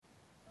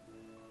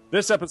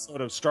This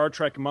episode of Star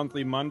Trek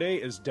Monthly Monday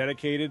is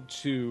dedicated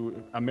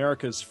to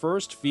America's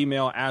first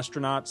female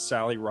astronaut,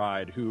 Sally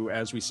Ride, who,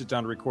 as we sit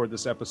down to record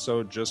this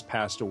episode, just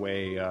passed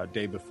away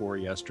day before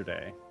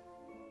yesterday.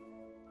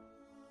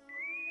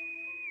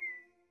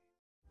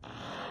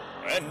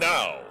 And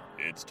now,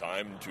 it's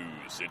time to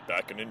sit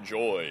back and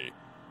enjoy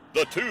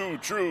the Two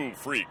True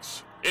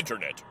Freaks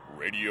Internet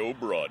Radio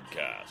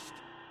Broadcast.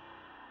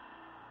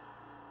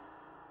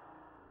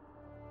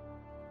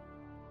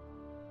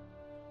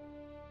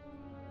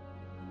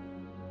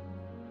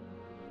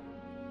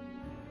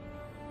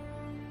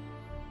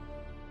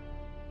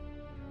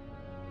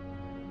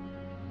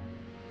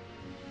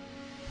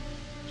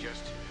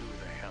 Just who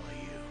the hell are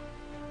you?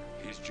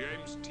 He's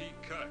James T.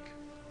 Kirk.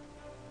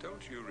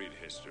 Don't you read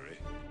history?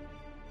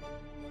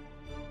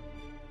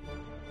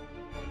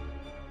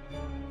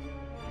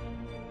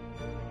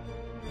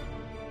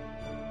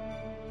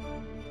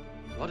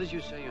 What did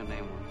you say your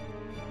name was?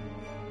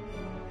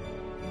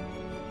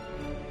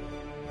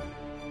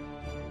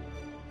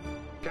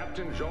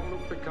 Captain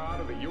Jean-Luc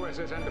Picard of the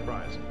USS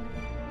Enterprise.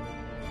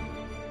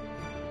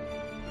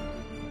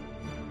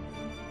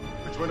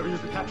 Which one of you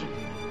is the captain?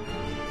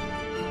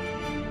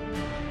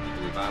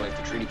 Did we violate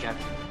the treaty,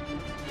 Captain?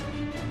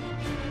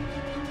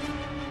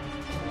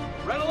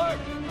 Red alert!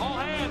 All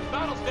hands,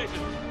 battle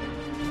stations!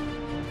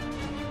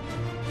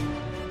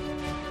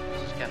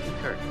 This is Captain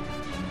Kirk.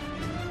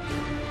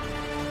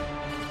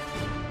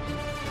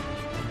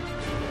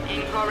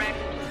 Incorrect.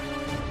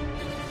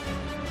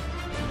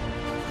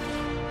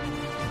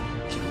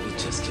 Can we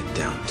just get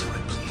down to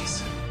it,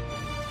 please?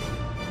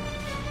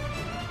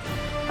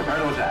 Prepare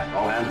to attack.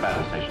 All hands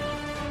battle stations.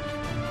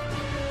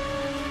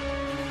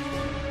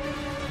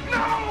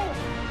 No!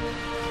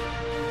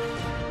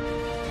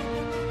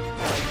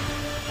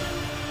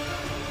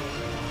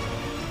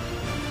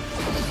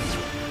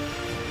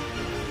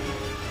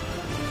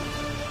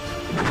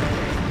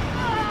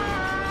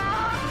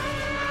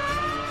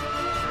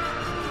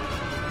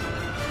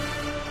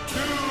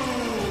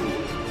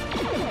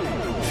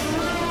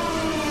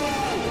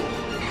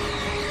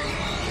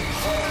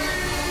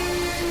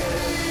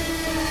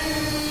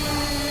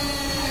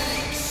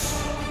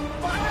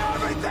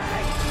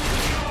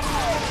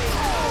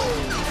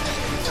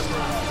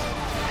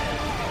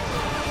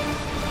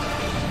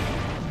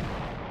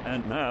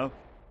 And now,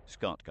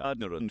 Scott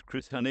Gardner and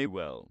Chris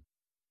Honeywell.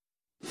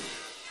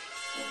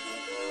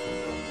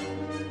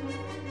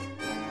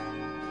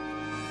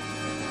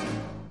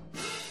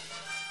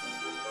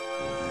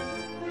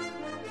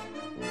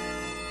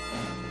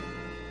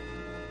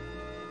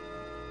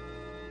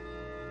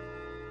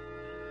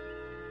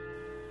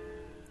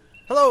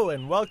 Hello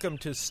and welcome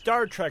to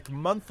Star Trek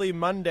Monthly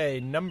Monday,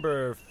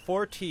 number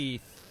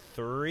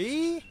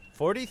 43?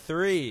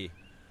 43.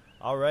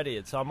 Already,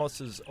 it's almost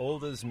as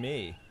old as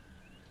me.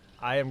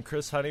 I am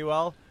Chris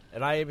Honeywell,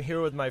 and I am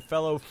here with my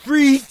fellow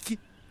freak,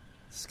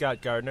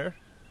 Scott Gardner.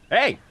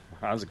 Hey,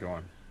 how's it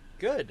going?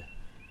 Good.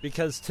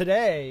 Because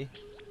today,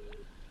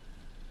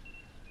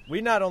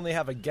 we not only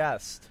have a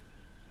guest.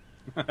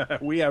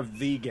 We have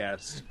the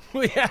guest.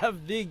 We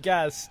have the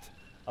guest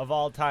of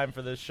all time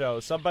for this show.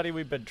 Somebody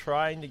we've been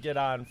trying to get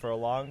on for a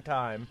long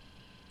time.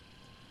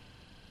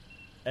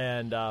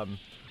 And a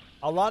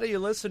lot of you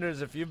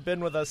listeners, if you've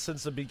been with us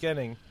since the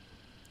beginning,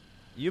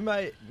 you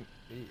might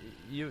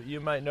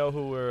know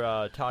who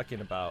we're talking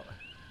about.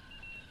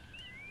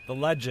 The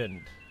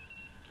legend.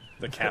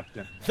 The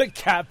captain. The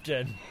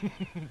captain.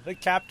 The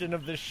captain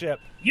of the ship.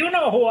 You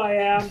know who I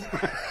am.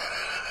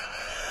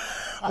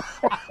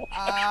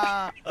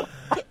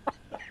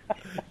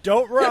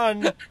 Don't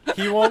run.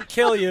 He won't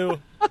kill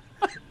you.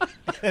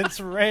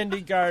 It's Randy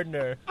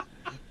Gardner.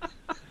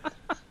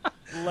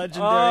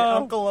 Legendary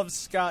uncle of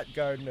Scott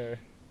Gardner.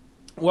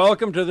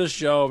 Welcome to the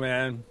show,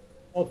 man.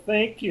 Well,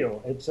 thank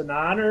you. It's an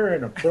honor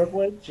and a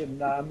privilege,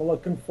 and I'm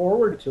looking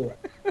forward to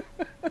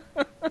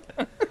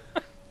it.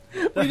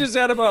 We just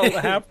had about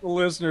half the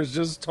listeners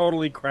just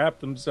totally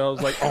crap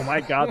themselves like, oh my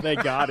God, they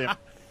got him.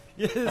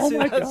 Yes, oh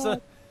my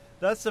God.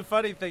 That's the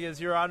funny thing is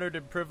you're honored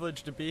and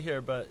privileged to be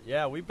here, but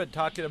yeah, we've been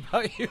talking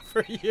about you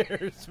for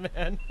years,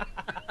 man.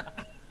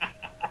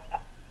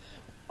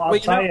 I'll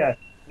tell you,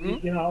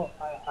 you know,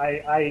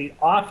 I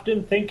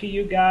often think of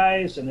you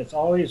guys, and it's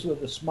always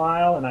with a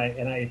smile, and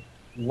I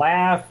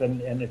laugh,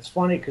 and it's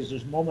funny because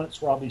there's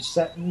moments where I'll be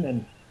sitting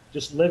and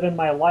just living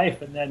my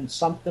life, and then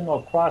something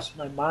will cross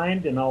my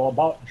mind, and I'll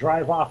about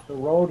drive off the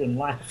road in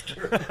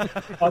laughter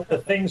about the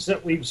things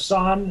that we've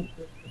seen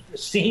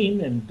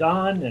and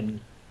done,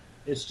 and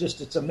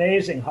it's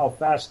amazing how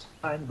fast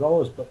time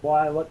goes. But boy,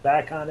 I look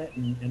back on it,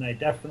 and I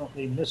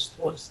definitely miss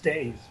those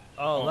days.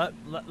 Oh,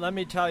 let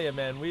me tell you,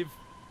 man,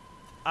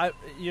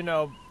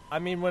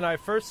 when I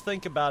first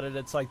think about it,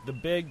 it's like the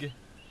big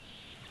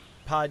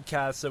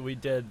podcast that we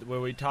did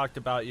where we talked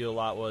about you a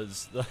lot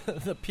was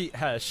the Pete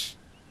Hesh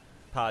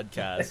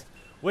podcast,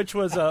 which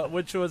was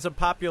a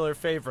popular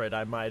favorite,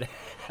 I might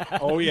add.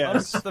 Oh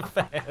yes, the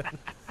fans.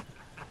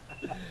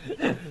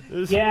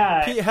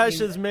 Yeah, Pete Hesh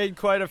has made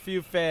quite a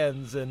few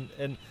fans,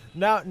 and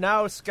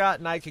now Scott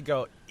and I could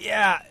go,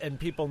 yeah, and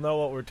people know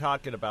what we're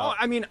talking about. Oh,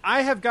 I mean,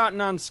 I have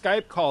gotten on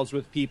Skype calls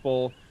with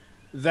people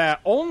that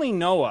only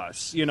know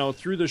us,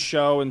 through the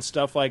show and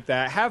stuff like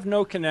that, have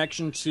no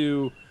connection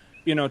to,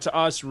 to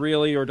us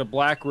really, or to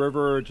Black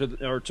River,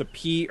 or to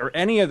Pete, or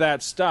any of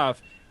that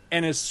stuff.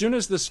 And as soon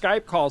as the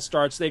Skype call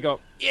starts, they go,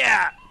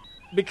 yeah,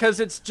 because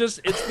it's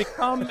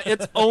become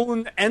its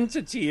own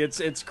entity.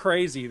 It's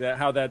crazy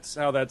how that's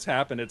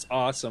happened. It's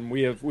awesome.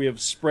 We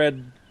have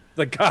spread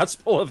the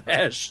gospel of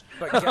Hesh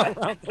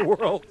around the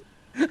world.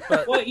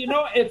 Well,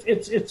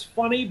 it's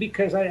funny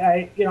because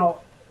I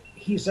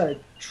he's a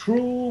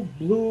true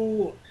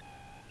blue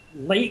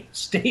late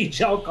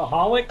stage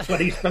alcoholic, but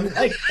he's been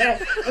like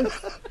that since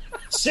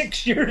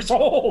 6 years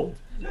old.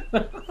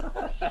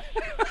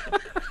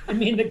 I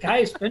mean, the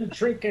guy's been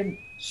drinking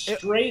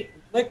straight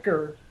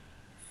liquor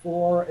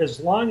for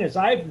as long as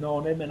I've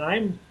known him, and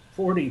I'm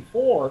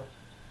 44.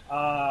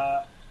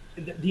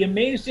 The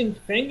amazing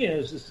thing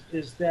is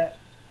that,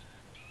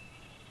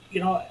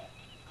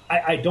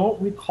 I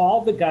don't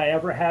recall the guy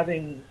ever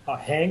having a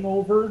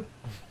hangover.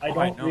 I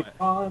don't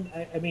recall him.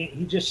 I mean,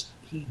 he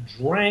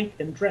drank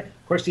and drank.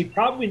 Of course, he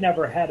probably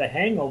never had a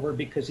hangover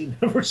because he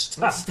never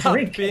stopped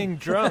drinking. Being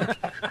drunk.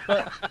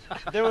 But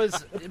there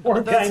was the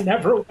poor guy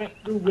never went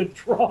through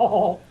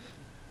withdrawal.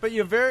 But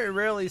you very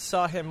rarely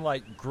saw him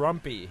like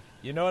grumpy.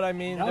 You know what I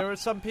mean? Yep. There were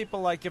some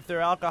people, like, if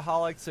they're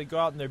alcoholics, they go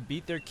out and they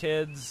beat their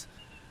kids,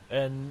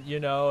 and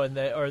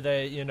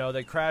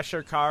they crash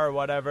their car or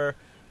whatever.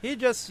 He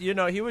just,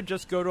 he would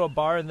just go to a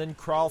bar and then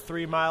crawl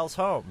 3 miles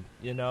home,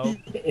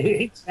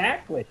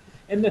 Exactly.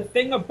 And the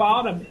thing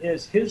about him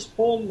is his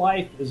whole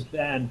life has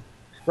been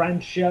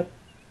friendship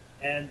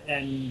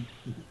and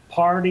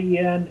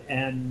partying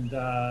and,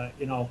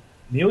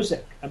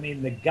 music. I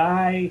mean, the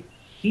guy,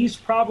 he's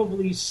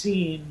probably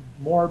seen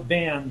more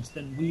bands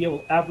than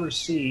we'll ever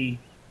see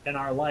in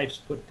our lives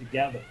put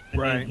together. I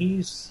mean,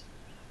 he's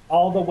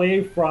all the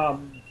way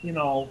from,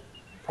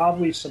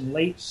 probably some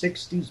late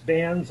 60s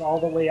bands all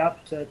the way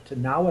up to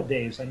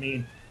nowadays. I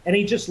mean, and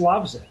he just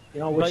loves it,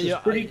 which is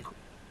pretty cool.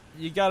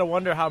 You got to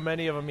wonder how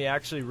many of them he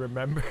actually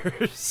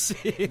remembers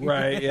seeing.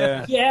 Right,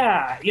 yeah.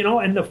 Yeah,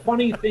 and the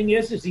funny thing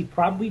is he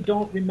probably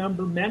don't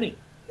remember many.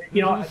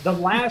 The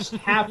last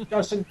half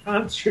dozen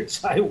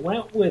concerts I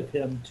went with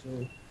him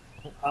to,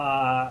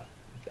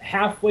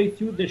 halfway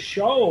through the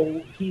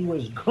show, he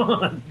was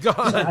gone.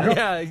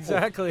 Yeah,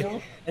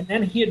 exactly. And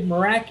then he'd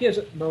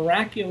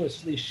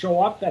miraculously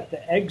show up at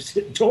the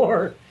exit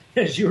door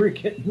as you were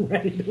getting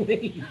ready to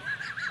leave.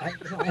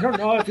 I don't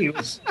know if he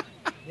was...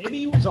 Maybe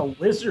he was a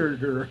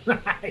wizard, or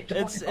I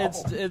don't know.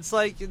 It's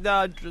like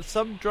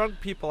some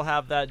drunk people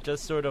have that,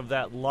 just sort of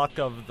that luck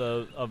of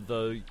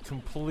the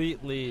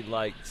completely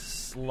like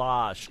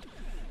sloshed,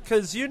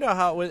 because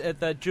how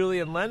at that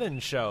Julian Lennon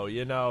show,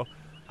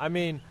 I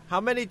mean, how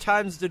many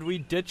times did we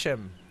ditch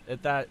him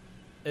at that?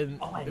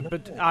 Whether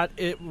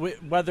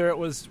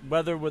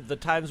with the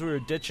times we were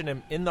ditching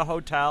him in the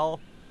hotel,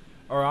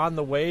 or on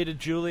the way to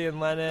Julian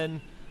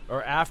Lennon,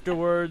 or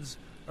afterwards,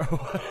 or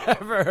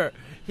whatever,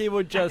 he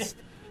would just.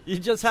 You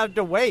just have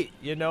to wait,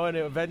 and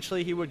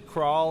eventually he would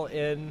crawl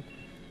in.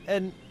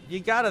 And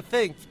you got to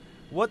think,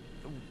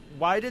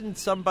 why didn't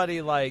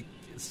somebody, like,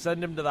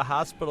 send him to the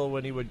hospital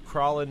when he would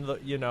crawl in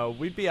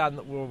we'd be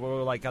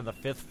we're like on the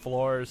 5th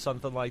floor or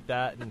something like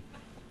that, and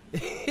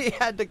he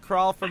had to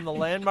crawl from the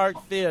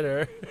Landmark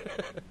Theater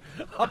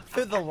up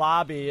through the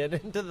lobby and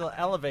into the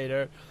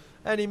elevator,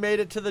 and he made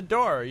it to the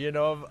door,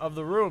 of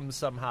the room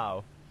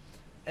somehow.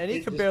 And he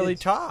could barely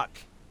talk.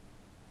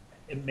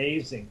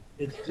 Amazing.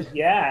 It's just,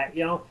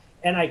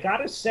 and I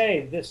gotta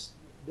say this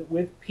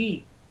with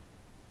Pete,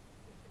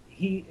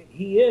 he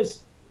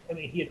is, I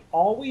mean, he'd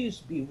always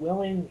be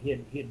willing,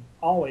 he'd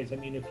always, I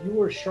mean, if you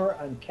were short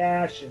on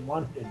cash and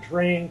wanted to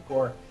drink,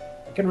 or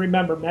I can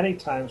remember many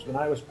times when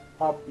I was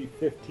probably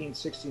 15,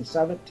 16,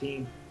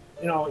 17,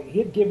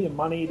 he'd give you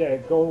money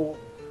to go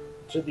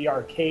to the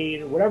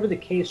arcade or whatever the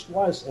case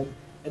was.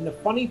 And the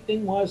funny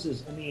thing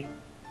was, I mean,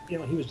 he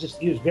was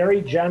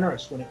very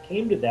generous when it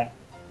came to that.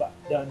 But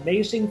the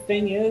amazing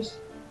thing is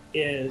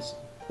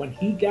when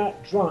he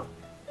got drunk,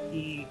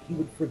 he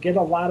would forget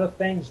a lot of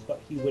things,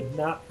 but he would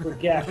not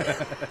forget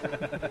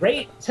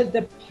right to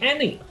the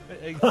penny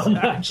how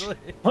much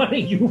money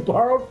you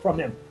borrowed from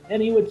him.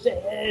 And he would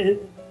say,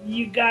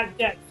 you got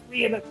that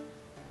 3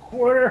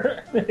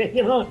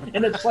 1/4,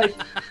 and it's like,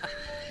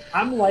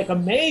 I'm like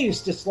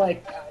amazed. It's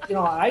like,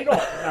 I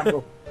don't remember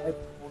what I've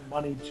loaned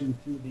money to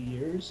through the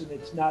years, and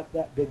it's not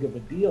that big of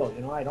a deal.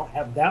 I don't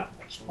have that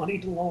much money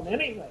to loan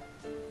anyway.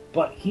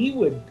 But he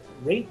would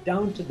rate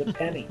down to the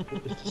penny.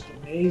 It was just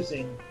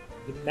amazing,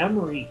 the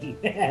memory he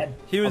had.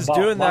 He was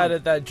doing that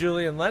at that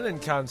Julian Lennon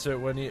concert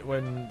when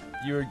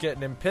you were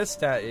getting him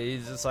pissed at you.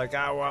 He's just like,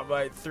 I want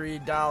my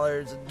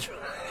 $3.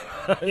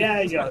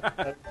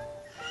 Yeah.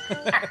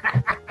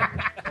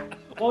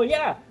 Well,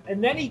 yeah.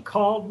 And then he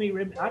called me.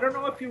 I don't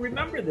know if you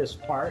remember this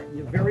part.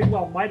 You very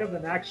well might have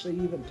actually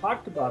even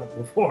talked about it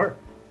before.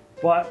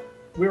 But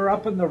we were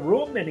up in the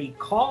room and he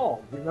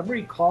called. Remember,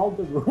 he called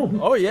the room?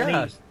 Oh,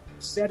 yeah.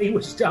 said he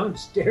was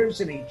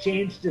downstairs and he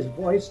changed his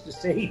voice to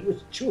say he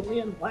was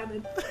Julian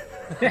Lennon.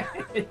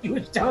 He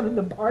was down in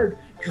the bar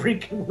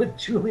drinking with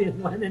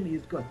Julian Lennon.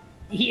 He's going,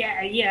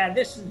 yeah,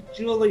 this is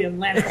Julian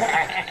Lennon.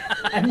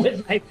 I'm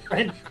with my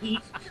friend Pete.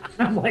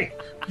 I'm like,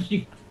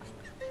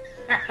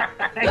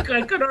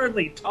 I could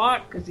hardly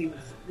talk because he was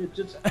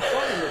just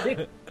so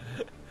ridiculous.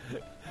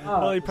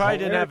 Well, he probably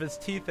didn't have his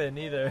teeth in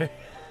either.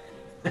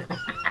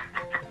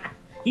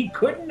 He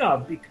couldn't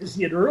have because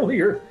he had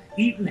earlier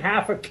eaten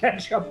half a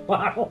ketchup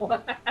bottle.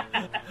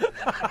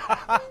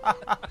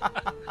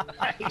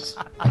 Nice.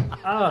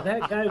 Oh,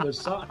 that guy was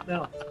something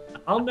else.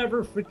 I'll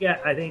never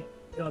forget. I think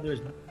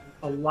there's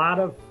a lot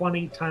of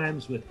funny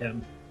times with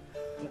him.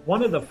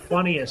 One of the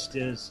funniest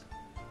is,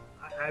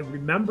 I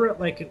remember it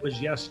like it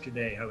was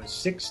yesterday. I was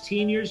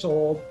 16 years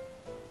old,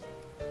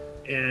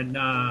 and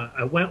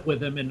I went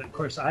with him. And of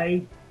course,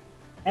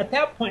 at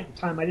that point in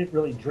time, I didn't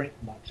really drink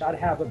much. I'd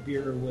have a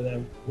beer or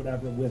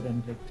whatever with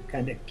him to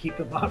kind of keep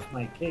him off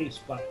my case.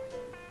 But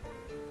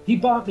he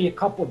bought me a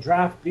couple of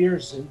draft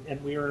beers,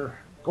 and we were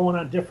going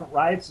on different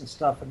rides and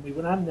stuff. And we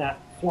went on that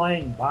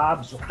Flying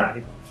Bob's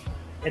ride,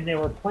 and they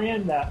were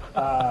playing that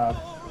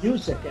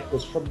music. It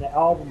was from the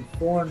album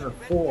Foreigner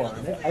 4.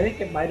 And I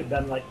think it might have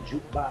been like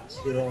Jukebox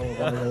Hero or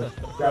one of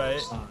those Right.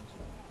 songs.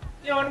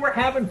 And we're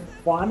having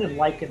fun and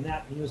liking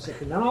that music.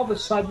 And then all of a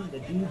sudden, the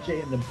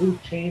DJ in the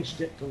booth changed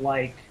it to,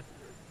 like,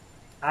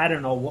 I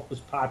don't know what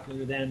was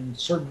popular then,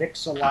 Sir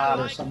Mix-a-Lot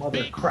or some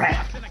other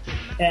crap.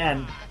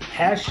 And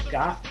Hesh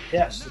got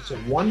pissed. It's the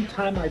one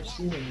time I've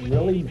seen him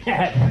really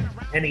mad.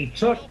 And he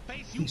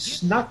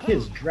snuck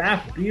his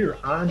draft beer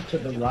onto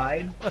the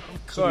ride.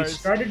 So he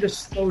started to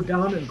slow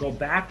down and go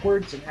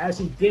backwards. And as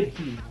he did,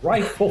 he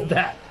rifled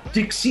that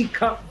Dixie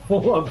cup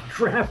full of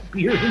draft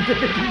beer into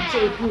the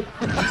DJ booth.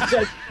 He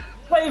said,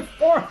 "Play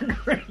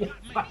Foreigner, you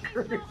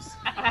fuckers."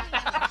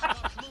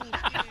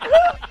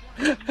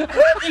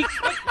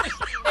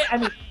 I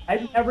mean,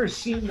 I've never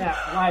seen that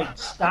ride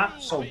stop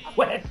so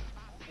quick.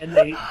 And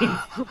he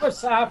threw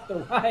us off the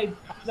ride.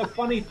 The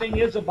funny thing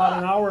is, about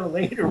an hour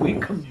later, we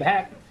come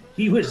back.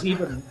 He was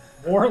even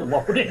more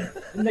loaded.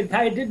 And the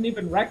guy didn't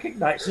even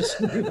recognize us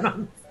when we went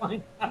on the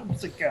Flying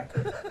Bobs again.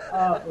 It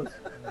was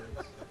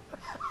hilarious.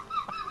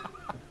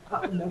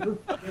 I'll never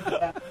forget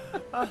that.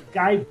 The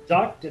guy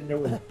ducked and there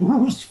was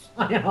booze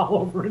flying all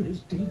over in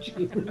his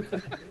DJ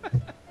booth.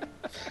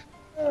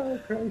 Oh,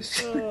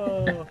 Christ.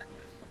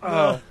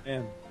 Oh,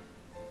 man.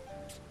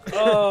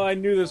 Oh, I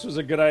knew this was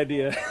a good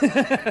idea.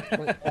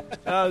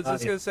 I was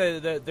just going to say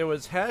that there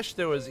was Hesh,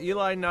 there was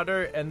Eli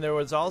Nutter, and there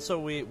was also,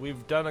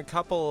 we've done a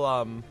couple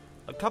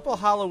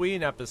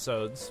Halloween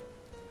episodes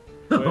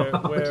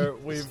where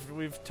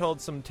we've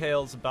told some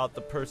tales about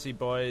the Percy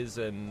Boys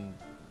and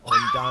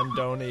Don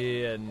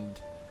Doney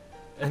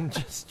and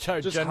just our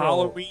just general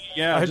Halloween,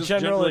 yeah, our just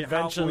general generally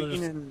adventures.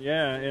 Halloween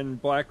in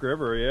Black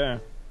River, yeah.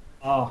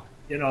 Oh,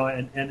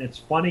 and it's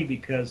funny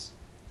because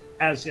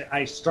as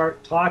I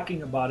start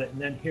talking about it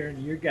and then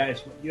hearing you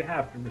guys, what you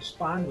have to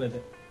respond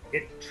with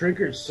it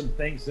triggers some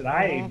things that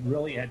I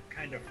really had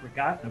kind of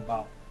forgotten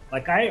about.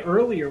 Like I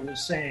earlier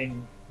was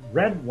saying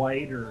red,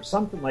 white, or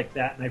something like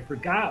that, and I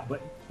forgot,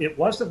 but it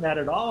wasn't that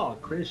at all.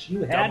 Chris,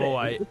 you had Double it.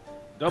 white.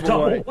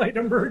 Double white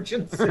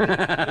emergency.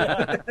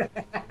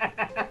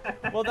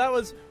 Well, that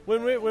was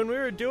when we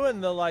were doing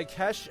the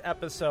Hesh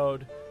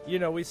episode.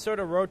 We sort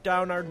of wrote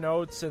down our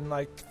notes and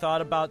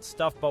thought about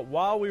stuff. But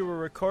while we were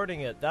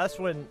recording it, that's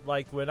when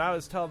when I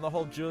was telling the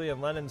whole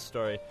Julian Lennon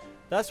story,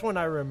 that's when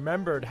I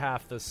remembered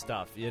half the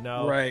stuff.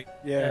 Right?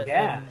 Yeah.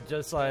 And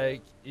just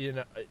that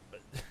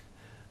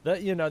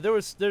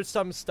there's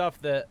some stuff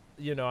that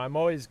I'm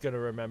always gonna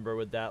remember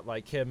with that,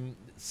 like him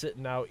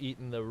sitting out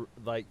eating the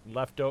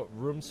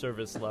room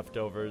service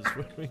leftovers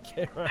when we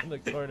came around the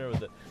corner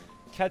with a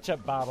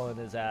ketchup bottle in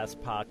his ass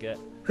pocket.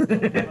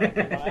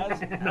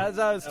 As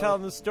I was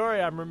telling the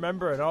story, I'm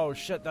remembering, oh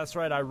shit, that's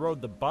right, I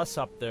rode the bus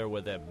up there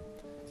with him,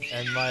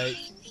 and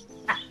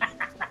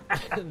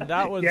and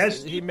that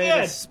was he made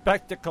a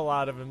spectacle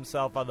out of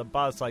himself on the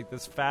bus.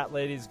 This fat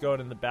lady's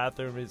going in the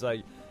bathroom, and he's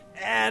like,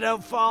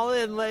 don't fall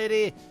in,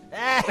 lady.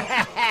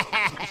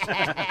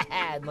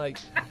 And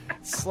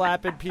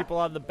slapping people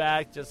on the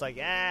back, just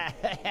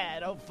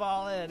don't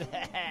fall in.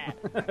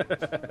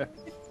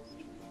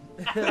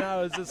 And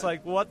I was just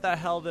like, what the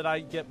hell did I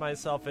get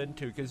myself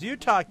into? Because you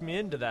talked me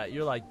into that.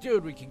 You're like,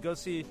 dude, we can go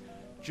see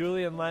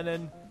Julian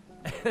Lennon,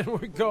 and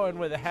we're going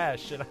with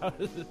Hesh. And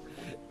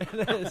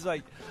it's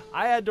like,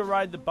 I had to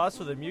ride the bus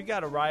with him. You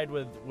got to ride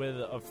with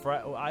a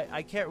friend.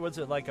 I can't, was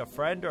it like a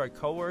friend or a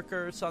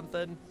coworker or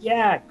something?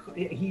 Yeah,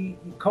 he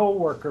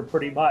coworker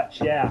pretty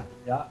much, yeah.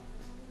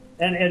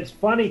 And it's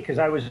funny because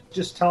I was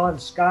just telling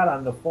Scott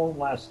on the phone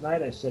last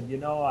night, I said,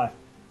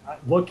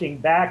 looking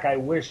back, I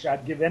wish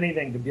I'd give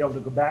anything to be able to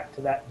go back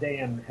to that day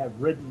and have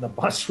ridden the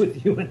bus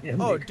with you and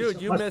him. Oh,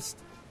 dude, you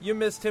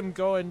missed him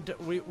going.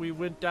 We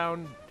went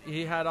down.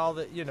 He had all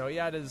the,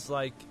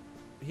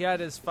 he had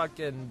his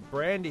fucking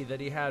brandy that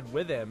he had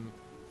with him,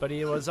 but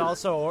he was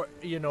also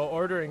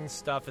ordering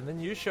stuff. And then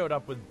you showed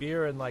up with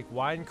beer and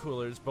wine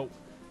coolers. But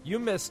you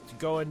missed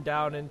going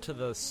down into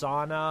the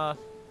sauna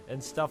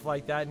and stuff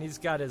like that, and he's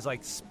got his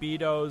like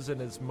Speedos and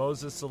his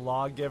Moses the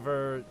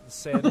Lawgiver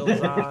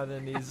sandals on,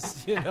 and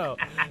he's, you know,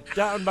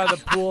 down by the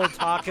pool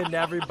talking to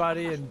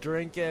everybody and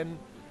drinking,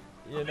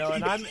 you know,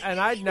 and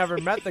I'd never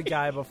met the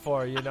guy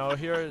before, you know.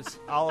 Here's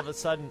all of a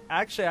sudden,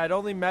 actually I'd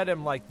only met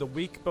him like the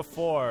week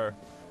before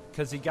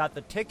because he got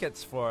the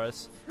tickets for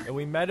us, and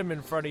we met him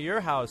in front of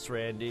your house,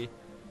 Randy,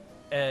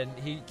 and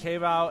he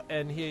came out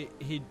and he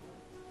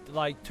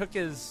like took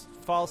his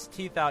false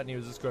teeth out and he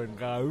was just going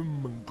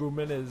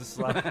gooming his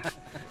like,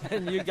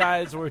 and you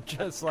guys were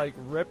just like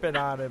ripping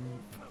on him.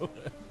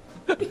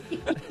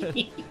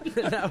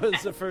 That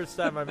was the first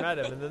time I met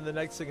him, and then the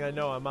next thing I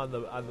know, I'm on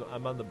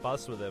the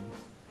bus with him.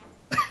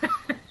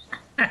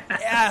 Yeah,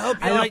 I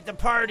hope you like the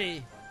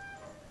party.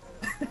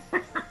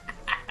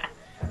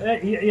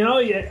 You know,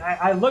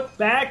 I look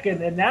back,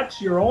 and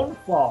that's your own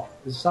fault.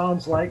 It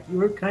sounds like you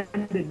were kind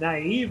of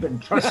naive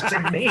and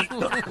trusting me.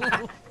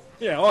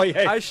 Yeah, oh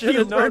yeah. I should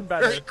have known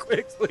better. Very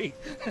quickly.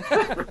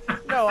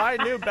 No, I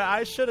knew.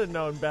 I should have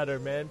known better,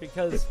 man.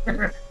 Because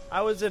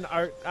I was in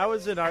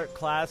art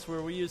class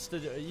where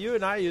you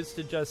and I used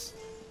to just,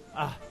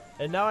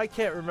 and now I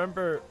can't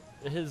remember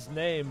his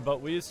name, but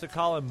we used to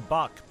call him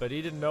Buck, but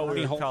he didn't know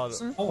we were calling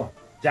him. Oh,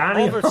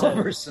 Donnie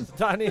Halverson.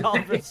 Donnie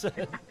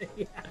Halverson.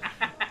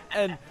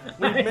 And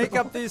we'd make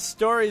up these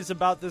stories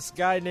about this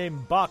guy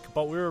named Buck,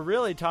 but we were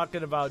really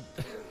talking about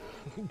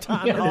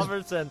Don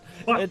Halverson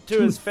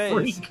into his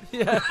face.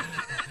 Yeah,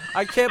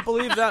 I can't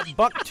believe that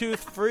bucktooth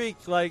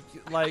freak like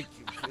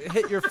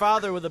hit your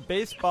father with a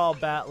baseball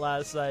bat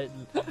last night.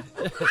 Yeah,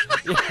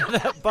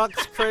 that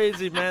Buck's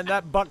crazy, man.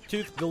 That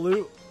bucktooth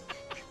galoot.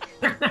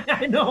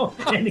 I know,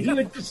 and he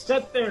would just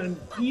sit there and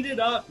eat it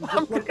up and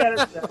just look at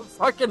it.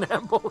 Fucking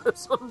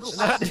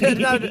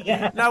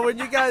embolism. Now, when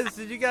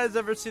did you guys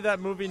ever see that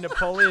movie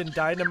Napoleon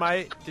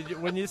Dynamite?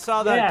 When you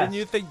saw that, didn't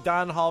you think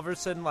Don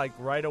Halverson like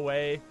right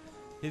away?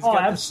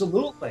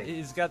 Absolutely.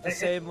 He's got the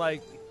same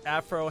like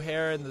afro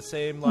hair and the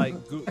same like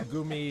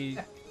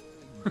goomy,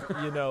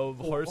 you know,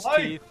 horse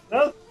teeth.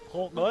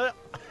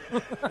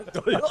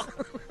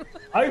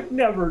 I've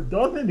never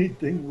done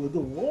anything with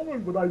a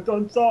woman, but I've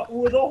done something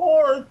with a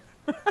horse.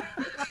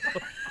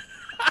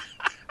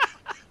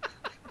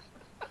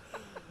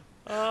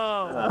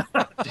 Oh,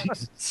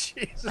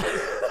 Jesus.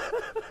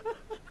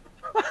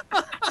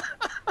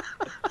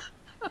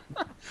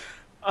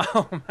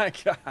 Oh my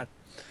God.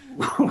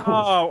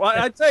 Oh, well,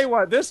 I tell you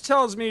what, this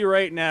tells me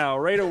right now,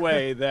 right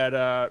away,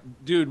 that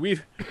dude,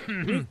 we've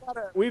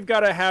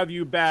got to have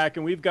you back,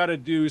 and we've got to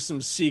do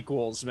some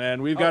sequels,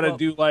 man. We've got to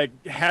do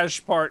like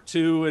Hesh Part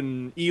 2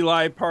 and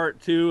Eli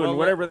Part 2 and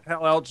whatever the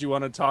hell else you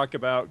want to talk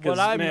about. But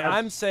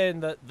I'm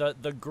saying that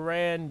the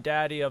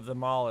granddaddy of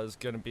them all is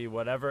going to be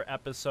whatever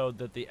episode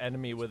that The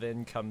Enemy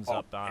Within comes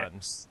up on.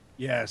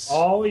 Yes.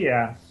 Oh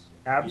yeah,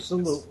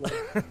 absolutely.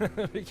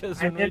 Because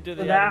when we do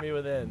The Enemy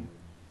Within.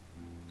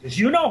 Because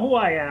you know who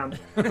I am.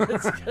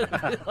 It's going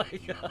to be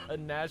like a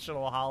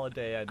national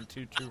holiday on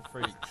Two True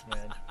Freaks,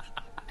 man.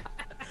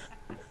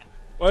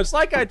 Well, it's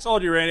like I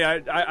told you,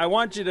 Randy. I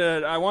want you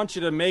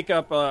to make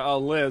up a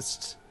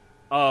list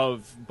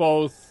of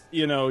both,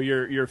 you know,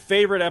 your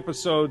favorite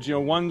episodes, you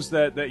know, ones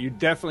that you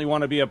definitely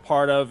want to be a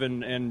part of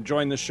and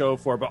join the show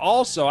for. But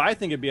also, I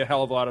think it'd be a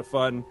hell of a lot of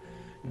fun.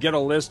 Get a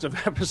list of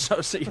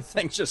episodes that you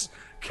think just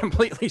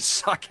completely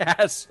suck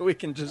ass, so we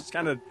can just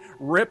kind of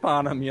rip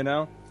on them, you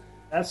know.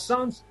 That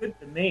sounds good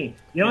to me.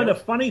 You know, The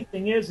funny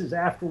thing is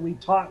after we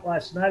talked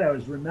last night, I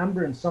was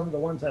remembering some of the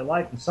ones I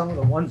like and some of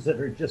the ones that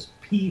are just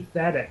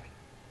pathetic.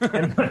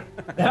 And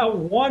that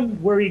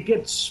one where he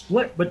gets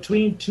split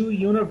between two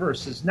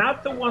universes,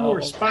 not the one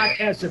where Spock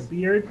has a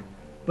beard,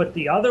 but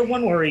the other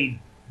one where he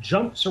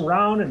jumps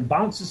around and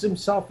bounces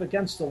himself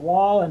against the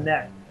wall. And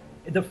that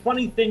the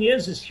funny thing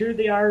is here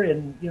they are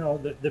in, you know,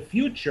 the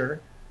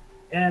future,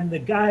 and the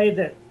guy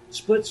that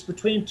splits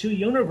between two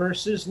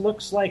universes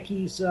looks like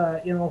he's,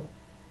 you know,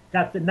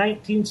 got the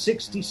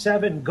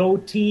 1967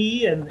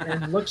 goatee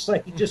and looks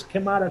like he just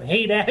came out of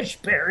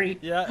Haight-Ashbury.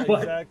 Yeah,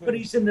 exactly. But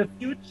he's in the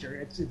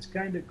future. It's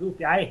kind of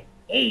goofy. I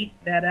hate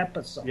that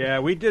episode. Yeah,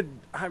 we did.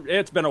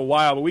 It's been a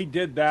while, but we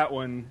did that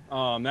one.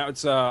 That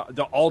was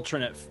the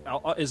alternate.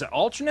 Is it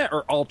alternate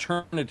or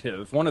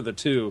alternative? One of the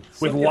two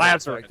with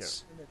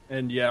Lazarus.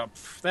 And yeah,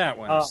 that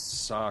one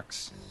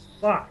sucks.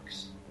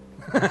 Sucks.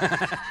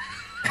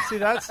 See,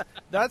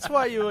 that's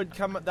why you would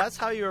come. That's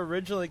how you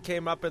originally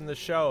came up in the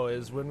show.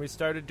 Is when we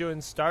started doing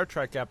Star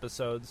Trek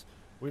episodes,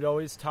 we'd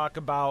always talk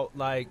about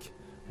like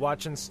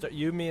watching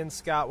me and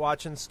Scott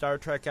watching Star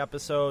Trek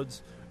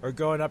episodes, or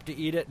going up to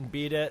Eat It and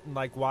Beat It and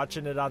like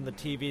watching it on the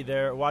TV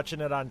there,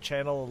 watching it on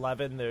Channel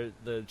 11,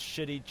 the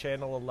shitty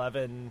Channel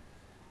 11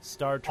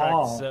 Star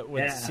Treks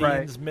with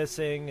scenes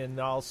missing and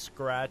all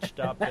scratched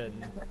up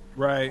and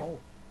right.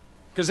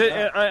 Because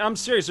I'm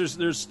serious.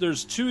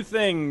 There's two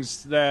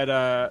things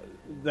that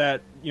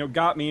you know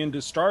got me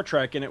into Star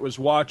Trek, and it was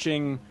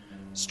watching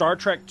Star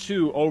Trek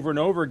 2 over and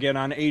over again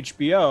on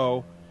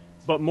HBO,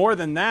 But more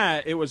than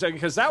that, it was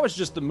because that was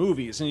just the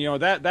movies, and you know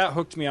that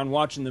hooked me on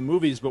watching the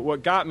movies. But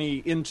what got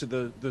me into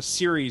the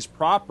series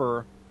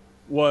proper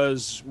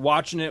was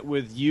watching it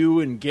with you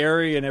and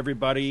Gary and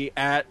everybody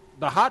at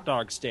the hot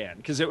dog stand,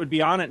 because it would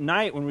be on at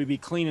night when we'd be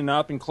cleaning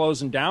up and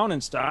closing down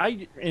and stuff.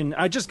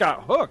 I just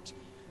got hooked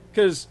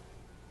because,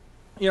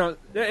 you know,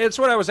 it's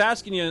what I was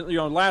asking you, you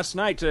know, last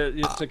night to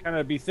kind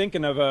of be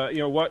thinking of you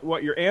know,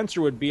 what your answer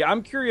would be.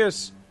 I'm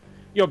curious.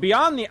 You know,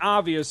 beyond the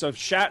obvious of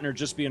Shatner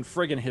just being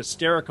friggin'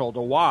 hysterical to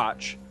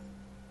watch,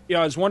 you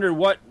know, I was wondering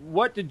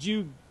what did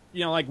you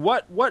know, like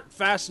what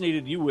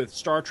fascinated you with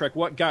Star Trek?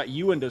 What got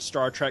you into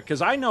Star Trek?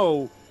 Because I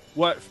know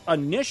what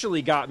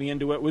initially got me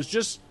into it was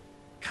just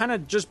kind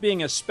of just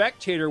being a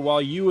spectator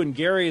while you and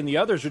Gary and the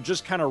others would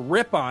just kind of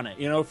rip on it,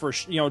 you know, for,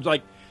 you know,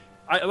 like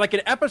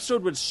an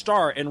episode would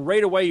start and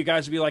right away you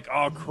guys would be like,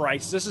 oh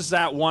Christ, this is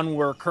that one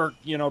where Kirk,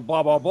 you know,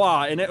 blah blah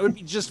blah, and it would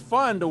be just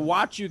fun to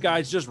watch you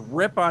guys just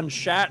rip on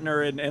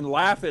Shatner and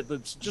laugh at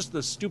just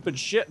the stupid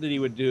shit that he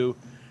would do.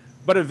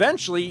 But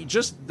eventually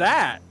just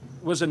that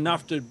was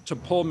enough to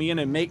pull me in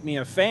and make me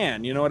a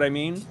fan, you know what I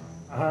mean?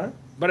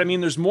 But I mean,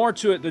 there's more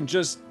to it than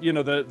just, you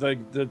know, the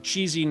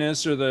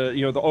cheesiness or the,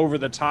 you know, the over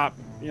the top,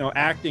 you know,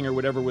 acting or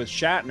whatever with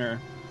Shatner,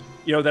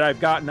 you know, that I've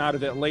gotten out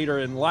of it later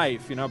in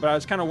life, you know. But I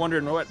was kind of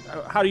wondering,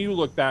 how do you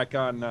look back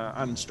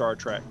on Star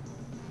Trek?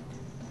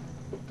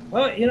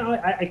 Well, you know,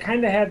 I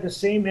kind of had the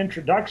same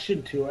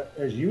introduction to it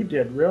as you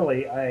did,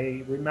 really.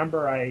 I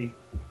remember I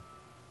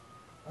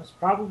was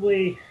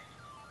probably,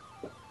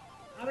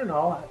 I don't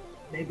know,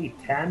 maybe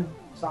 10,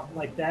 something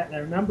like that. And I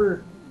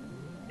remember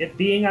it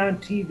being on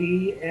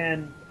TV,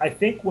 and I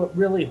think what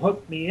really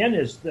hooked me in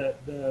is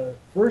the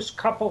first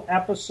couple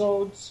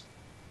episodes,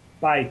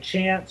 by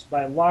chance,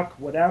 by luck,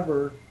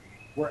 whatever,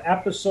 were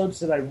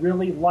episodes that I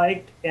really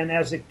liked. And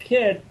as a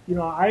kid, you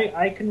know,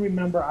 I can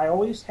remember I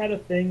always had a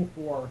thing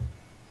for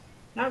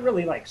not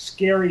really like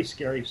scary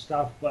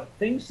stuff, but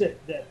things that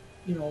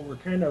you know, were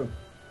kind of,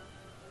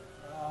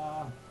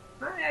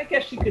 I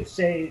guess you could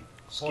say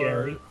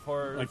scary.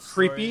 Horror like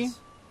creepy? stories.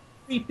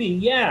 Creepy,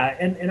 yeah.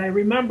 And I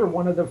remember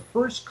one of the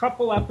first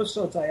couple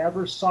episodes I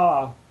ever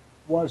saw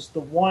was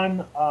the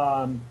one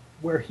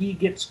where he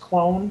gets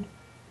cloned.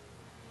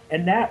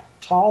 And that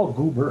tall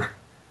goober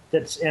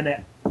that's in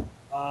it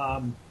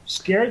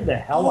scared the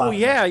hell out of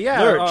me.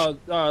 Lurch.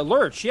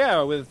 Lurch,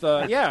 yeah, with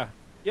yeah,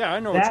 I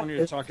know which one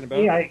you're talking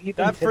about.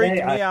 That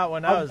freaked me out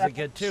when I was a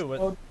kid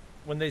too.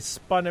 When they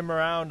spun him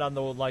around on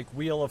the like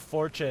Wheel of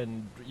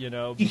Fortune, you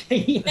know,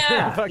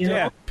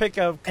 pick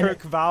a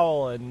Kirk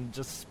vowel and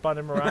just spun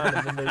him around,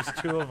 and then there's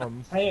two of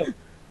them.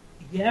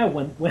 Yeah,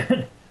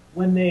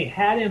 when they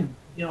had him,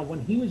 you know,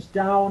 when he was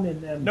down in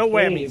them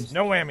caves,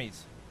 no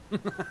whammies.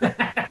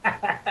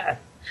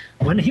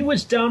 When he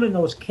was down in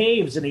those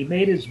caves and he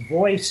made his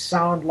voice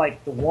sound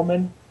like the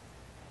woman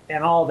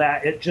and all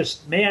that, it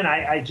just, man,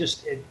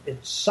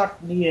 it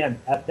sucked me in.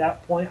 At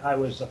that point, I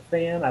was a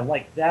fan. I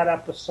liked that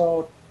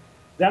episode.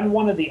 Then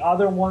one of the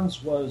other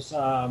ones was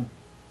the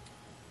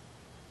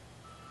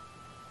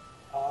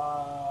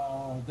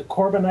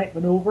Corbomite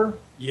Maneuver.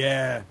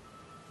 Yeah.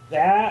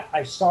 That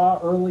I saw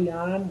early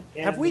on.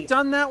 Have we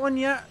done that one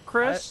yet,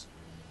 Chris?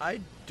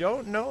 I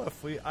don't know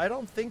if we. I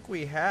don't think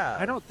we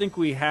have. I don't think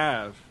we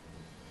have.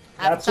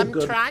 Have some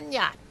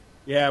Tranya.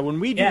 Yeah, when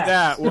we do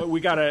that, we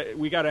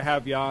gotta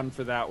have you on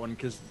for that one,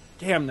 because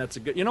damn, that's a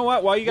good. You know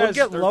what? While you guys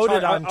get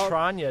loaded on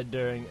Tranya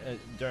during it.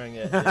 You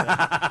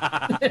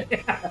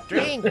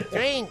know?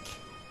 Drink.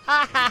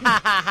 Ha ha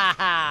ha ha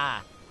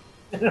ha.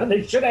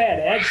 They should have had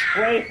Edge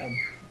play him.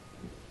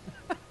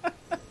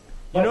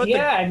 But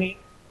I mean,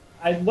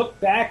 I look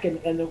back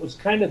and it was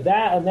kind of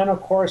that, and then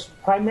of course,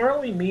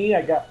 primarily me,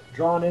 I got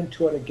drawn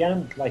into it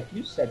again, like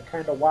you said,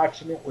 kind of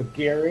watching it with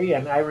Gary,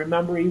 and I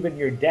remember even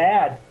your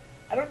dad.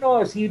 I don't know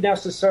if he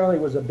necessarily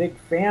was a big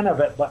fan of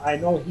it, but I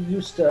know he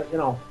used to, you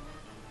know,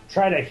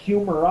 try to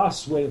humor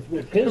us with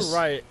his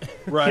right.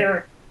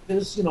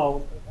 his, you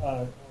know,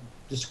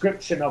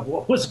 description of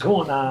what was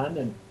going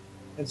on,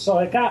 and so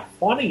it got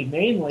funny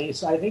mainly.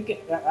 So I think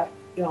it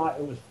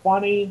was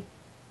funny.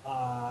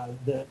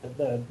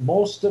 The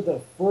most of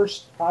the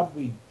first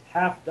probably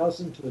half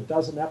dozen to a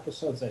dozen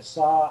episodes I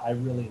saw, I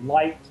really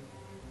liked,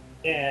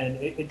 and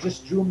it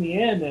just drew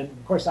me in. And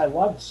of course, I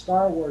loved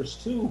Star Wars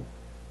too,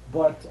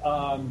 but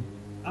I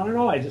don't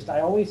know. I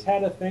always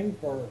had a thing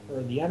for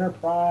the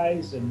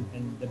Enterprise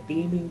and the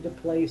beaming to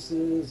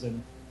places,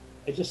 and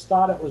I just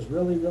thought it was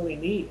really, really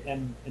neat.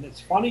 And it's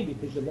funny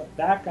because you look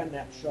back on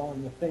that show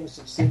and the things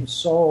that seem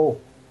so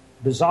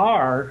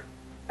bizarre,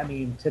 I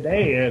mean,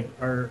 today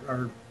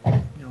are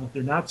you know,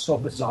 they're not so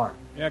bizarre.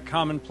 Yeah,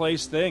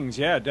 commonplace things.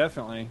 Yeah,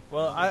 definitely.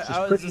 Well,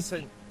 I was just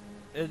saying,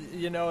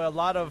 you know, a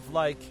lot of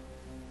like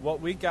what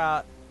we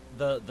got,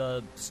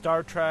 the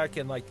Star Trek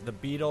and like the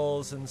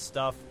Beatles and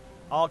stuff,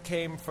 all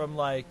came from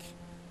like,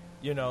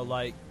 you know,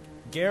 like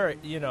Gary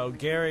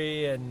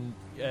and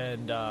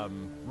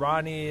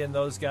Ronnie and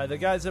those guys, the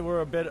guys that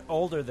were a bit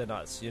older than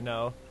us, you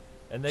know,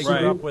 and they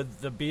grew up with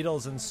the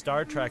Beatles and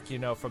Star Trek, you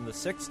know, from the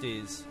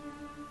 60s.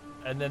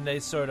 And then they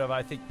sort of,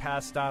 I think,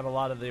 passed on a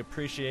lot of the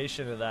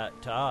appreciation of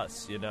that to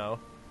us, you know?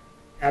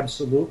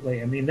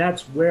 Absolutely. I mean,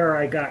 that's where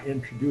I got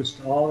introduced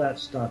to all that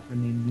stuff. I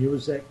mean,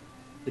 music,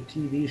 the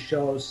TV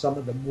shows, some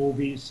of the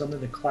movies, some of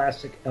the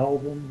classic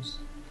albums.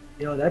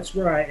 You know, that's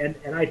where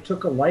and I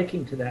took a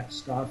liking to that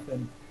stuff.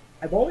 And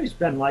I've always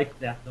been like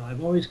that, though.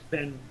 I've always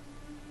been,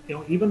 you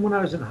know, even when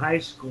I was in high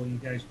school, you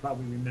guys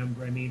probably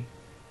remember, I mean,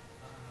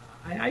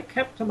 I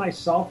kept to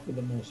myself for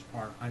the most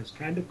part. I was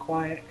kind of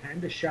quiet,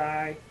 kind of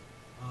shy.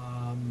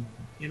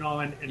 You know,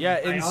 and yeah,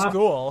 in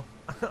school,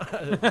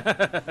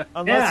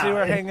 unless you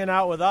were hanging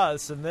out with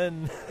us, and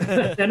then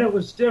then it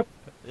was different.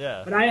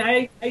 Yeah, but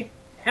I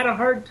had a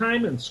hard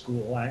time in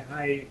school.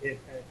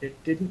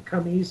 It didn't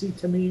come easy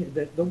to me.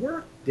 The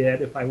work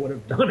did, if I would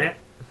have done it,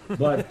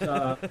 but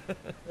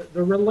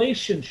the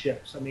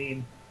relationships. I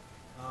mean,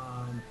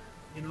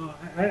 you know,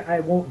 I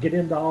won't get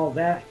into all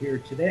that here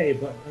today,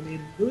 but I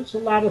mean, there was a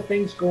lot of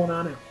things going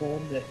on at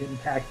home that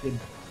impacted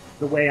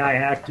the way I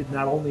acted,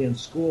 not only in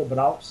school, but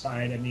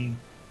outside. I mean,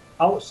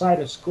 outside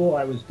of school,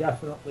 I was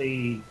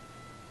definitely,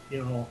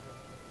 you know,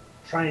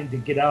 trying to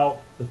get out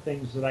the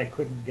things that I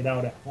couldn't get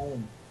out at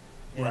home.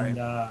 And,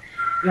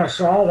 you know,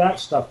 so all that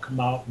stuff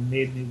come out and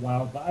made me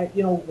wild. But,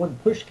 you know, when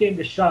push came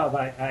to shove,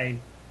 I'm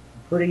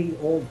pretty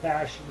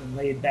old-fashioned and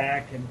laid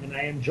back, and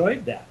I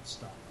enjoyed that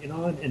stuff, you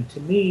know. And to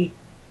me,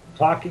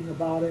 talking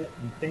about it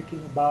and thinking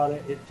about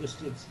it,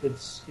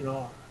 it's you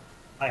know,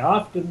 I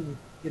often,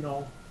 you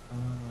know,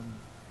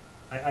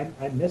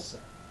 I miss it.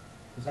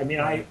 Because, I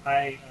mean, I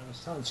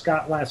was telling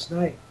Scott last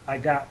night, I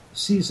got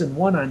season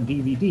 1 on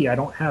DVD. I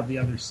don't have the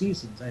other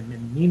seasons. I've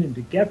been meaning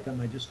to get them.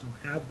 I just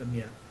don't have them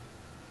yet.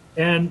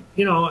 And,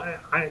 you know,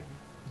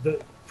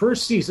 the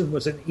first season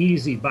was an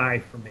easy buy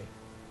for me,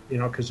 you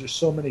know, because there's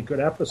so many good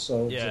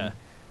episodes. Yeah.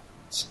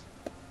 And,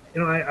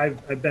 you know,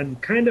 I've been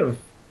kind of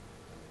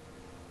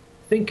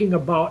thinking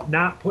about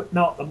not putting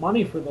out the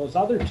money for those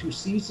other 2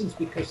 seasons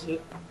because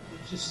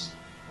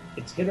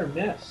it's hit or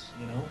miss,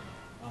 you know.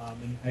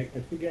 And I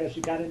figure as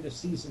you got into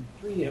season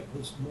 3, it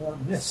was more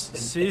miss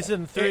than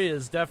season 3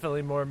 is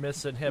definitely more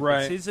miss than hit.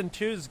 Right. But season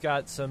 2's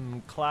got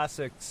some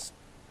classics.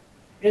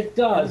 It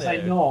does, I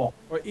know.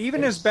 Well,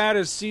 even as bad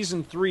as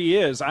season 3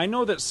 is, I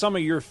know that some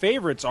of your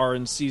favorites are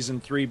in season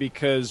 3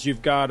 because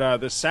you've got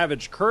the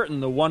Savage Curtain,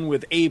 the one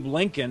with Abe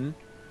Lincoln,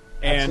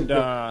 and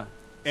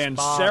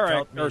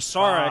Sarek,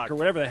 or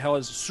whatever the hell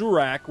is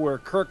Surak, where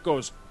Kirk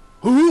goes,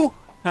 "Who?"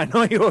 I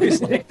know you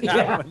always like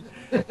that one.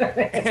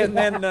 And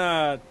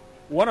then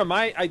one of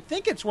my, I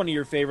think it's one of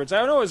your favorites.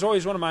 I know it was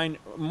always one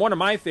of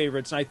my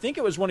favorites, and I think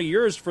it was one of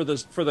yours for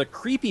the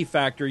creepy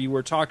factor you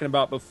were talking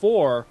about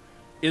before.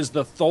 Is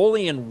the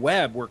Tholian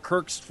web where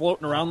Kirk's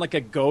floating around like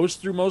a ghost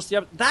through most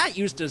of the that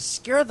used to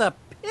scare the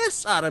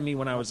piss out of me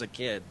when I was a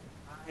kid.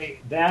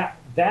 That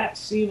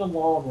scene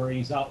alone where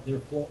he's out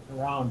there floating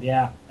around,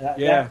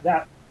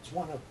 that's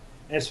one of.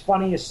 And it's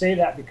funny you say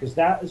that because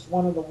that is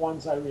one of the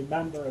ones I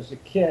remember as a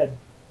kid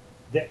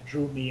that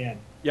drew me in.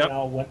 Yep. You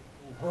know, when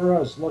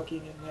Uhura's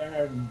looking in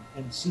there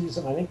and sees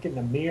him, I think in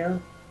the mirror.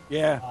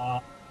 Yeah.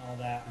 All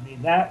that. I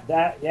mean, that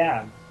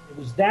it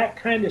was that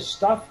kind of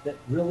stuff that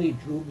really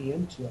drew me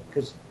into it.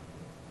 Because,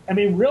 I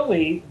mean,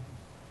 really,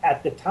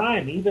 at the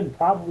time, even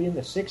probably in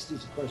the 60s,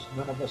 of course,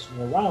 none of us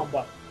were around,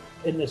 but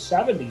in the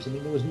 70s, I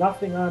mean, there was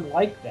nothing on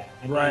like that.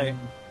 I mean,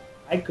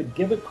 I could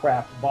give a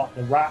crap about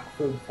the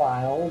Rockford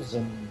Files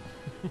and,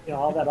 you know,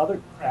 all that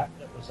other crap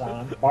that was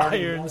on.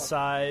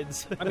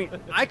 Ironsides. I mean,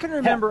 I can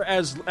remember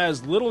as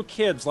little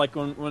kids, like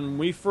when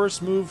we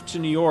first moved to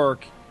New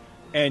York,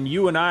 and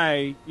you and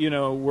I, you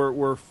know,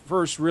 were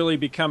first really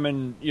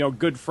becoming, you know,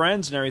 good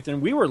friends and everything.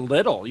 We were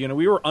little, you know,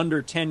 we were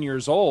under 10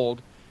 years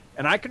old.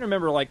 And I can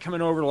remember, like, coming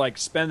over to, like,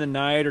 spend the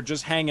night or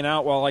just hanging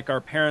out while, like, our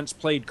parents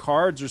played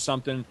cards or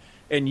something.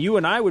 And you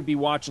and I would be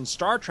watching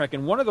Star Trek.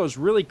 And one of those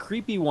really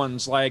creepy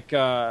ones, like, you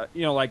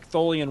know, like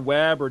Tholian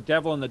Web or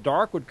Devil in the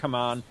Dark would come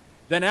on.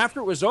 Then after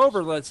it was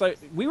over, it's like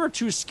we were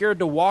too scared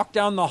to walk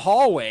down the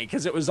hallway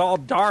because it was all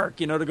dark,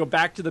 you know, to go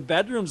back to the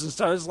bedrooms and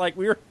stuff. It was like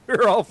we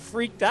were all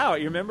freaked out.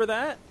 You remember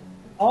that?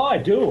 Oh, I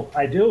do,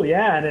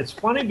 yeah. And it's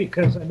funny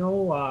because I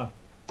know,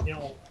 you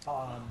know,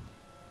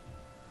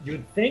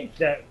 you'd think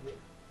that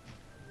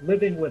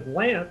living with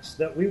Lance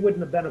that we wouldn't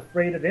have been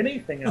afraid of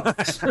anything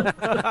else.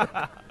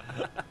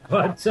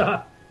 But,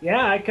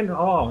 yeah, I can,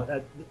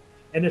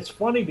 and it's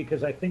funny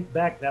because I think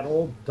back that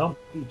old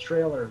dumpy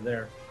trailer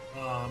there,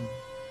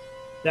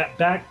 that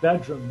back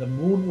bedroom, the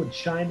moon would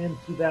shine in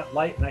through that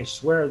light, and I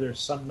swear there's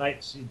some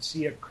nights you'd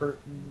see a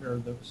curtain or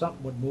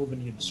something would move,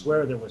 and you'd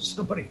swear there was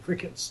somebody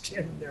freaking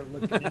standing there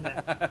looking in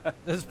that.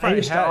 I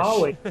used to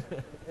always,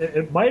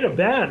 it might have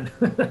been.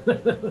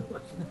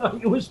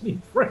 You was me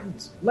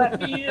friends.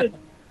 Let me in.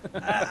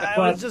 I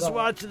was just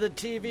watching the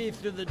TV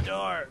through the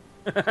door.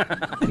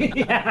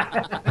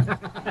 Yeah.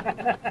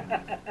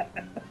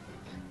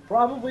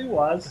 Probably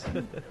was.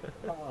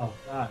 Oh,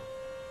 God.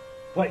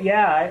 But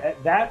yeah,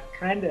 that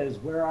kind of is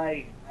where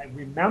I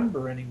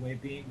remember anyway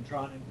being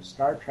drawn into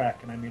Star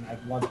Trek, and I mean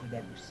I've loved it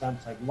ever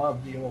since. I've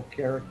loved the old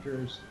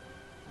characters.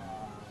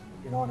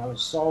 and I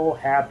was so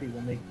happy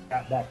when they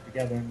got back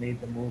together and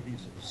made the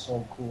movies. It was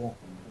so cool.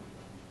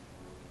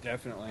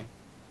 Definitely.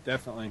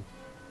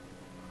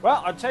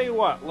 Well, I'll tell you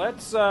what.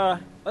 Let's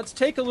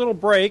take a little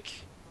break,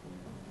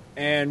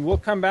 and we'll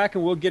come back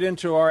and we'll get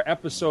into our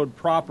episode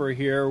proper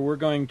here. We're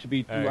going to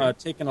be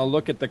taking a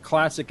look at the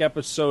classic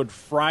episode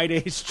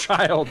Friday's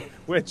Child,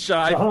 which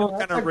I feel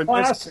kind of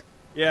remiss. Classic.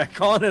 Yeah,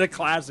 calling it a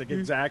classic,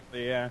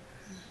 exactly. Yeah,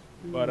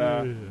 but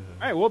all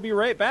right, we'll be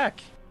right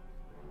back.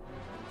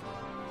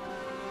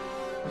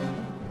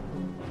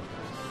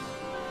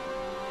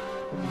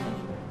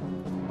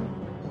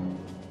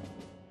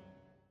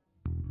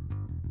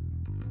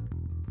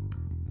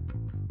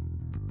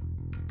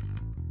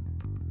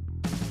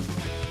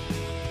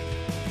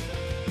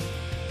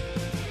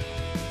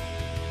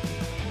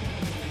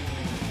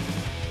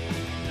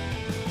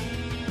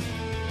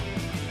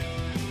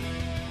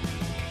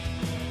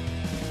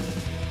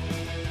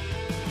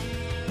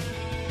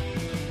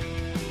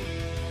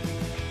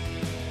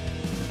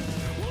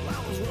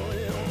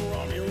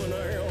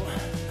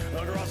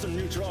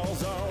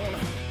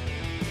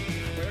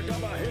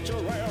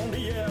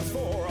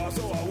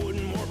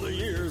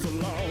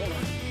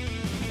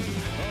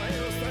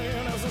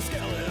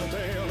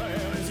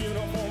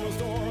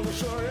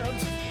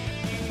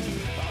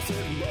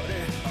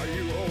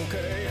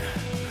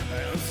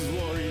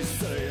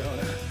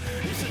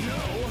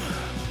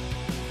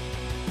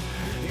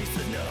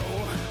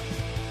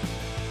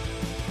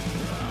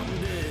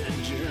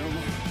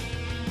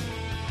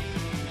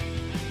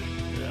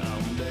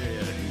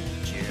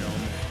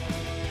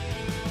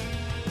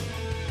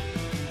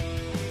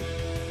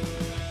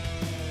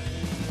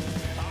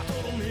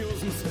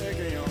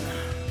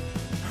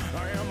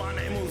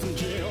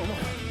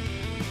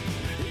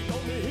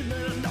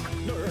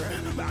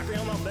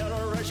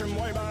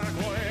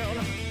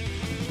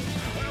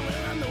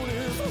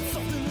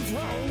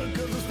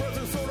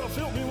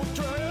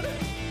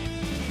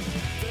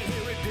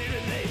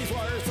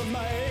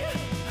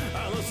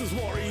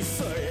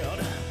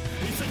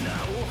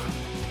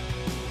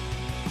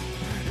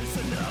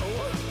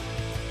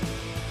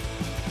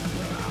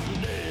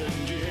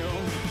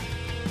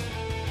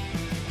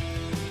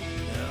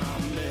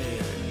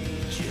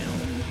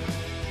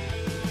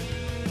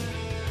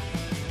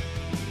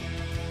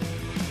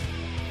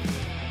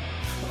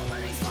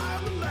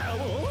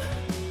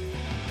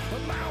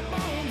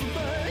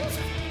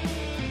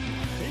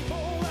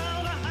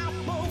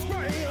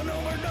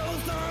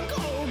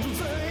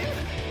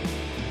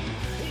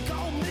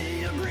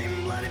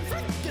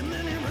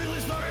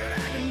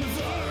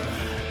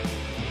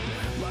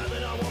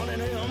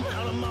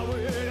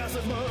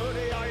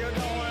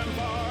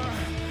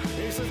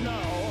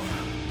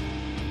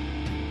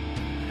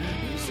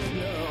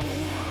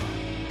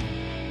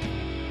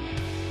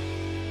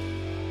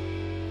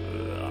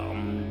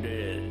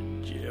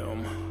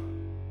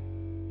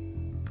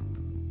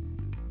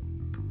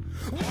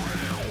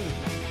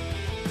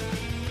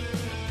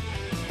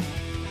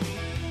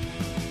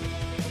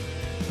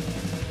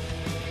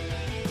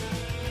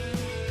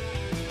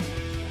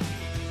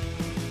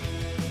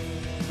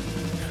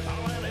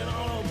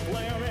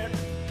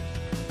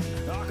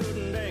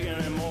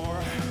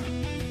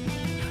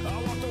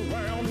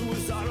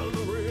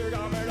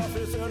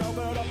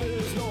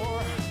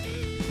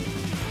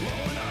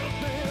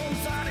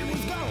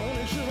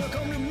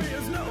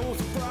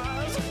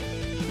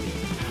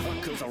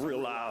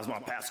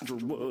 Passenger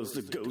was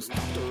the ghost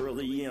doctor of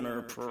the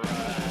Enterprise.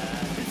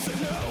 It's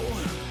a no.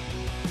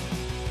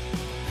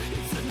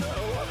 It's a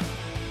no.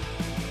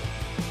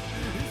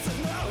 It's a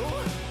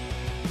no.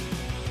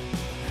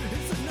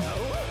 It's a no.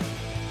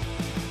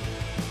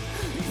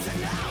 It's a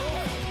no.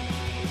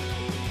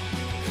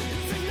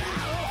 It's a no.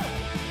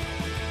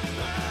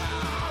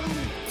 I'm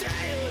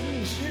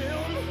dead,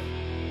 Jim.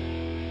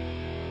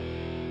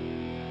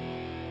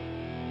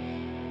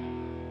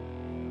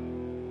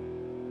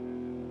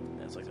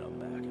 As I got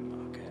back in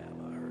my cab,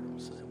 I heard him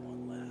say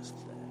one last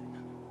thing.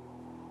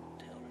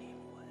 Tell me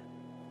what.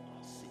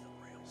 I'll see him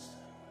real soon.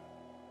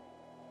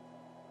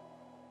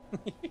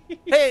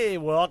 Hey,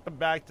 welcome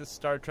back to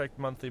Star Trek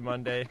Monthly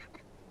Monday.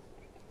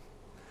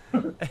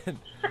 And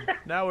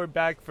now we're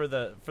back for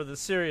the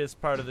serious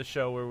part of the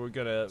show where we're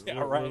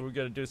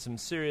gonna do some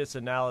serious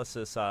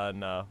analysis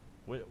on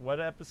what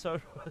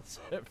episode was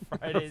it?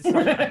 Friday's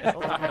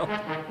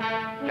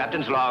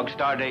Captain's log,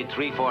 stardate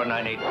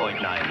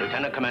 3498.9.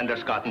 Lieutenant Commander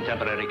Scott in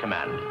temporary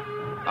command.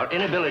 Our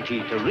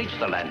inability to reach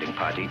the landing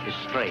party is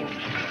strange.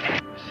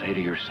 Say to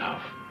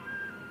yourself,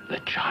 the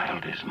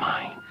child is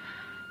mine.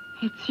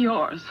 It's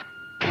yours.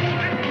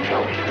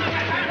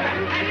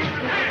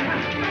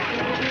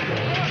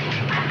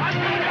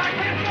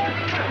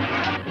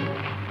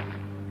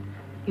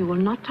 You will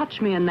not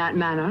touch me in that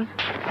manner.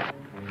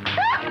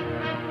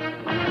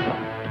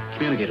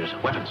 Communicators,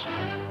 weapons.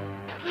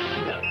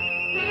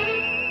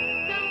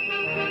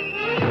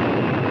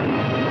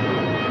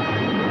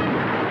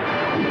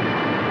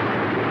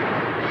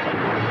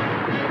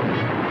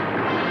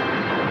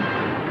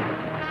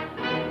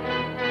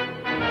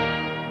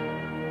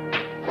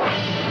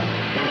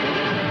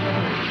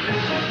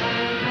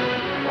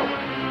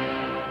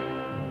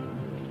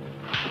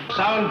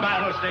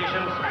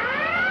 stations.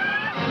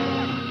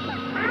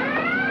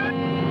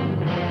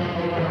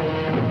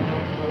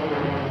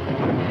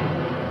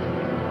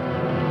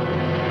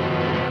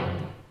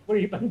 What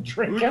have you been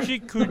drinking?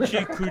 Coochie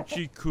coochie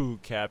coochie coo,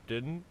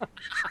 Captain.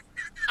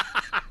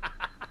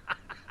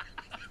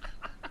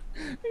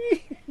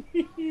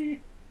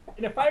 And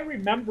if I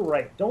remember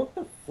right, don't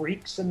the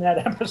freaks in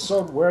that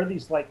episode wear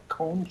these like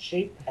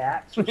cone-shaped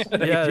hats or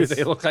something? Yes.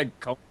 They look like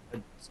cone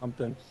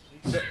something.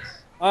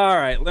 All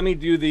right, let me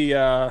do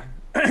the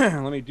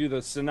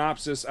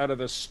synopsis out of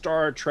the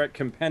Star Trek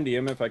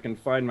Compendium if I can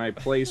find my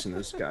place in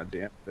this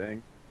goddamn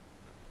thing.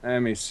 Let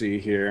me see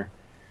here.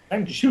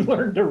 When did you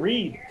learn to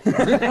read?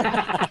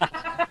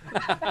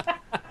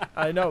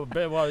 I know,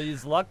 but well,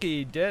 he's lucky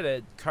he did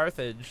it.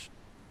 Carthage.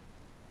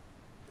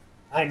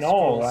 I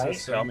know, right?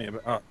 Tell me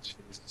about. Oh,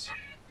 Jesus.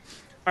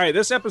 All right,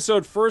 this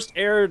episode first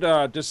aired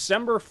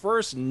December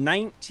 1st,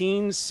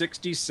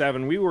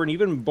 1967. We weren't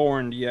even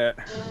born yet.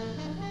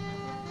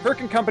 Kirk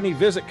and company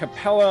visit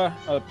Capella,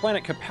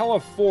 planet Capella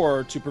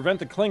 4 to prevent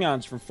the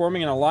Klingons from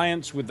forming an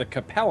alliance with the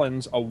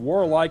Capellans, a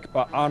warlike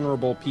but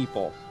honorable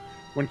people.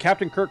 When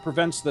Captain Kirk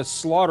prevents the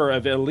slaughter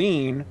of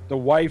Eileen, the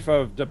wife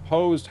of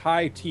deposed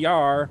High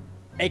TR,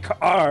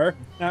 AKR.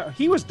 Now,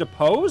 he was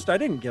deposed? I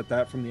didn't get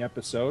that from the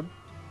episode.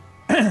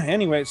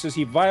 Anyway, it says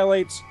he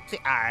violates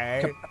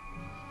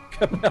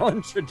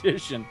Capellan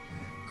tradition.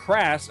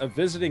 Krass, a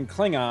visiting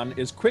Klingon,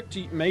 is quick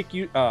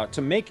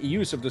to make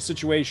use of the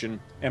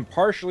situation, and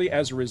partially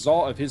as a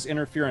result of his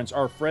interference,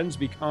 our friends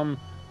become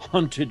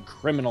hunted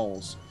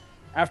criminals.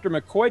 After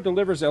McCoy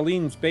delivers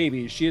Eileen's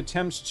baby, she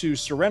attempts to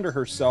surrender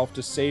herself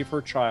to save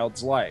her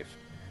child's life.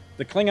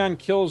 The Klingon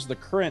kills the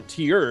current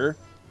Tyr.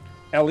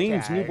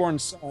 Eileen's newborn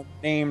son,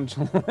 named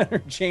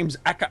Leonard James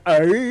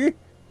Akar,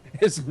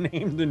 is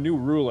named the new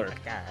ruler.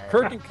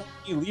 Kirk and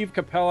company leave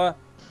Capella,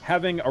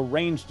 having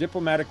arranged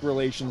diplomatic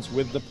relations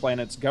with the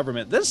planet's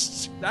government.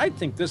 I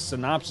think this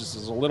synopsis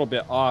is a little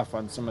bit off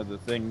on some of the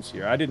things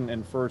here. I didn't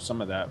infer some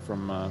of that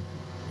from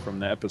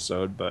the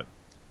episode, but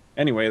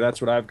anyway,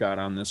 that's what I've got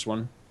on this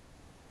one.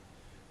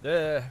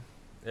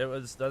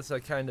 That's a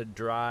kind of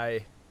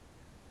dry.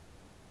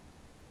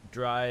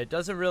 It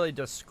doesn't really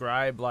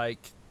describe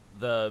like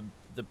the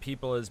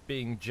people as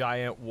being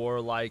giant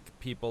warlike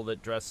people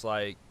that dress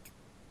like,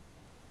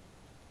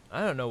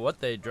 I don't know what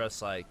they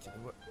dress like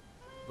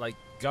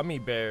gummy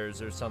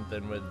bears or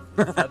something with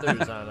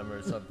feathers on them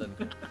or something.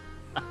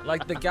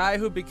 Like the guy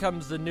who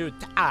becomes the new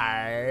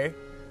Ty.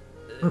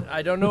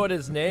 I don't know what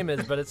his name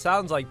is, but it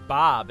sounds like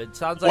Bob. It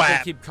sounds like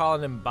they keep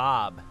calling him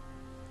Bob.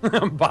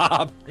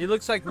 Bob. He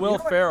looks like Will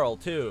Ferrell,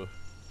 too.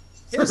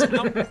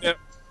 It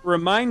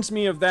reminds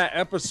me of that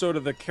episode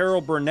of the Carol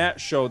Burnett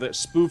show that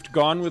spoofed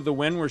Gone with the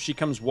Wind, where she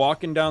comes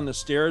walking down the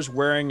stairs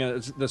wearing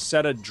the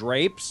set of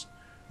drapes.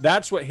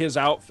 That's what his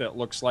outfit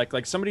looks like.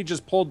 Like somebody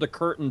just pulled the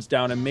curtains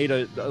down and made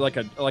a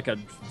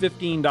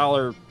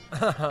 $15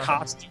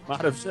 costume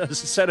out of a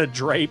set of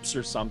drapes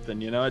or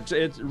something. You know,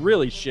 it's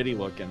really shitty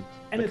looking.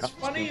 And it's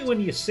funny when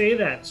you say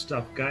that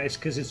stuff, guys,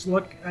 because it's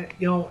when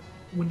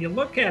you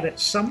look at it,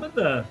 some of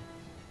the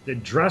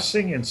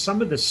dressing and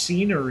some of the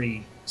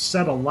scenery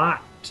said a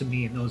lot to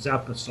me in those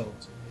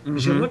episodes.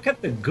 Because you look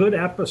at the good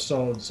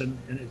episodes and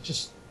it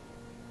just,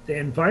 the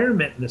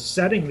environment and the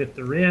setting that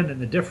they're in and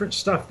the different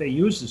stuff they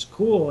use is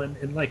cool.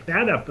 And like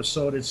that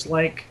episode, it's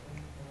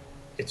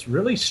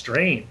really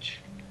strange.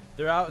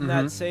 They're out in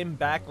that same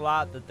back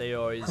lot that they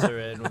always are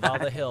in with all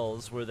the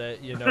hills where where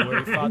he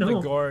fought the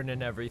Gorn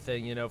and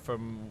everything,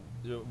 from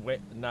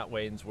not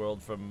Wayne's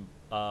World, from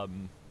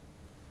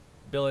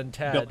Bill and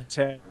Ted. Bill and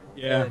Ted,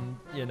 yeah. And,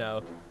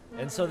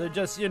 and so they're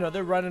just,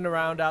 they're running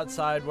around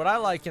outside. What I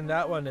like in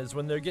that one is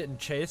when they're getting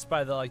chased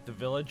by the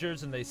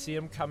villagers and they see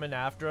them coming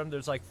after them,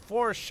 there's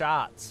 4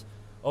 shots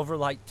over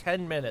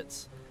 10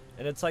 minutes.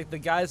 And it's like the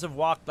guys have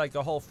walked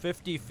a whole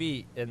 50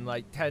 feet in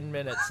 10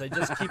 minutes. They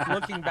just keep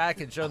looking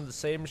back and showing the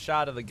same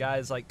shot of the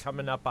guys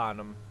coming up on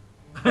them.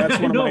 That's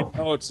one of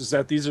my notes, is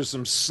that these are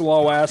some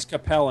slow-ass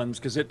Capellans,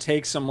 because it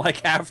takes them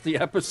half the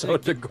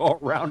episode to go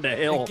around a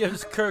hill. It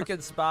gives Kirk and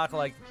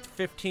Spock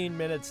 15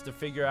 minutes to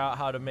figure out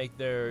how to make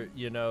their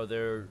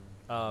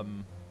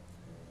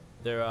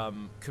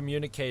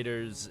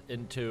communicators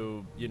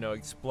into,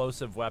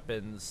 explosive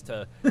weapons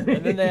and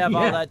then they have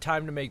all that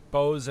time to make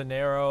bows and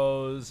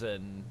arrows.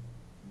 And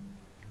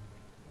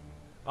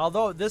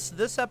although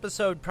this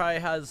episode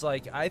probably has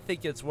I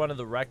think it's one of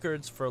the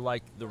records for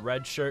the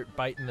red shirt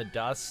biting the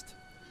dust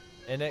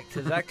in it,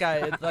 because that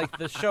guy,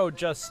 the show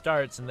just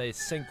starts and they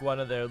sink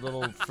one of their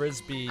little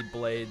frisbee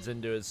blades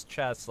into his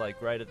chest,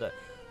 right at the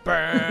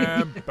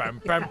bam,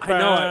 bam, bam, bam. I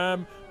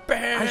know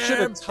I should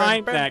have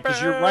timed that,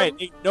 because you're right.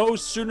 They no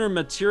sooner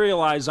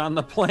materialize on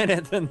the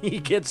planet than he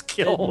gets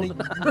killed.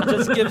 It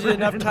just gives you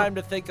enough time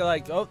to think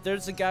oh,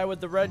 there's the guy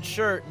with the red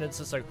shirt, and it's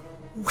just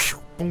whoosh,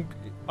 boom,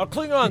 a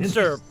Klingon,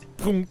 sir.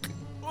 Boom.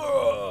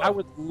 pillow. I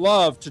would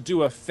love to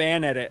do a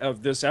fan edit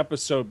of this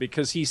episode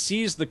because he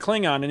sees the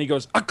Klingon and he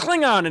goes, a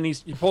Klingon, and he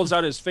pulls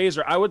out his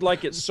phaser. I would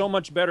like it so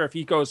much better if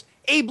he goes,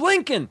 Abe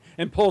Lincoln,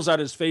 and pulls out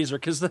his phaser,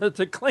 because the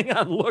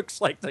Klingon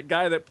looks like the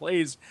guy that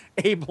plays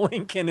Abe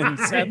Lincoln in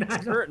Seven's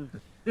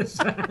Curtain.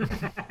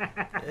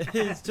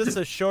 He's just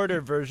a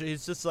shorter version.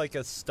 He's just like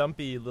a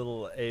stumpy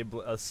little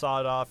a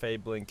sawed-off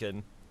Abe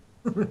Lincoln.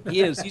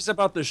 He is. He's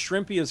about the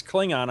shrimpiest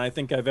Klingon I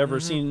think I've ever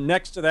seen,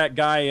 next to that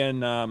guy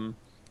in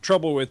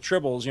Trouble with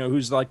Tribbles,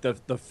 who's like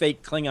the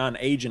fake Klingon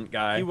agent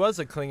guy. He was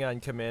a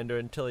Klingon commander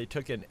until he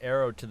took an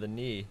arrow to the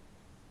knee.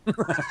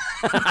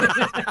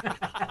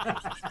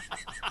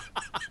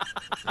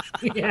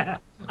 Yeah.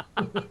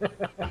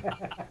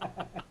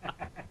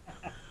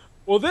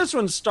 Well, this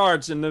one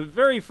starts, and the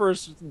very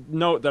first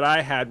note that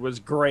I had was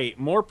great.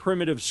 More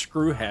primitive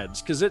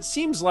screwheads, because it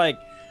seems like,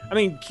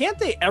 can't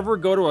they ever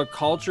go to a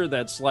culture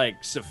that's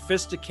like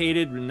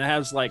sophisticated and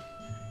has like,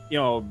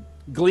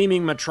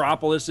 gleaming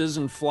metropolises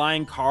and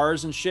flying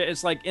cars and shit?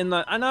 It's like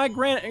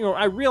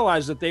I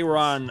realize that they were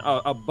on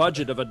a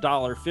budget of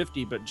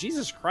 $1.50, but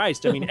Jesus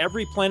Christ,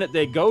 every planet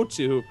they go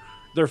to,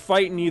 they're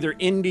fighting either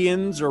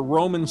Indians or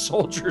Roman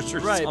soldiers or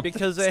something. Right,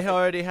 because they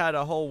already had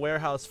a whole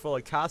warehouse full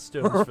of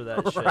costumes for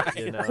that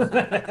shit,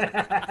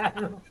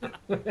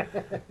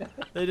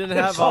 They didn't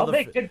have all the...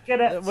 they could get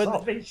at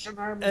Salvation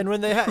Army. And when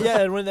they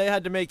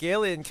had to make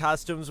alien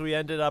costumes, we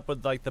ended up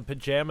with like the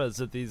pajamas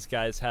that these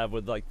guys have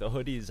with like the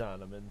hoodies on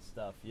them and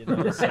stuff,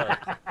 so...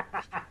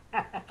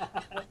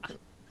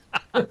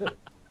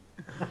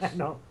 I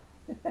know.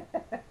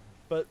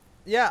 But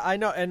yeah, I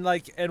know, and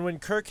when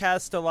Kirk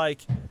has to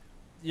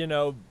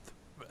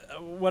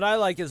what I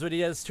like is when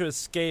he has to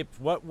escape.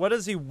 What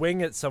does he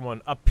wing at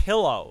someone? A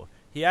pillow.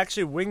 He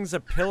actually wings a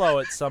pillow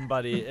at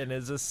somebody in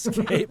his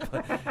escape.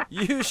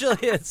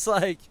 Usually it's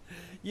like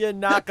you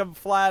knock him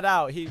flat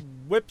out. He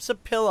whips a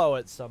pillow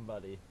at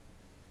somebody.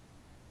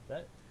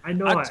 I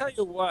know. I'll tell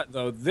you what,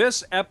 though,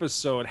 this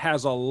episode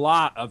has a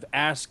lot of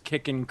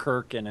ass-kicking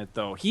Kirk in it,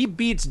 though. He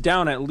beats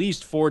down at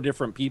least 4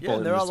 different people.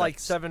 Yeah, they're all like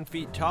 7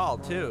 feet tall,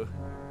 too.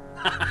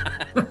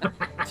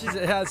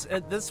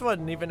 This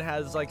one even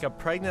has like a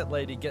pregnant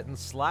lady getting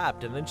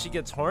slapped, and then she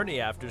gets horny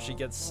after she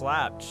gets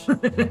slapped.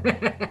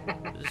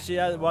 She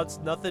wants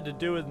nothing to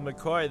do with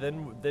McCoy.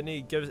 Then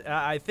he gives.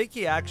 I think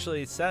he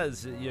actually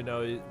says,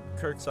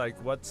 Kirk's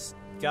like, "What's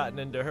gotten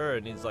into her?"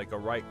 And he's like, "A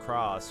right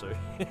cross," or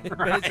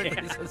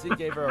basically says he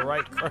gave her a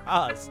right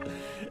cross.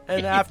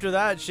 And after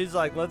that, she's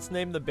like, "Let's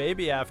name the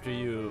baby after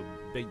you,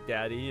 Big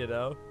Daddy,"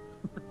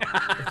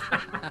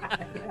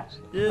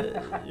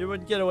 You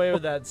wouldn't get away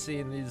with that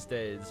scene these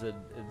days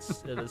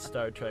in a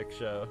Star Trek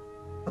show.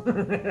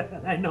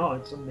 I know,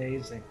 it's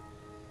amazing.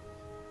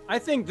 I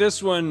think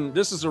this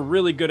is a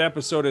really good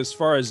episode as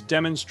far as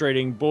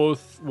demonstrating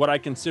both what I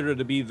consider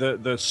to be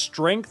the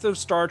strength of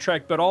Star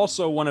Trek, but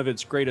also one of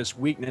its greatest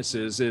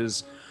weaknesses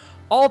is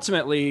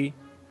ultimately,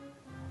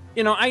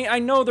 I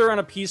know they're on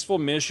a peaceful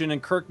mission,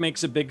 and Kirk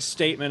makes a big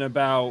statement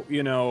about,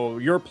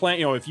 your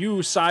planet, if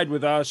you side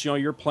with us,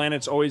 your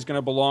planet's always going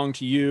to belong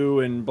to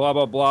you and blah,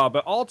 blah, blah.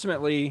 But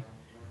ultimately,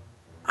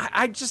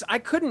 I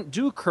couldn't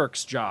do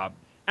Kirk's job.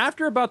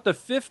 After about the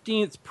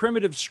 15th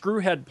primitive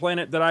screwhead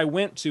planet that I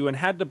went to and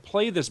had to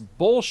play this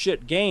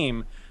bullshit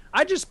game,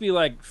 I'd just be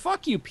like,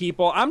 fuck you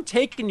people, I'm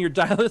taking your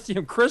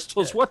dilithium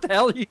crystals. What the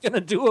hell are you going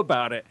to do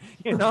about it?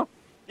 You got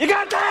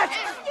that?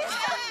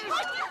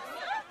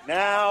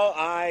 Now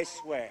I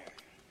swear,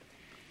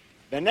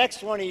 the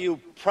next one of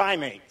you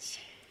primates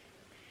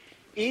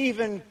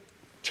even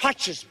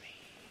touches me.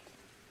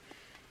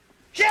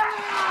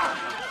 Yeah!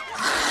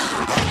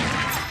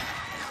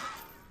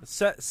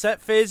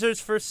 Set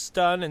phasers for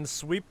stun and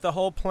sweep the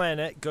whole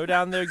planet. Go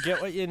down there, get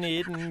what you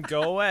need, and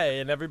go away.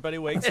 And everybody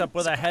wakes up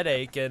with a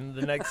headache, and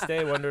the next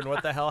day wondering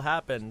what the hell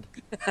happened.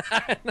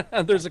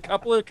 There's a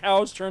couple of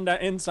cows turned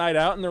inside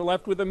out, and they're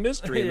left with a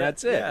mystery, and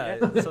that's it. Yeah,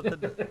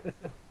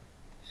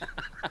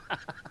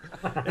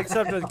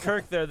 except with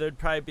Kirk there'd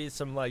probably be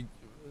some like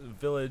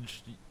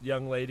village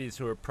young ladies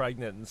who are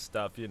pregnant and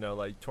stuff,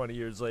 20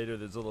 years later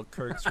there's little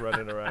Kirks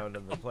running around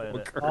on the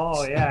planet.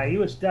 Oh yeah, he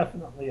was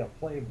definitely a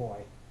playboy.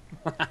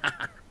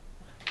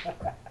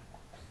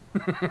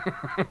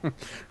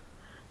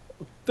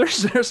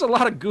 There's a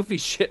lot of goofy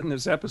shit in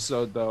this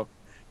episode though,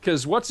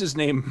 because what's his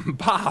name,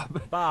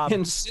 Bob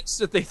insists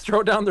that they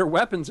throw down their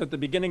weapons at the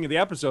beginning of the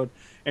episode,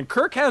 and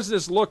Kirk has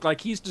this look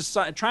like he's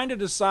trying to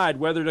decide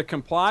whether to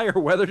comply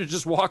or whether to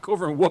just walk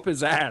over and whoop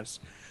his ass.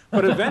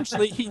 But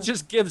eventually he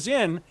just gives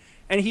in,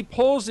 and he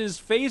pulls his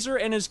phaser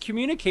and his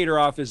communicator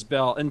off his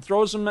belt and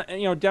throws them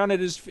down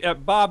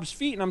at Bob's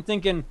feet. And I'm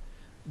thinking,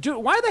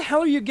 dude, why the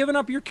hell are you giving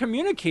up your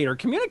communicator?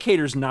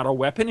 Communicator's not a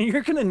weapon, and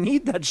you're going to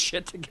need that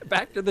shit to get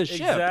back to the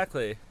ship.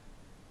 Exactly.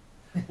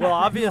 Well,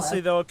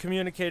 obviously, though, a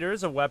communicator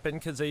is a weapon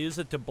because they use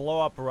it to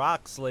blow up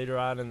rocks later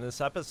on in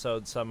this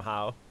episode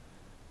somehow.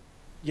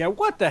 Yeah,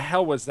 what the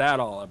hell was that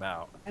all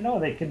about? I know,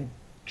 they can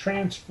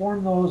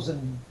transform those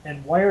and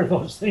wire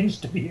those things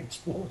to be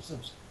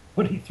explosives,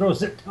 but he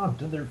throws it down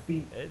to their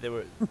feet. Hey,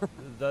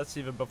 that's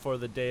even before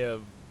the day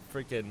of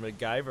freaking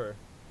MacGyver.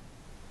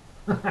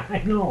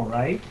 I know,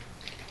 right?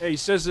 Yeah, he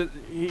says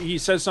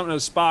something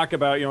to Spock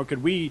about,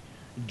 could we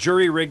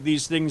jury rig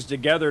these things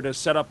together to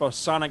set up a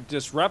sonic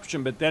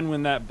disruption? But then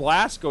when that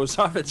blast goes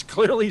off, it's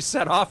clearly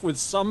set off with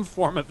some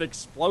form of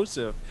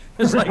explosive.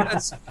 It's like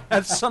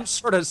that's some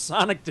sort of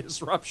sonic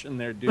disruption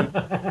there, dude.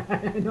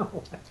 I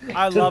know.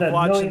 I love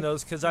watching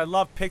those because I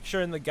love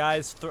picturing the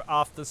guys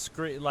off the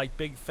screen, like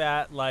big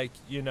fat, like,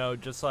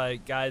 just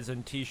like guys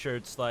in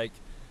t-shirts, like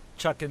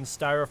chucking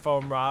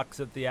styrofoam rocks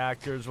at the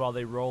actors while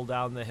they roll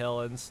down the hill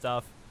and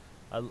stuff.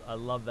 I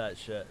love that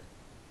shit.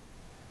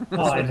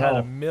 I had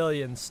a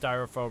million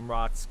styrofoam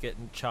rocks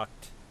getting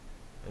chucked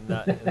in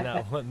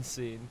that one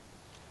scene.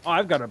 Oh,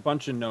 I've got a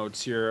bunch of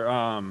notes here.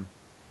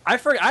 I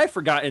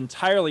forgot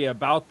entirely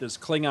about this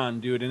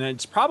Klingon dude, and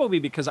it's probably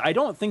because I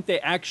don't think they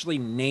actually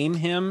name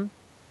him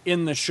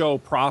in the show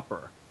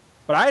proper.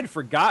 But I had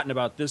forgotten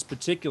about this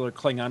particular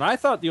Klingon. I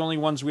thought the only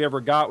ones we ever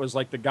got was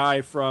like the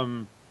guy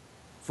from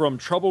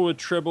Trouble with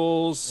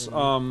Tribbles,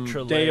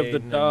 Day of the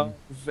Dove,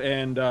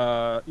 and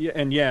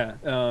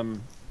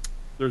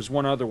there's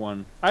one other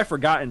one. I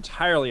forgot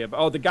entirely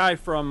about. Oh, the guy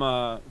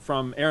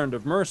from Errand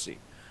of Mercy.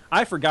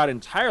 I forgot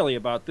entirely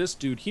about this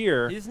dude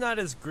here. He's not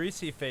as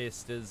greasy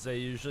faced as they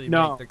usually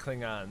make the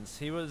Klingons.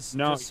 He was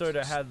just sort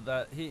of had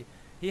that. He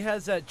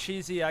has that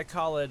cheesy. I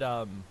call it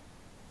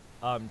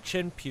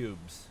chin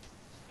pubes.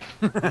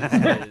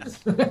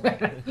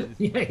 Yeah,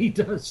 he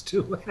does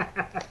too.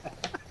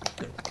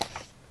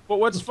 But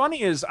what's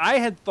funny is I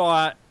had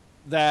thought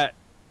that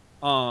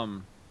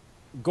Gorkon,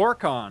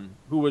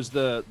 who was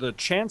the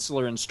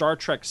Chancellor in Star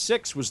Trek VI,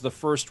 was the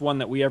first one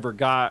that we ever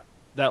got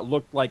that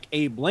looked like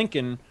Abe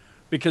Lincoln,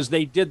 because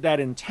they did that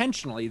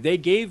intentionally. They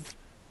gave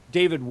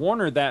David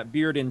Warner that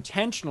beard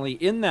intentionally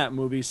in that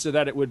movie so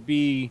that it would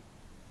be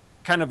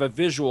kind of a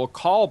visual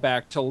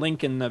callback to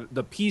Lincoln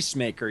the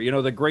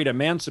Peacemaker, the great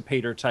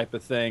emancipator type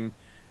of thing.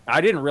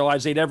 I didn't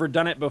realize they'd ever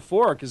done it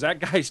before, because that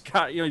guy's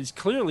got, he's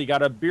clearly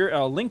got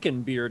a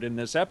Lincoln beard in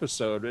this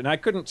episode, and I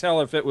couldn't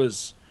tell if it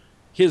was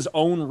his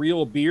own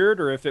real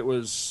beard or if it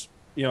was,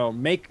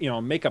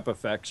 makeup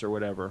effects or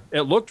whatever.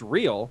 It looked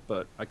real,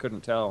 but I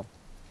couldn't tell.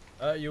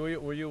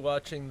 Were you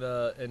watching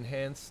the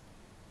enhanced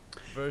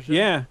version?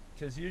 Yeah.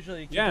 Because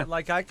usually,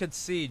 I could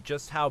see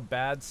just how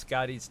bad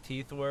Scotty's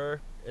teeth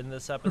were in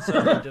this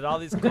episode. They did all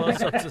these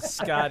close-ups of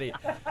Scotty,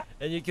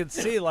 and you could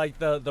see like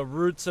the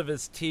roots of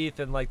his teeth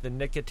and like the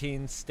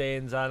nicotine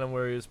stains on him,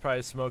 where he was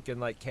probably smoking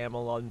like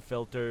Camel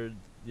unfiltered,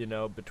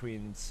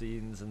 between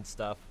scenes and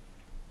stuff.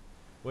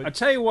 I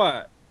tell you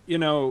what, I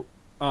know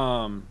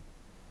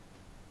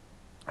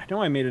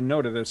I made a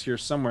note of this here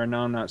somewhere.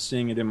 Now I'm not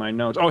seeing it in my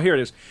notes. Oh, here it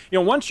is.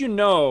 Once you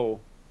know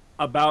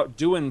about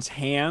Doohan's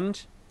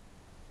hand,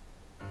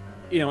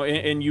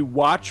 and you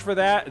watch for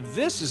that,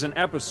 this is an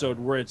episode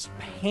where it's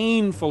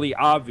painfully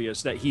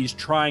obvious that he's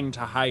trying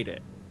to hide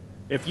it.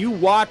 If you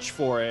watch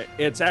for it,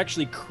 it's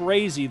actually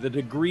crazy the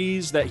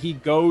degrees that he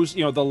goes,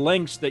 the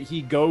lengths that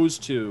he goes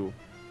to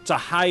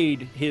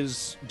hide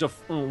his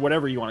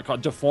whatever you want to call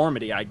it,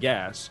 deformity, I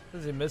guess.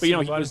 Is he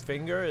missing one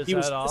finger? Is that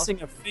all? He was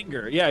missing a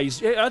finger. Yeah,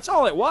 that's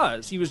all it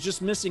was. He was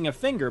just missing a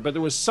finger. But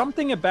there was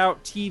something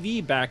about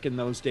TV back in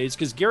those days,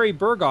 because Gary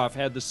Berghoff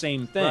had the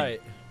same thing.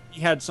 Right.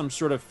 He had some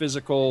sort of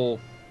physical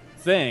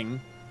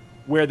thing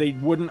where they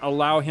wouldn't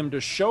allow him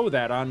to show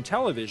that on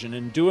television,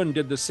 and Doohan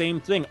did the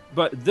same thing.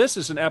 But this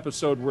is an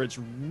episode where it's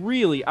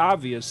really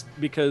obvious,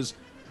 because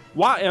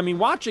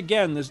watch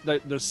again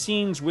the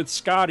scenes with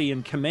Scotty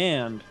in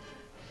command,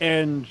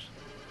 and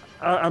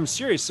I'm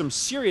serious, some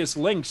serious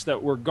lengths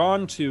that were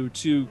gone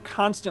to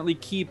constantly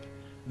keep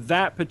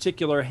that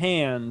particular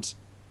hand,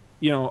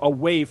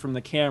 away from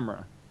the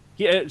camera.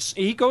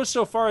 He goes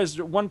so far as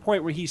at one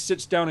point where he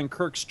sits down in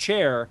Kirk's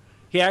chair,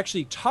 he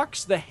actually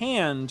tucks the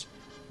hand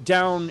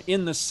down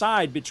in the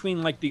side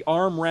between like the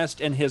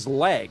armrest and his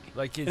leg,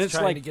 like he's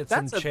trying to get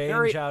some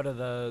change out of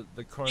the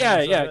corners.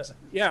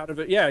 Out of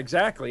it. Yeah,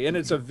 exactly. And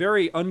it's a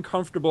very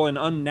uncomfortable and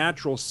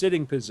unnatural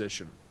sitting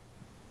position.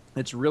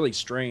 It's really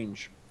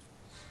strange.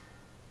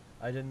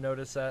 I didn't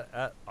notice that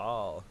at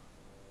all.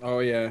 Oh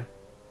yeah.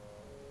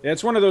 Yeah,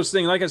 it's one of those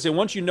things. Like I said,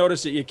 once you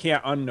notice it, you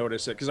can't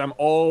unnotice it, because I'm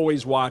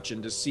always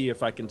watching to see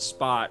if I can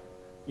spot,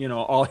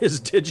 all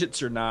his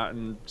digits or not,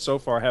 and so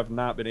far have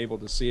not been able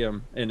to see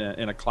him in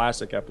a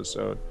classic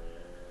episode.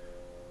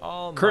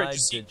 All my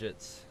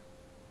digits.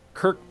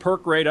 Kirk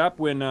perked right up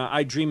when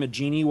I Dream of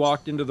Jeannie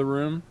walked into the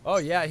room. Oh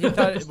yeah, he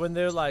thought when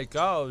they're like,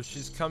 "Oh,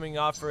 she's coming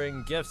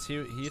offering gifts,"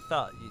 he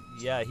thought,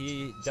 yeah,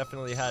 he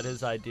definitely had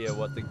his idea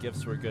what the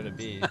gifts were going to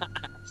be.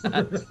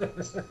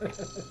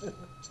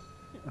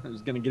 I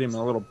was going to get him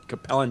a little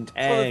Capellan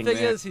tang. Well, the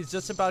thing is, he's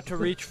just about to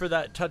reach for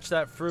touch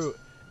that fruit,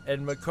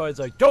 and McCoy's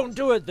like, "Don't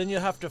do it! Then you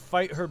have to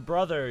fight her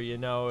brother.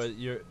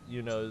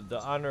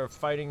 The honor of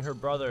fighting her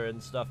brother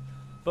and stuff."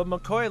 But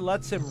McCoy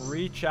lets him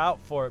reach out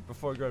for it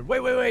before going,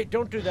 wait,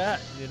 don't do that,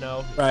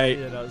 Right.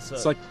 So.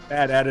 It's like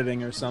bad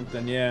editing or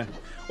something, yeah.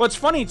 Well, it's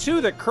funny,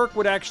 too, that Kirk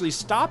would actually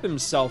stop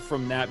himself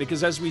from that,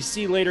 because as we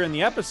see later in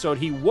the episode,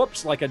 he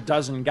whoops like a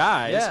dozen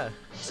guys. Yeah.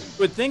 So you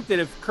would think that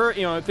if Kirk,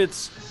 if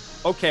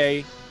it's,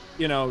 okay,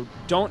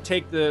 don't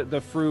take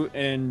the fruit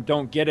and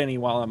don't get any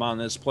while I'm on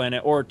this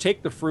planet, or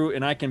take the fruit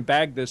and I can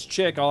bag this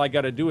chick. All I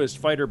got to do is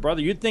fight her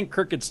brother. You'd think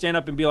Kirk could stand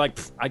up and be like,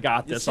 I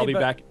got this. I'll be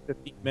back in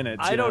 15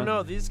 minutes. I don't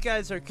know. These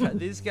guys are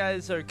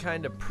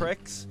kind of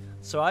pricks.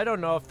 So I don't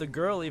know if the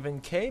girl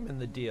even came in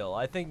the deal.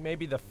 I think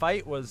maybe the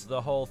fight was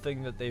the whole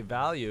thing that they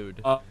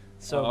valued.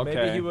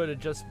 Maybe he would have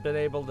just been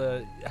able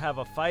to have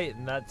a fight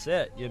and that's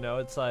it.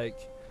 It's like,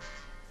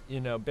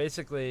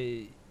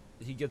 basically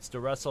he gets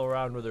to wrestle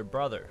around with her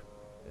brother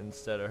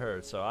instead of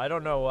her. So I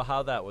don't know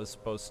how that was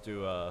supposed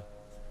to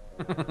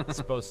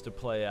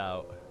play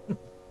out.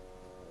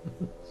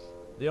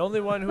 The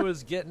only one who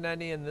was getting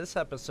any in this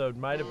episode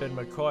might have been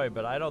McCoy,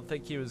 but I don't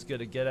think he was going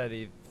to get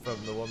any from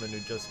the woman who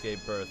just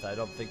gave birth. I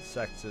don't think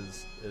sex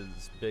is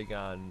big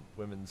on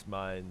women's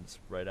minds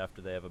right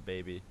after they have a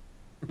baby.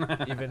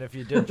 Even if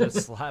you did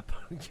just slap,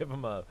 give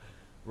them a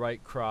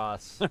right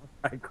cross.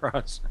 Right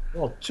cross.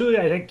 Well, too,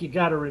 I think you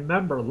got to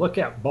remember, look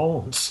at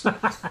Bones.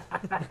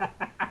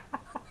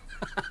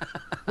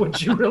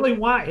 Would you really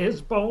want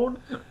his bone?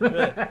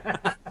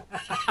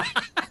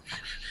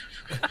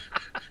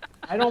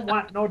 I don't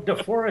want no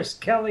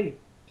DeForest Kelly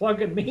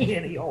plugging me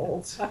any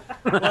holes.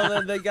 Well,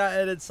 then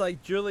and it's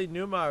like Julie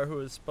Newmar, who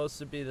is supposed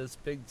to be this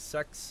big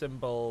sex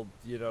symbol,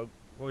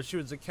 well, she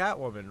was a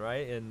Catwoman,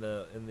 right, in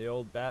the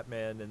old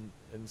Batman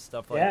and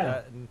stuff like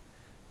that,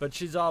 but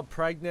she's all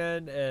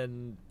pregnant,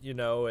 and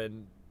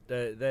and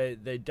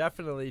they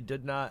definitely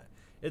did not.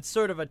 It's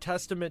sort of a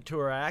testament to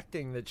her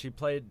acting that she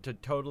played a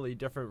totally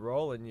different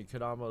role, and you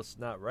could almost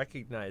not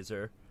recognize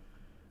her.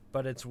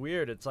 But it's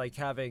weird. It's like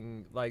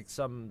having like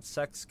some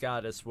sex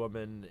goddess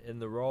woman in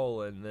the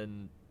role, and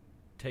then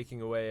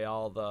taking away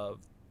all the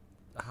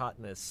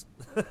hotness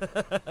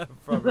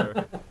from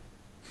her.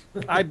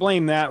 I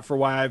blame that for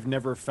why I've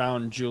never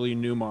found Julie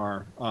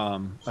Newmar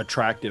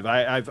attractive.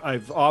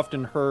 I've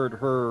often heard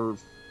her,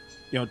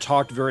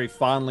 talked very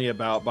fondly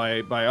about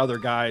by other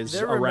guys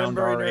around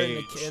our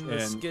age. In the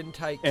skin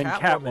tight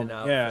Catwoman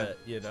outfit,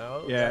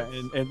 Yeah,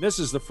 and this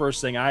is the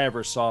first thing I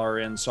ever saw her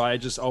in, so I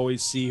just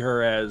always see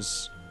her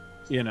as,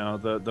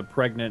 the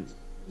pregnant,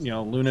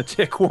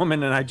 lunatic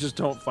woman, and I just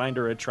don't find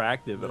her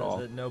attractive at all.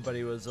 That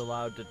nobody was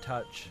allowed to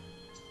touch.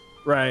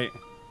 Right.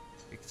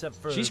 Except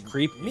for she's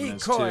creepy.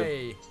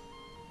 McCoy.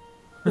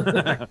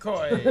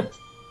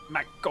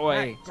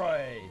 McCoy.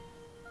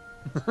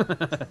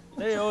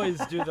 They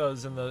always do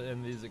those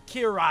in these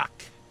Kirok.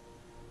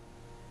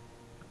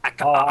 I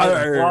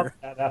love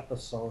that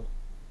episode.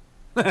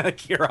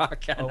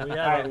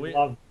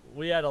 Kirok.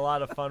 We had a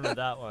lot of fun with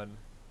that one.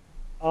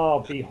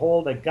 Oh,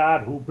 behold a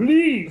god who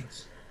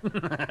bleeds.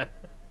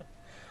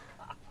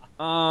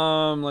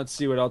 Let's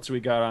see what else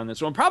we got on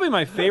this one. Probably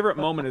my favorite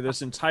moment of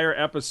this entire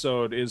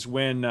episode is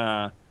when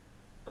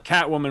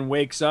Catwoman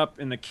wakes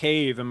up in the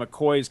cave and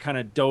McCoy's kind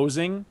of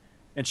dozing,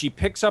 and she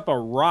picks up a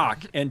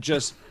rock and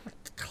just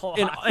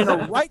in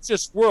a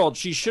righteous world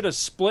she should have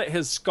split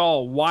his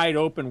skull wide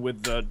open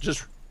with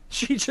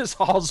she just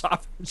hauls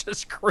off and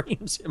just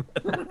screams him.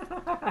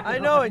 I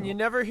know, and you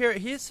never hear.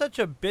 He's such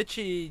a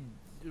bitchy,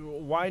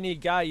 whiny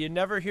guy. You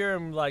never hear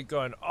him like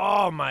going,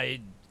 "Oh,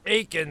 my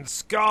aching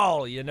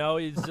skull," He's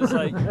just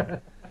like,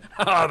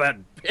 "Oh, that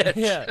bitch."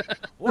 Yeah.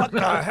 What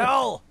the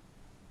hell?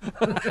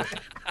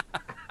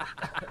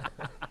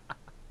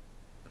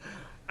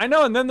 I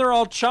know, and then they're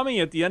all chummy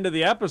at the end of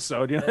the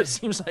episode. It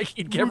seems like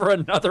he'd give her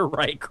another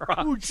right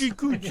cross. Coochie,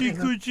 coochie,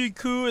 coochie,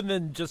 coo, and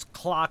then just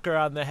clock her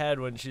on the head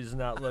when she's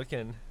not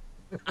looking.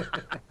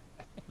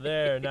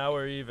 There, now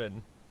we're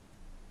even.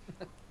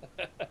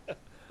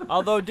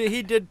 Although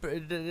granted,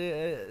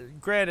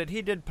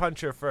 he did punch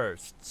her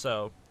first,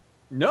 so.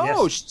 No,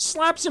 yes. She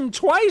slaps him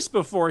twice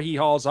before he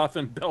hauls off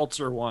and belts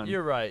her one.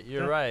 You're right.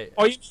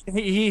 Oh,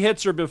 he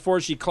hits her before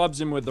she clubs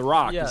him with the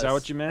rock. Yes. Is that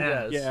what you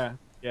meant? Yes.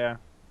 Yeah,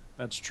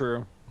 that's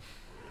true.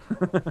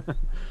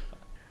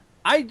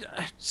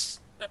 What's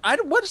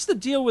the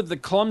deal with the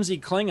clumsy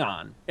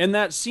Klingon? In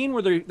that scene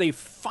where they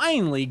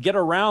finally get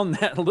around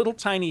that little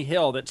tiny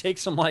hill that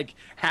takes them like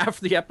half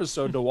the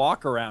episode to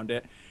walk around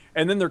it,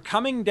 and then they're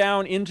coming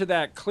down into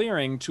that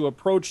clearing to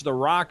approach the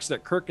rocks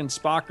that Kirk and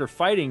Spock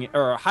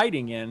are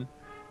hiding in,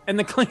 and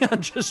the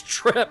Klingon just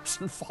trips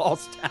and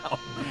falls down.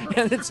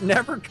 And it's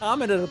never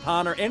commented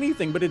upon or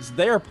anything, but it's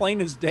there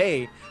plain as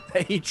day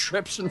that he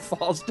trips and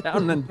falls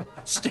down and then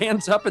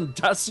stands up and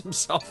dusts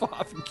himself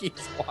off and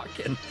keeps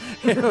walking.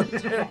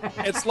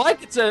 It's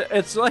like it's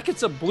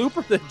a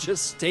blooper that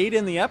just stayed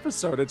in the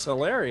episode. It's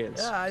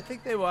hilarious. Yeah, I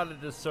think they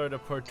wanted to sort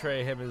of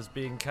portray him as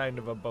being kind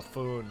of a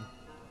buffoon,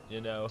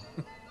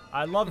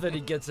 I love that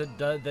he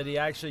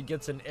actually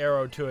gets an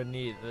arrow to the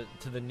knee.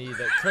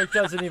 That Kirk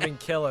doesn't even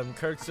kill him.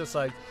 Kirk's just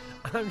like,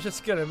 I'm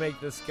just gonna make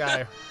this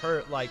guy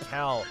hurt like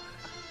hell.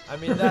 I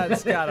mean,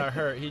 that's gotta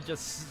hurt. He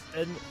just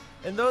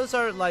and those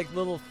aren't like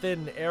little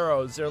thin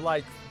arrows. They're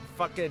like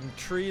fucking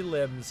tree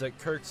limbs that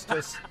Kirk's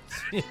just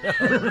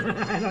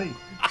I know he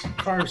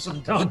carves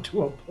them down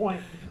to a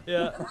point.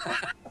 Yeah.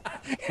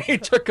 He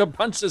took a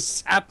bunch of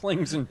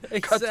saplings and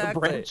cut the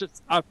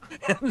branches up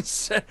and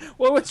said,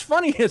 well, what's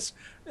funny is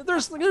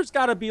there's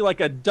got to be like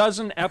a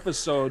dozen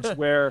episodes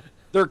where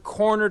they're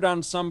cornered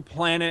on some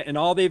planet and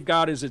all they've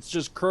got is it's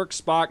just Kirk,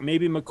 Spock,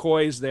 maybe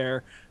McCoy's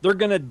there. They're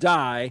going to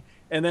die.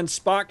 And then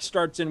Spock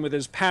starts in with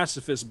his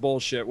pacifist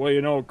bullshit. Well,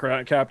 you know,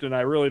 Captain,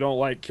 I really don't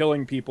like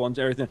killing people and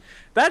everything.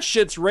 That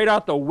shit's right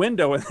out the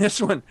window in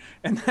this one.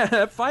 And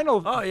that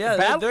final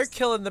they're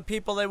killing the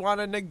people they want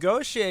to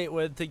negotiate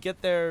with to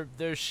get their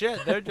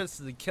shit. They're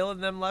just killing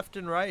them left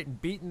and right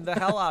and beating the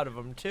hell out of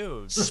them,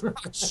 too.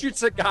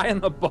 Shoots a guy in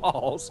the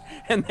balls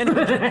and then in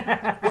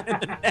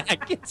the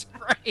neck. It's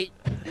great.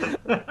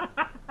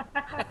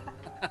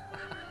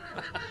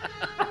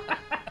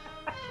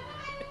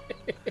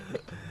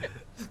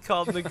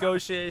 Called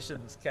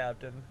negotiations,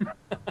 Captain.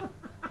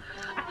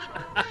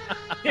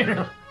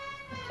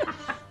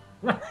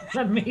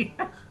 Let me.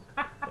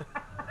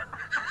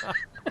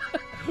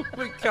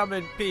 We come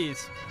in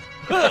peace.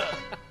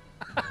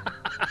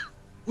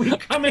 We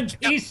come in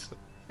peace,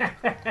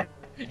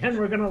 and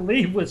we're gonna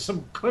leave with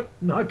some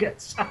cooked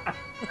nuggets.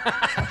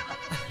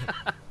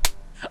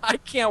 I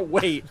can't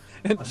wait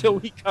until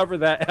we cover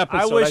that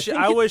episode.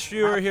 I wish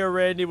you were here,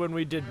 Randy, when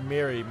we did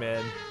Miri,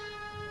 man.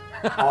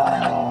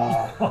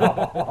 Oh,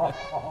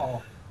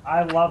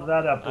 I love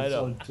that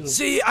episode too.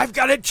 See, I've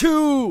got it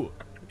too.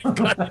 No,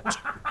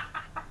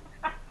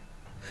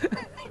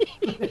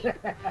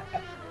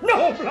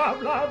 blah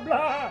blah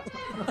blah.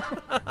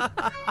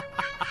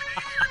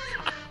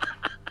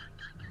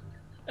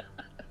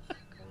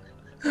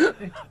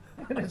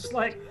 And it's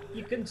like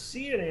you can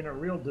see it ain't a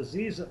real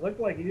disease. It looked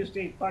like he used to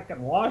eat fucking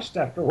washed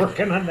after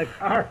working on the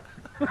car.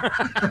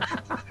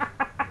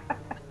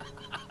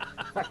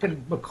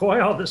 Fucking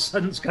McCoy all of a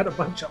sudden's got a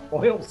bunch of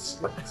oil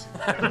slits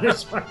on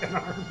his fucking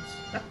arms.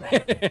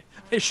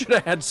 They should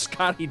have had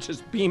Scotty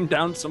just beam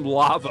down some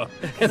lava.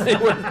 And they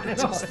would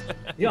just...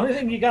 The only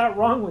thing you got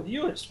wrong with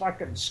you is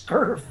fucking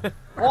scurf.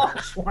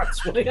 Wash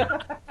once, will you?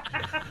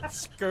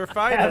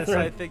 Scurfitis,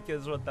 I think,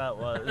 is what that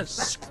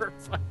was.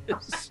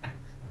 Scurfitis.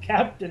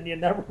 Captain, you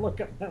never look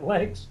at my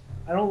legs.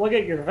 I don't look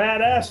at your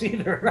fat ass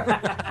either.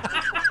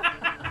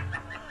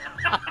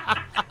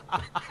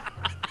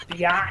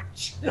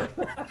 Biatch.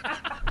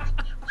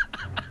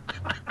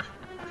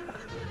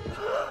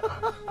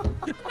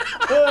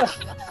 Oh,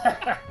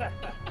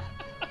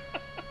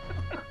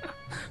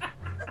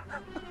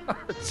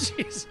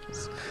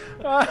 Jesus.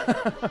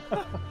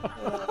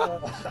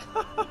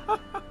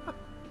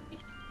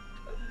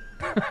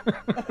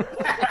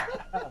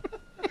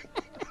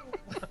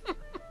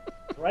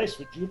 Bryce,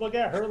 would you look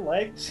at her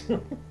legs?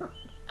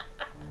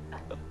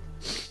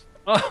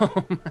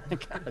 Oh my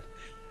God.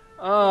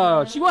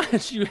 Oh, she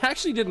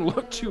actually didn't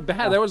look too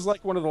bad. That was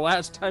like one of the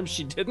last times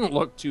she didn't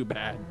look too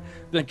bad.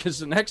 Because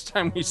the next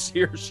time we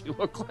see her, she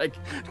looked like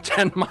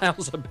 10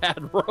 miles of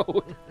bad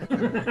road.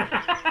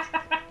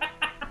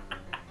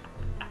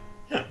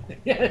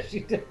 Yeah, she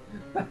did.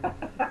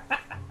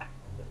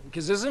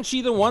 Because isn't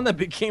she the one that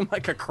became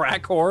like a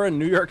crack whore in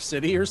New York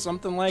City or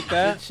something like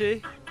that? Did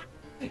she?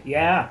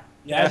 Yeah.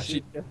 Yeah,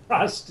 she's a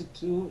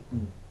prostitute.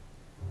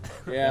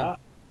 Yeah.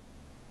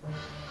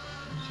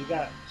 She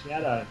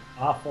had an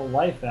awful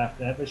life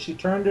after that, but she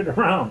turned it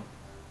around.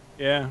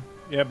 Yeah,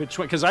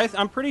 because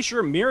I'm pretty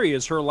sure Miri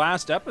is her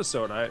last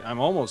episode. I'm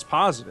almost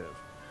positive.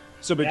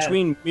 So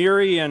between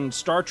Miri and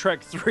Star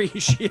Trek 3,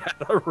 she had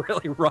a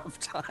really rough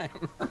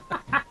time.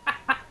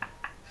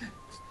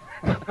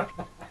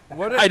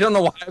 I don't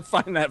know why I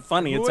find that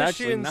funny. Who it's is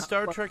actually she in not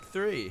Star funny. Trek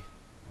 3?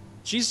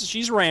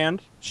 She's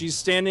Rand. She's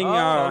standing in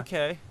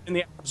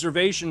the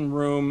observation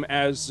room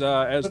as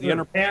the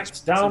Enterprise pants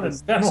down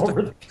and bent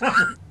over the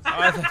counter.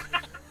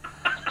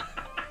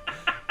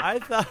 I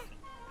thought.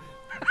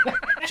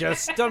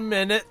 Just a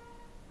minute.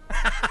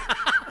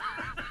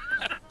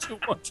 Too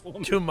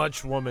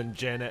much woman,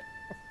 Janet.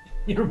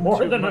 You're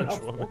more than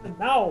enough woman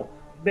now,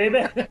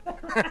 baby.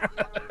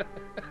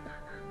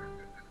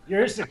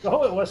 Years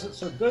ago it wasn't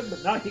so good,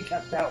 but now you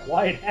got that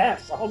white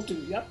ass. I'll do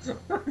ya.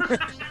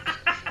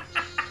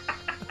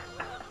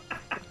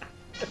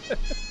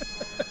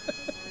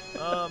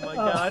 Oh my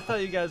God! I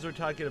thought you guys were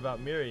talking about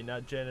Miri,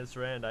 not Janice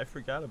Rand. I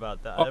forgot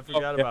about that. I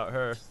forgot about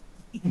her.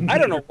 I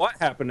don't know what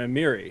happened to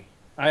Miri.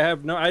 I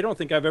don't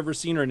think I've ever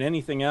seen her in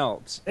anything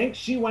else. I think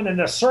she went in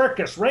a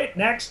circus right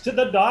next to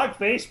the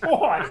dog-faced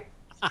boy.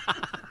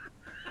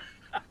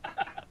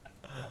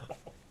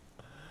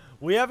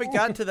 We haven't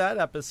gotten to that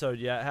episode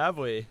yet, have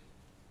we?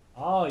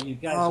 Oh, you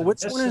guys! Oh,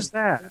 which one is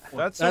that?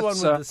 That's the one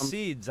with the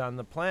seeds on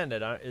the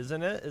planet,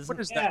 isn't it? What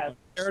is that?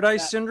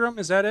 Paradise Syndrome?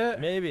 Is that it?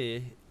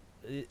 Maybe.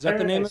 Is that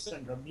the name of it?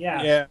 Syndrome,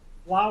 yeah. Yeah.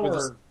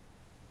 Flower.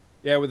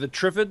 With the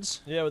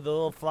Triffids? Yeah, with the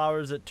little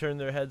flowers that turn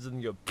their heads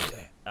and go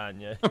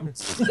on you.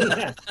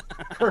 Yeah.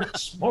 Kurt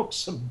smokes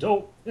some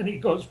dope and he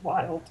goes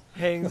wild.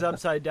 Hangs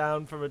upside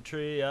down from a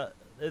tree.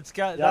 It's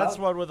got that's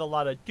one with a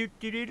lot of music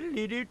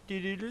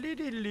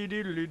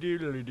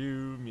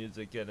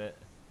in it.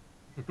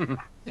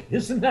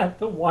 Isn't that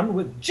the one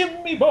with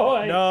Jimmy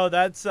Boy? No,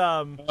 that's we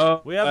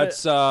have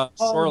that's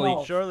Shore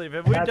Leave. Shore Leave.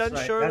 Have we done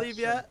Shore Leave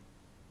yet?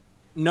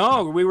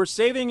 No, we were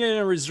saving it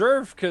in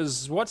reserve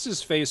because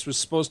what's-his-face was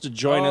supposed to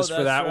join us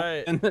for that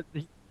right. one.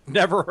 And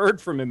never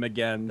heard from him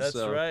again. That's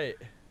right.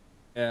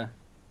 Yeah.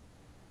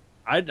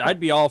 I'd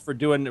be all for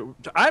doing.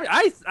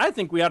 I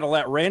think we ought to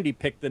let Randy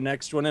pick the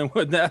next one, and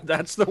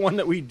that's the one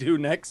that we do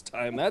next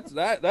time. That's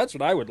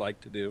what I would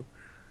like to do.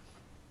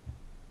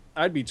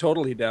 I'd be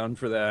totally down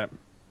for that.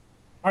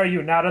 Are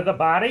you not of the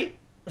body?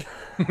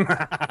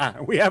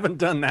 We haven't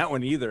done that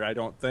one either. I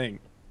don't think.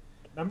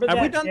 Remember Have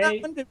that we done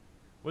day? that one?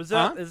 Was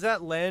that is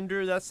that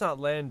Landrew? That's not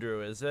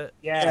Landrew, is it?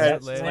 Yeah, Is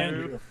that's that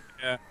Landrew.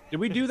 Yeah. Did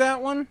we do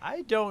that one?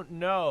 I don't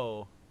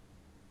know.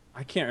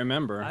 I can't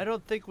remember. I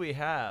don't think we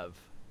have.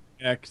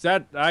 Yeah,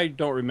 because I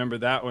don't remember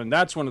that one.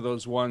 That's one of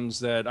those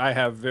ones that I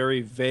have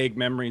very vague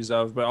memories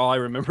of, but all I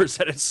remember is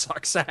that it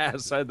sucks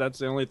ass. That's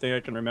the only thing I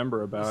can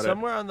remember about it.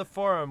 Somewhere on the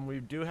forum, we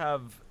do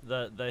have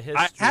the history.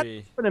 I had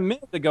it a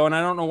minute ago, and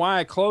I don't know why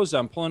I closed it.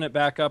 I'm pulling it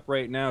back up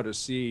right now to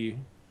see.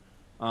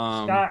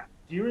 Scott,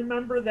 do you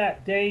remember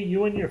that day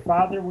you and your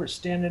father were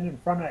standing in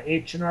front of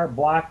H&R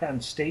Block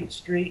on State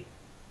Street,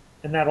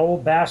 and that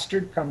old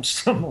bastard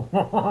comes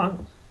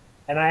along,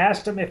 and I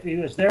asked him if he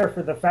was there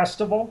for the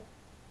festival?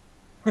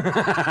 Do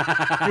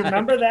you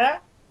remember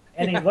that?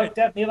 And he looked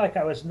at me like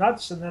I was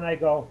nuts, and then I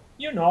go,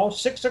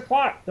 6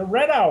 o'clock, the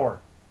red hour.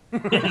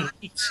 And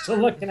he's still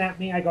looking at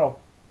me. I go,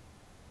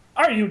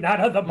 are you not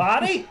of the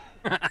body?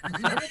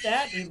 Remember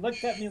that? And he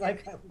looked at me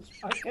like I was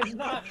fucking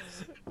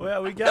nuts.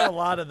 Well, we got a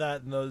lot of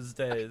that in those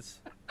days.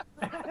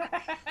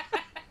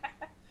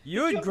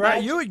 You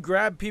would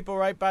grab people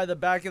right by the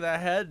back of the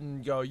head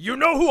and go, "You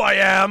know who I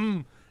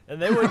am,"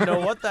 and they wouldn't know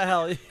what the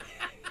hell.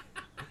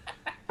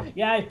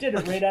 Yeah, I did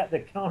it right at the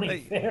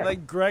county fair.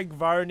 Like Greg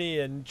Varney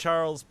and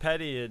Charles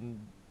Petty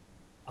and.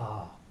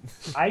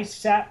 I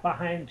sat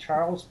behind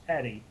Charles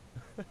Petty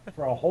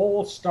for a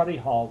whole study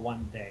hall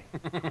one day.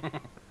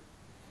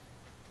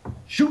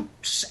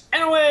 Shoots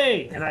and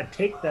away! And I'd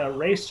take the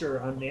eraser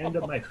on the end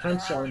of my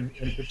pencil and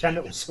pretend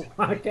it was a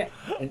rocket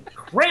and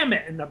cram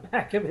it in the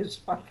back of his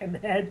fucking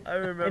head. I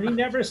remember. And he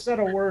never said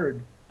a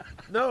word.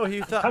 No,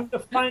 he thought. Come to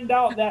find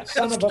out, that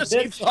son of a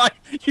bitch. He thought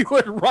you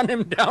would run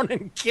him down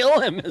and kill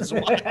him as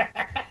well.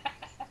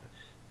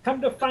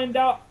 Come to find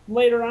out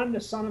later on,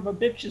 the son of a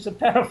bitch is a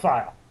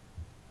pedophile.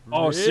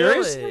 Oh, Really?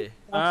 seriously?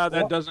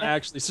 That doesn't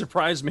actually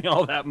surprise me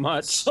all that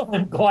much. So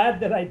I'm glad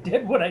that I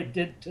did what I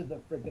did to the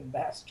friggin'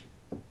 bastard.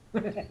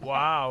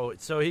 Wow.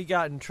 So he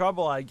got in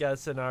trouble, I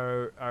guess, in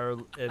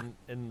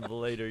in the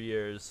later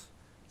years.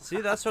 See,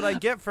 that's what I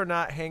get for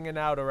not hanging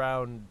out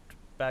around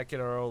back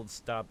in our old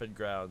stomping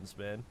grounds,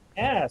 man.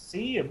 Yeah,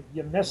 see,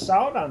 you miss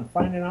out on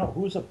finding out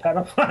who's a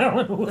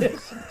pedophile and who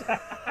isn't.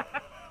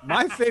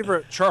 My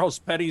favorite Charles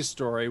Petty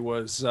story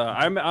was,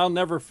 I'll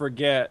never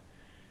forget,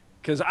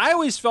 because I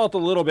always felt a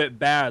little bit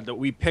bad that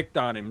we picked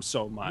on him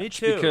so much. Me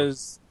too.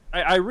 Because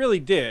I really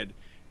did.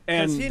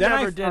 And he then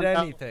never did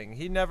anything.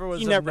 He never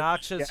was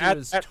obnoxious. He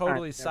was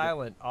totally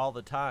silent all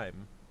the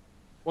time.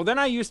 Well, then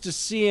I used to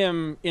see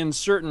him in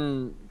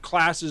certain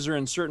classes or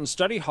in certain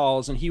study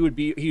halls, and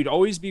he'd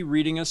always be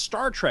reading a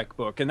Star Trek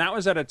book. And that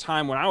was at a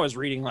time when I was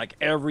reading like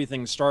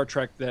everything Star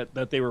Trek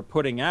that they were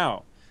putting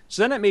out.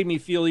 So then it made me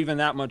feel even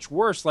that much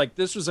worse. Like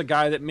this was a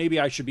guy that maybe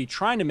I should be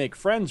trying to make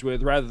friends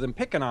with rather than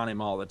picking on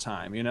him all the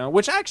time,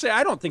 Which actually,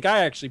 I don't think I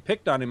actually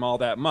picked on him all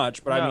that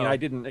much, but no. I mean, I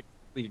didn't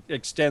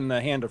extend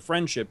the hand of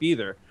friendship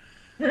either.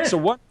 So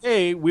one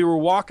day we were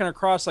walking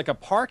across like a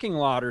parking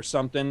lot or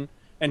something,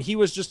 and he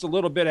was just a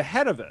little bit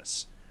ahead of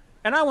us.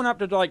 And I went up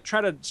to try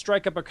to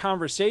strike up a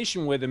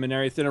conversation with him and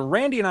everything. And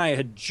Randy and I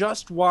had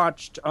just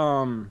watched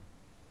Garth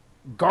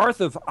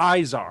of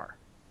Izar.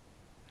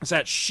 It's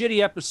that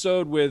shitty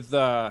episode with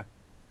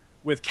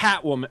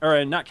Catwoman,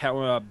 or not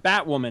Catwoman,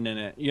 Batwoman in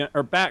it,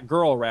 or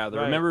Batgirl rather.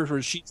 Right. Remember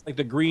where she's like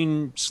the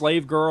green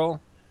slave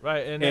girl?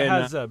 Right, and it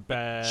has a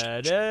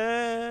bad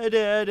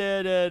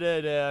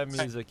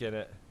music in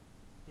it.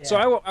 Yeah. So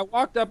I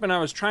walked up and I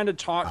was trying to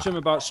talk to him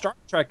about Star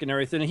Trek and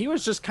everything, and he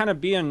was just kind of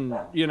being,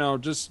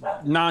 just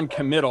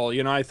non-committal.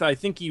 I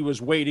think he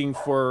was waiting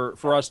for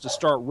us to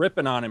start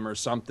ripping on him or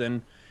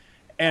something.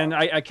 And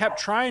I kept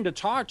trying to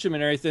talk to him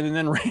and everything, and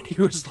then Randy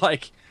was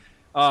like,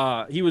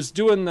 he was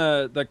doing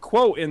the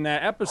quote in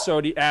that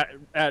episode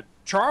at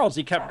Charles.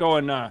 He kept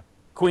going,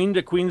 Queen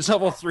to Queen's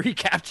Level 3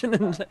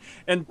 Captain,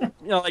 and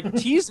like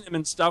teasing him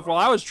and stuff while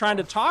I was trying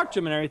to talk to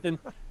him and everything.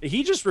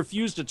 He just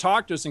refused to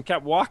talk to us and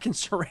kept walking.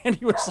 So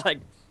Randy was like,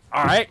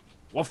 all right,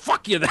 well,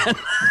 fuck you then.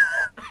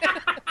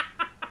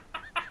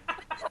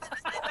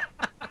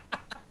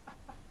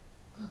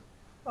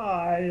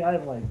 I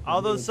like.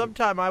 Although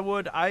sometime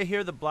I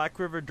hear the Black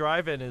River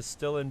Drive-In is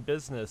still in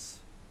business.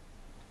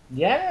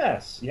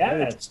 Yes,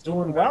 it's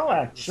doing well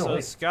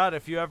actually. So Scott,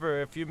 if you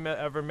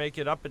ever make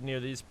it up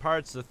near these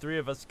parts, the three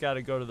of us got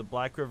to go to the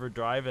Black River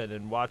Drive-In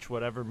and watch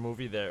whatever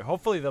movie there.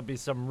 Hopefully there'll be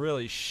some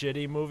really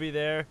shitty movie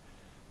there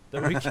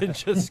that we can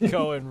just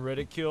go and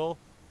ridicule.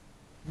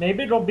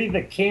 Maybe it'll be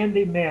the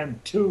Candyman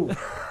 2.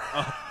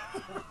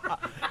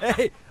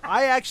 Hey,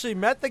 I actually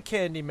met the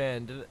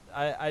Candyman.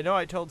 I know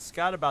I told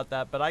Scott about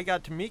that, but I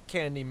got to meet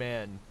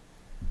Candyman.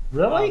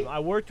 Really? I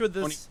worked with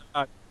this.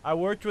 I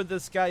worked with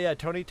this guy,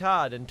 Tony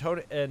Todd, and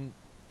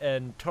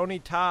Tony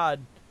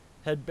Todd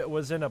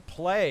was in a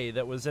play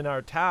that was in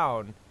our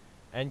town,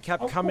 and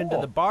kept coming to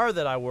the bar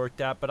that I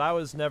worked at, but I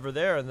was never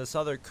there. And this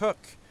other cook,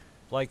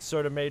 like,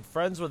 sort of made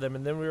friends with him,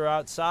 and then we were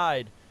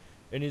outside,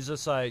 and he's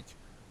just like,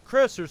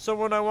 Chris, there's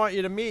someone I want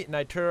you to meet. And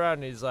I turn around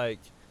and he's like,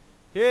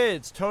 hey,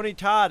 it's Tony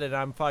Todd, and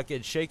I'm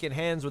fucking shaking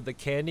hands with the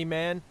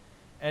Candyman.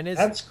 And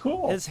that's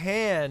cool. His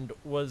hand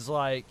was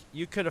like,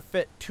 you could have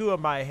fit 2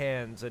 of my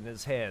hands in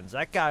his hands.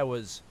 That guy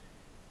was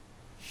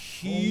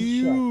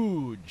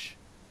huge.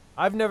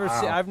 I've never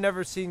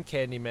seen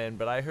Candyman,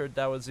 but I heard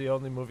that was the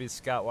only movie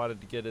Scott wanted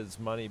to get his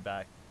money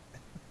back.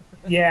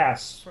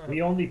 Yes,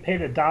 we only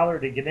paid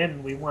 $1 to get in,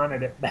 and we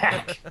wanted it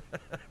back.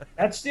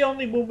 That's the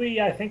only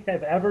movie I think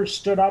I've ever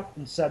stood up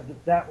and said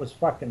that was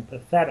fucking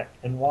pathetic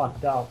and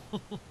walked out.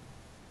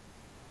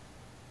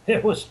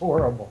 It was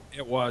horrible.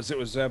 It was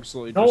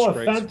absolutely no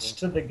disgraceful. offense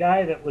to the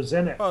guy that was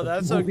in it. Oh,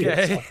 that's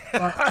okay.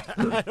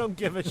 I don't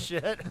give a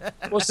shit.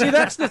 Well, see,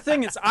 that's the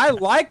thing.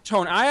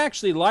 I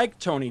actually like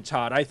Tony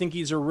Todd. I think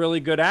he's a really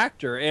good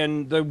actor.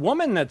 And the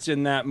woman that's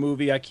in that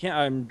movie,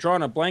 I'm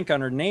drawing a blank on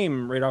her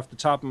name right off the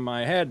top of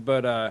my head,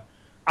 but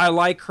I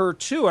like her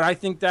too. And I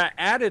think that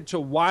added to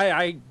why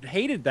I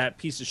hated that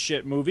piece of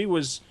shit movie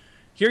was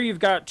here you've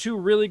got 2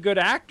 really good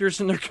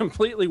actors and they're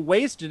completely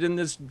wasted in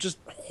this just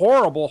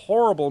horrible,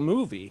 horrible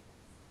movie.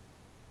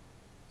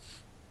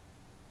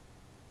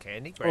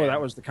 Candy Oh, that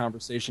was the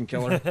conversation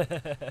killer.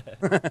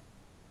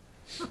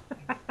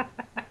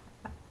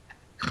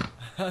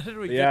 How did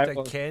we get to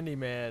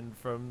Candyman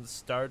from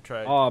Star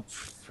Trek? Oh,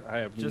 I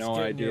have just no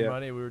getting idea. Your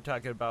money. We were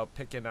talking about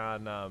picking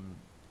on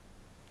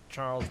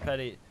Charles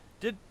Petty.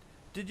 Did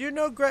you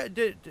know Greg?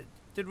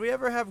 Did we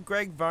ever have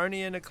Greg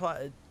Varney in a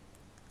class,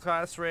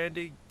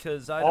 Randy?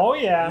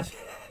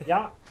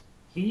 Yeah.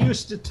 He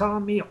used to tell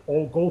me,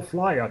 "Oh, go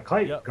fly a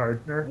kite,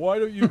 Gardner." Why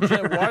don't you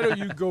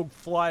go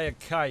fly a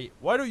kite?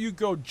 Why don't you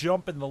go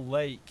jump in the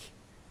lake?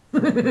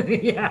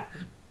 Yeah.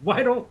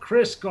 Why don't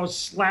Chris go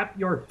slap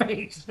your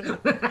face?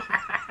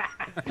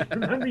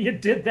 Remember you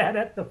did that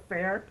at the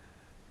fair?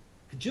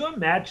 Could you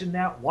imagine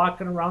that,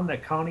 walking around the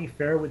county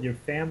fair with your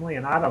family,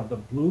 and out of the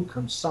blue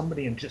comes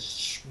somebody and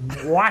just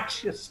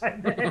swats you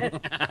side the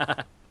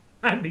head?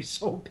 I'd be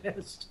so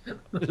pissed.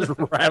 Just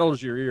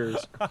rattles your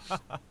ears.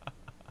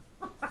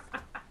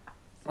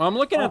 Well, I'm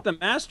looking at the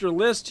master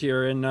list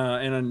here,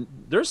 and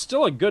there's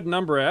still a good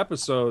number of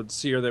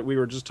episodes here that we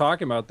were just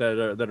talking about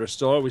that are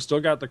still. We still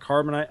got the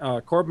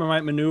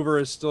Corbomite Maneuver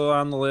is still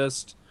on the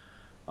list.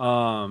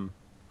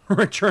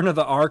 Return of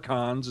the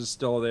Archons is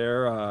still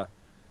there.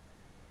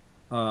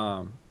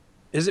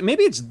 Is it?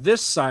 Maybe it's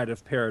This Side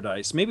of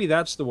Paradise. Maybe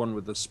that's the one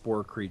with the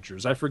spore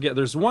creatures. I forget.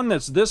 There's one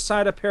that's This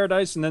Side of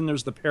Paradise, and then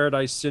there's the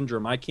Paradise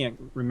Syndrome. I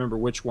can't remember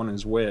which one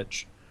is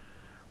which.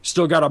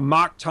 Still got a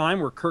Mock Time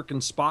where Kirk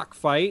and Spock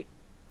fight.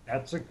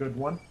 That's a good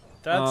one.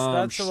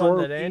 That's the one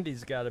that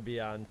Andy's got to be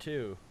on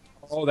too.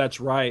 Oh, that's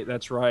right.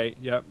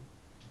 Yep.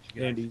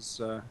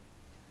 Andy's.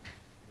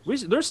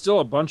 There's still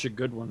a bunch of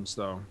good ones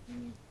though.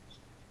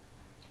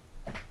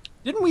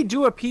 Didn't we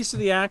do a piece of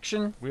the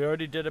action? We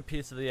already did a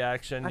piece of the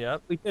action.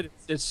 Yep. We did.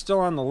 It's still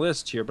on the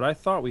list here, but I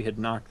thought we had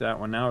knocked that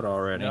one out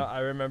already. No, I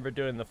remember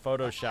doing the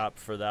Photoshop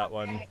for that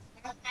one.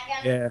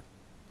 Yeah.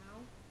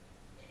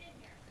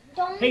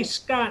 Hey,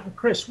 Scott and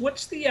Chris,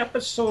 what's the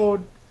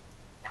episode?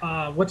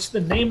 What's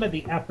the name of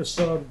the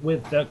episode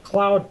with the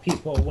cloud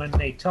people when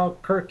they tell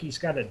Kirk he's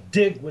got to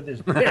dig with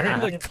his bare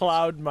The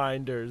Cloud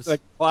Minders. The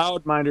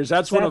Cloud Minders.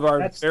 That's one of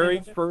our very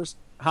first.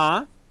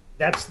 Huh?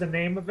 That's the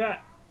name of it?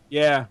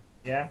 Yeah.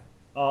 Yeah.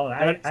 Oh,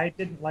 I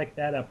didn't like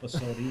that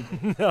episode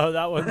either. No,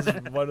 that was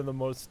one of the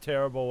most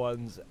terrible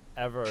ones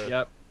ever.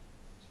 Yep.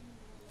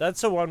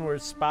 That's the one where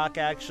Spock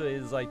actually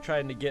is like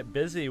trying to get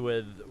busy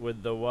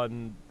with the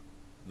one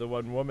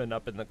woman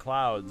up in the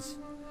clouds.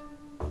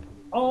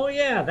 Oh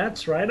yeah,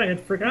 that's right. I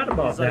had forgot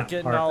about he's that. Like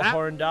getting part. all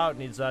horned out,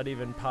 and he's not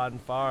even pon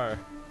far.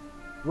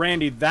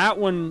 Randy, that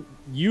one,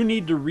 you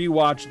need to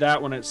rewatch that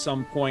one at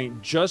some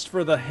point, just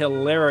for the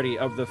hilarity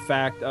of the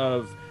fact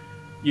of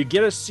you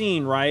get a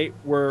scene, right,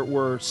 where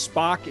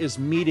Spock is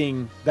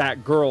meeting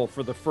that girl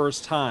for the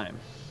first time.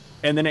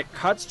 And then it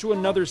cuts to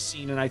another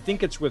scene, and I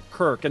think it's with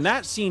Kirk. And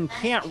that scene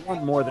can't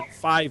run more than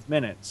 5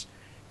 minutes.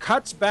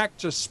 Cuts back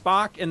to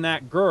Spock and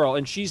that girl,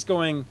 and she's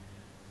going,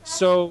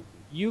 so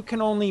you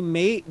can only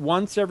mate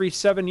once every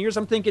 7 years?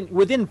 I'm thinking,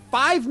 within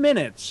 5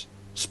 minutes,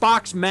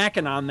 Spock's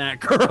macking on that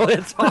girl.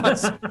 It's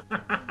awesome.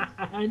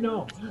 I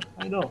know.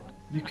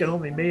 You can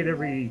only mate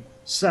every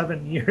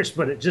 7 years,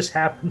 but it just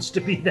happens to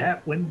be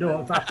that window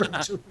of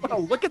opportunity.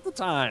 Well, look at the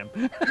time.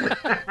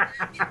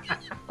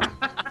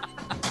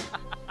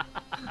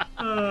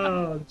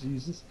 Oh,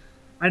 Jesus.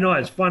 I know,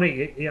 it's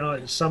funny,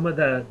 some of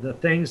the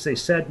things they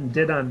said and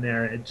did on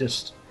there, it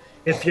just,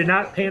 if you're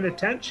not paying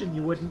attention,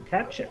 you wouldn't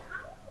catch it.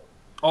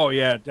 Oh,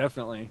 yeah,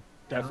 definitely.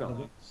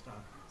 Well,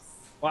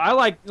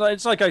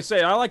 it's like I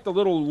say, I like the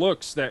little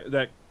looks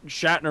that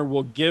Shatner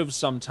will give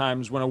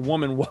sometimes when a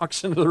woman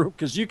walks into the room,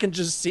 because you can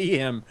just see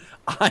him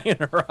eyeing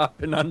her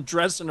up and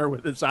undressing her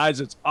with his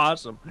eyes. It's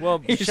awesome. Well,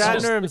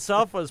 Shatner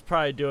himself was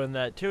probably doing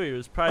that too. He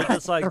was probably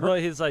just like, well,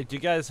 he's like, do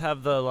you guys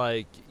have the,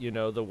 like, you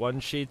know, the one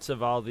sheets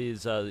of all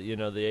these, you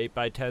know, the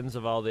 8x10s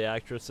of all the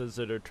actresses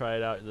that are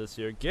tried out this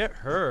year? Get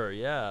her,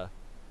 yeah.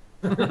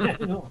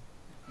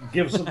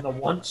 Gives him the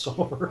once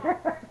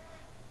over.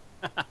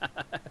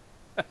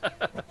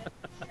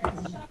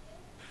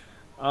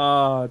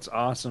 Oh, it's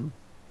awesome.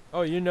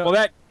 Oh, you know, well,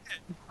 that,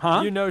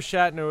 huh? You know,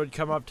 Shatner would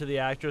come up to the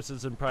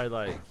actresses and probably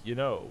like, you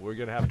know, we're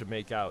gonna have to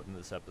make out in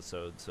this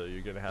episode, so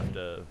you're gonna have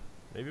to.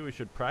 Maybe we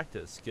should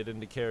practice, get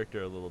into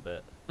character a little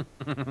bit.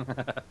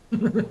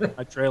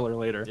 A trailer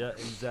later. Yeah,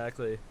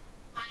 exactly.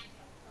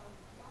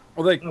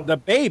 Well, the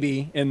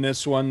baby in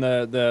this one,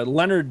 the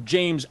Leonard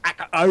James,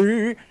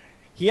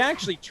 he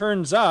actually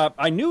turns up.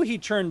 I knew he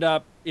turned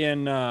up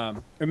in.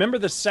 Remember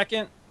the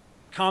second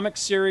comic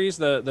series,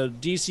 the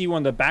DC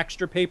one, the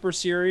Baxter Paper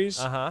series?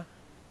 Uh-huh.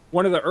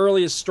 One of the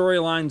earliest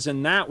storylines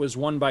in that was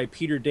one by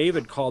Peter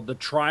David called The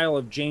Trial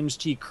of James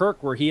T.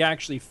 Kirk, where he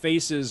actually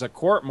faces a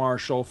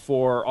court-martial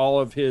for all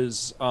of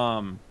his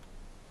prime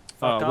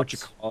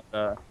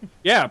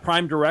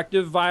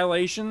directive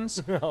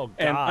violations. Oh, God.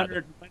 And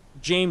Leonard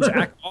James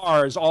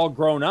Akbar is all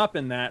grown up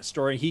in that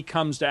story. He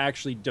comes to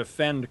actually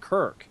defend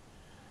Kirk.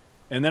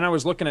 And then I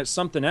was looking at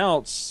something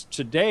else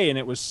today, and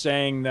it was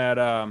saying that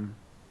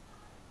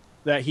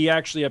that he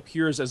actually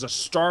appears as a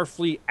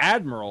Starfleet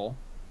admiral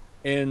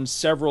in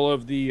several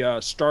of the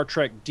Star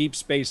Trek Deep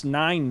Space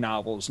Nine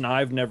novels. Now,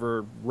 I've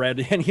never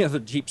read any of the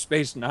Deep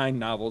Space Nine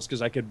novels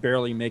because I could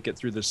barely make it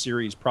through the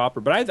series proper.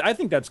 But I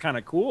think that's kind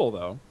of cool,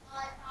 though.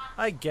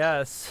 I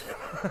guess.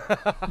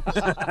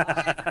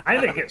 I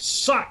think it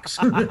sucks.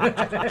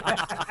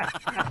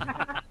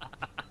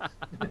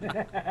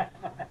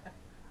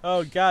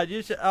 Oh God,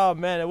 you should. Oh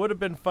man, it would have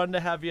been fun to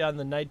have you on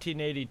the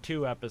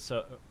 1982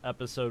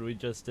 episode we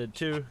just did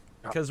too,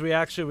 because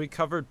we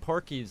covered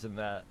Porky's in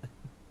that.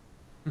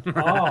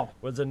 Oh,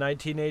 was a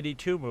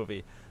 1982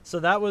 movie. So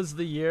that was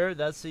the year.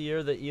 That's the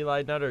year that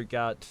Eli Nutter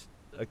got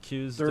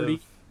accused 30 of.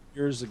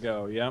 years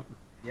ago. Yep.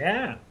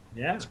 Yeah.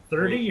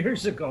 30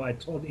 years ago, I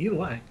told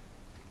Eli,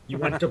 you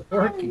went to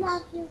Porky's. I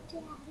love you,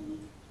 Daddy.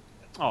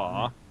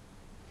 Aw.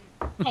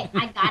 Hey,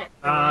 I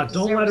got it.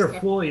 Don't let her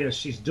fool you.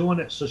 She's doing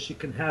it so she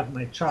can have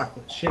my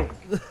chocolate shake.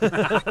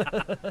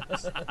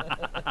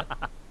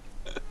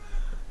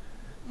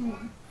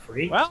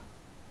 Freak. Well,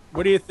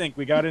 what do you think?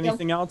 We got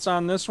anything else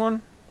on this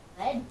one?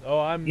 Oh,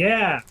 I'm.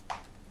 Yeah.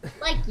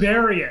 Like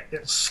Bury it.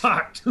 It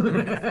sucked.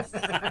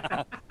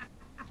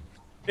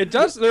 It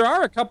does. There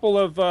are a couple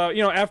of,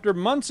 after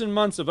months and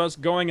months of us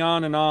going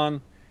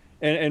on,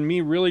 and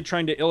me really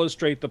trying to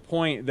illustrate the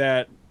point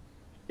that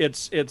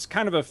it's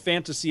kind of a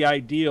fantasy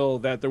ideal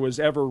that there was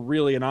ever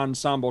really an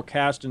ensemble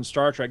cast in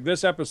Star Trek.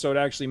 This episode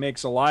actually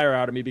makes a liar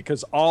out of me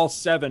because all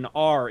 7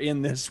 are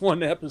in this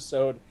one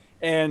episode,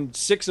 and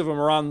 6 of them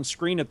are on the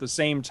screen at the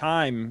same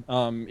time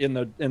in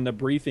the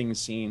briefing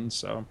scene.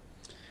 So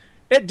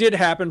it did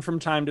happen from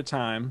time to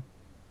time.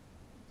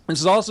 This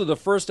is also the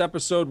first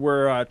episode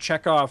where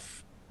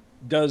Chekhov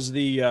does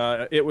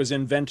the "it was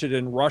invented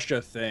in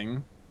Russia"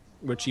 thing,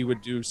 which he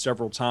would do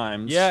several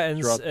times. Yeah,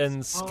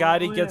 and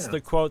Scotty gets the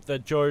quote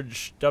that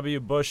George W.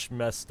 Bush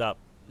messed up.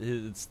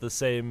 It's the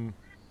same.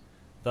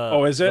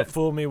 Is it? The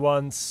fool me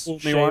once,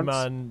 shame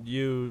on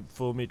you.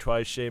 Fool me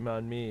twice, shame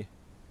on me.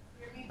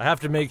 I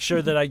have to make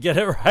sure that I get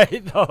it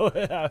right, though.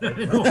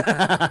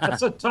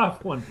 That's a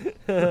tough one.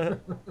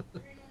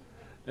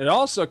 It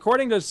also,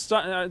 according to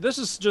this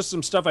is just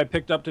some stuff I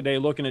picked up today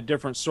looking at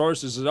different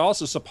sources. It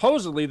also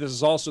supposedly this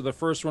is also the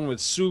first one with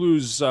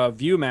Sulu's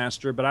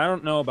Viewmaster, but I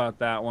don't know about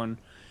that one.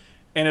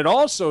 And it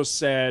also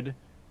said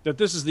that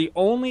this is the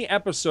only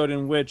episode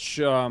in which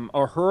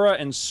Uhura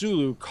and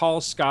Sulu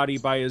call Scotty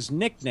by his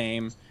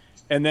nickname,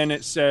 and then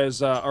it says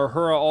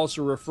Uhura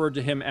also referred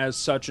to him as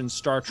such in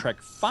Star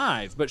Trek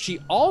V, but she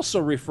also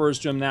refers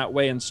to him that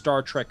way in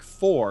Star Trek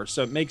IV.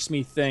 So it makes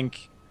me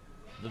think.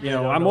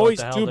 I'm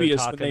always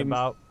dubious when they.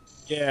 About.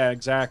 Yeah,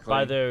 exactly.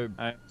 By their.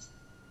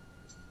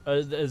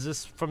 Is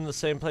this from the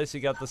same place you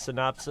got the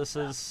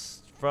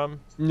synopsises from?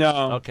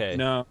 No. Okay.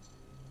 No.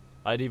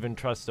 I'd even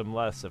trust them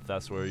less if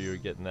that's where you were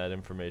getting that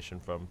information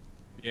from.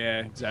 Yeah,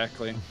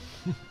 exactly.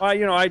 I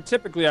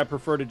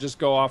prefer to just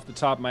go off the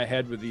top of my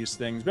head with these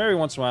things. Every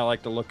once in a while, I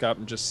like to look up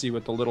and just see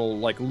what the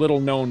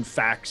little known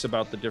facts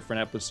about the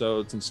different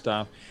episodes and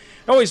stuff.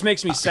 It always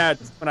makes me sad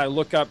when I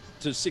look up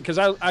to see, because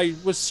I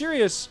was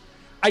serious.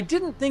 I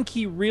didn't think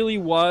he really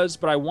was,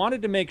 but I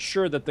wanted to make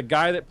sure that the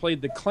guy that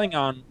played the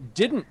Klingon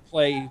didn't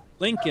play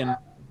Lincoln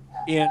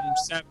in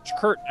Savage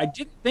Curtain. I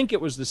didn't think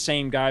it was the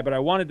same guy, but I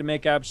wanted to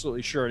make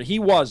absolutely sure. He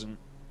wasn't.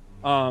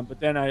 But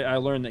then I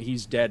learned that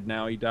he's dead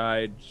now. He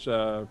died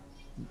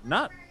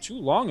not too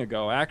long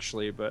ago,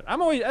 actually. But that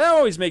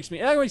always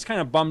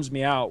kind of bums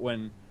me out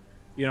when,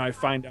 I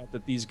find out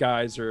that these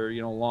guys are,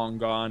 long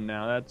gone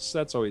now.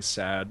 That's always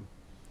sad.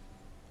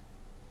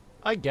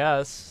 I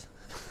guess.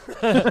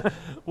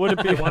 Would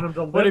it be? Want them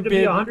to live to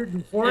be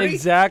 140?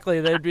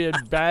 Exactly. They'd be in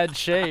bad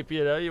shape.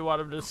 You know, you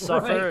want them to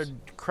suffer and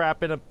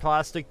crap in a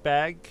plastic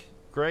bag.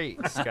 Great,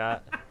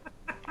 Scott.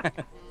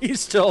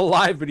 He's still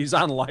alive, but he's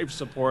on life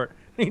support.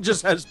 He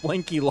just has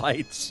blinky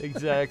lights.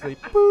 Exactly.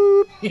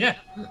 Boop. Yeah.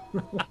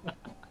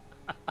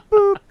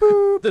 Boop,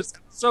 boop. This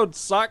episode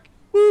suck.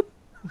 Boop.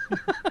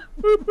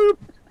 Boop, boop.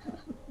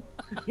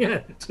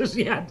 Yeah.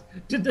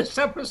 Did this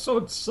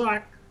episode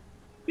suck?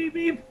 Beep,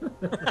 beep.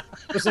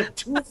 Was it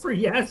 2 for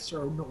yes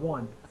or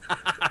 1?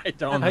 I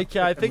don't know.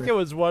 I think it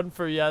was 1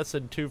 for yes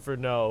and 2 for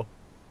no.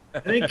 I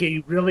think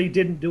he really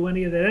didn't do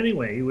any of that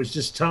anyway. He was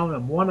just telling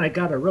them, 1, I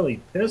got to really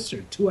piss,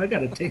 or 2, I got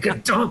to take a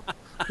dump.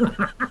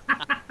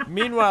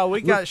 Meanwhile,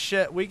 we got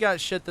shit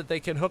that they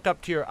can hook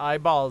up to your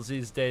eyeballs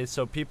these days,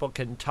 so people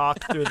can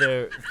talk through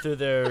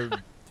their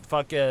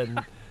fucking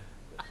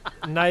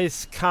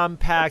nice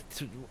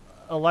compact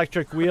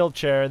electric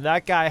wheelchair, and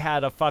that guy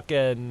had a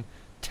fucking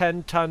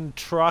 10-ton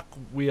truck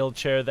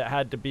wheelchair that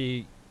had to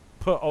be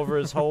put over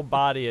his whole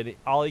body, and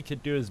all he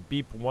could do is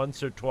beep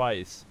once or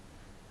twice.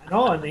 I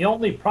know, and the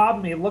only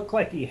problem he looked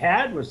like he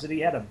had was that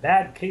he had a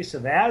bad case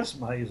of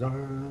asthma. He's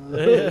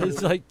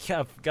it's like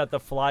got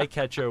the fly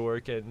catcher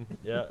working.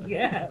 Yeah.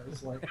 Yeah,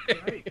 it's like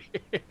right.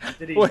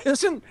 Well,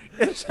 isn't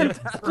that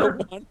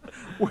the one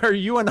where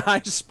you and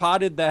I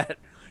spotted that?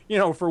 You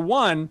know, for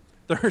one,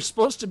 they're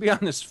supposed to be on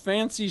this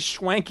fancy,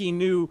 schwanky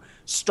new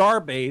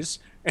Starbase,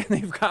 and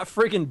they've got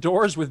friggin'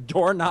 doors with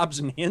doorknobs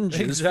and hinges.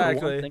 Exactly.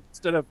 For one thing,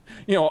 instead of,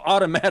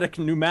 automatic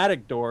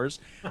pneumatic doors.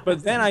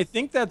 But then I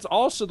think that's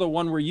also the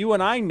one where you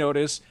and I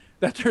notice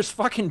that there's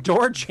fucking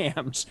door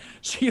jams.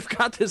 So you've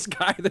got this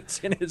guy that's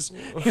in his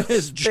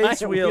Space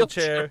giant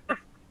wheelchair.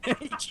 And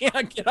he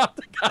can't get out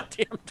the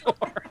goddamn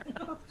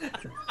door.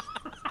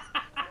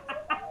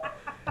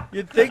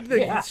 You'd think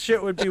that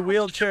shit would be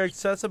wheelchair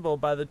accessible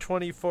by the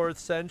 24th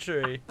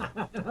century.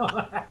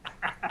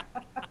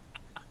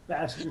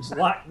 Bastards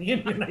locked me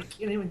in here and I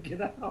can't even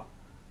get out.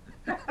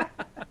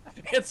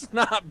 It's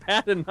not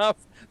bad enough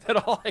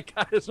that all I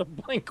got is a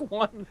blink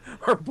 1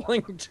 or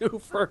blink 2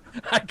 for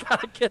I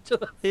gotta get to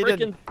the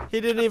friggin'...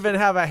 He didn't even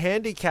have a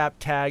handicap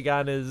tag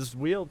on his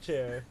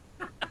wheelchair.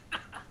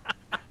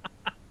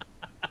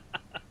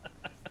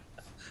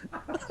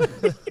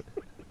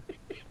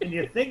 And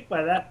you think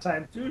by that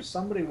time, too,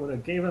 somebody would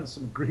have given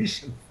some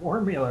Grecian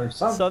formula or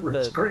something. For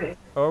his grade.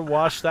 Or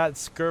wash that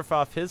scurf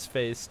off his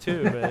face,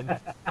 too, man.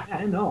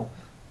 I know.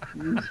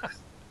 I'm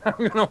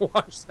going to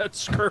wash that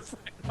scurf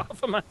right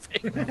off of my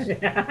face.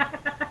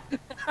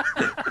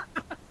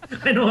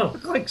 I know, it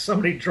looked like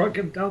somebody drug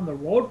him down the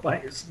road by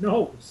his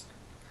nose.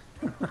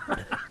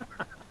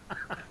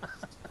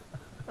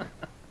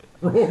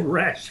 Road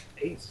rash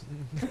face.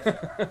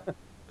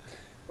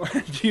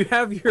 Do you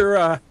have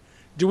your...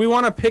 do we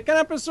want to pick an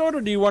episode,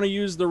 or do you want to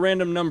use the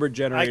random number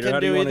generator? I can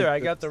do either. I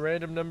got the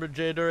random number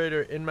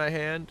generator in my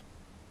hand.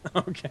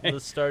 Okay. The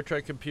Star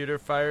Trek computer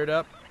fired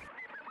up.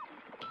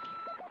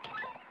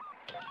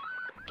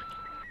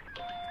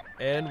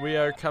 And we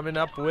are coming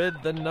up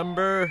with the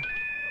number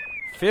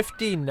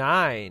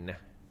 59.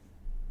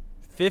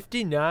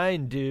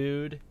 59,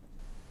 dude.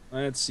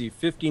 Let's see,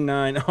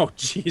 59. Oh,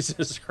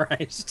 Jesus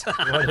Christ.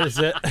 What is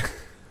it?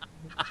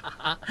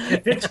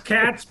 If it's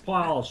cat's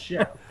paw,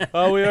 shit.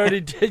 Oh, we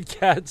already did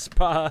cat's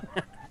paw.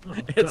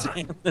 It's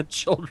And the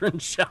Children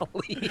Shall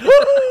Lead.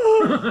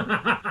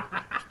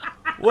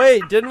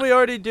 Wait, didn't we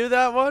already do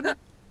that one?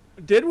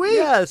 Did we?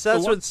 Yes,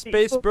 that's with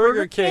Space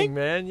Burger King,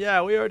 man.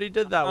 Yeah, we already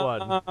did that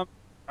one.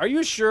 Are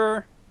you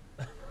sure?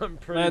 I'm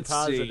pretty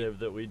positive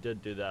that we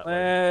did do that one.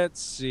 Let's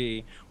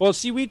see. Well,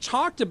 see, we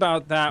talked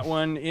about that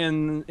one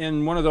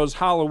in one of those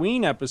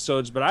Halloween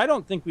episodes, but I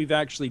don't think we've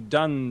actually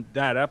done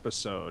that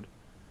episode.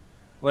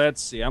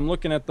 Let's see. I'm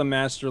looking at the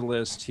master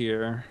list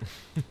here.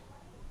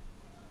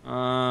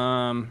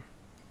 I'm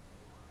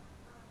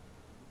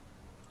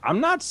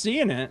not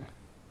seeing it.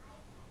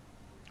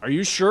 Are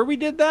you sure we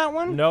did that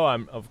one? No,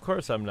 of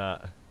course I'm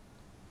not.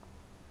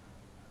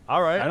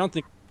 All right. I don't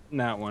think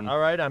that one. All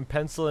right, I'm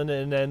penciling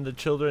in And the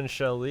Children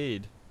Shall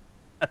Lead.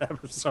 That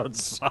episode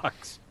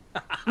sucks.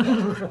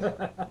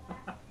 Have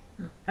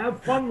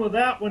fun with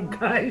that one,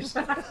 guys.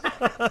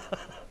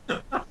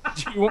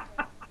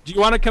 Do you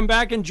want to come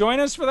back and join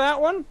us for that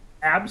one?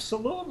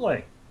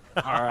 Absolutely.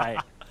 All right.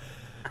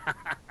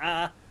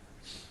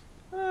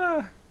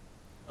 Oh.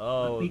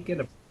 Let me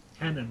get a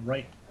pen and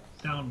write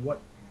down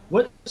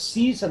what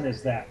season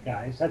is that,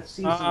 guys? That's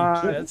season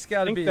 2. It's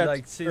got to be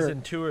like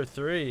season 2 or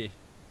 3.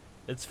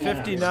 It's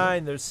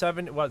 59. There's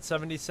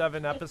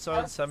 77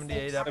 episodes,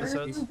 78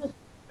 episodes.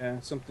 Yeah,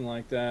 something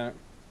like that.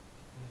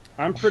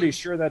 I'm pretty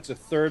sure that's a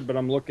third, but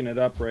I'm looking it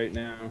up right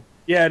now.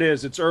 Yeah, it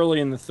is. It's early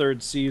in the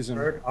third season.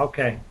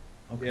 Okay.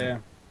 Yeah.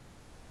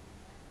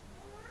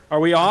 Are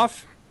we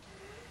off?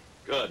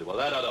 Good. Well,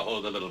 that ought to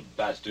hold the little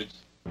bastards.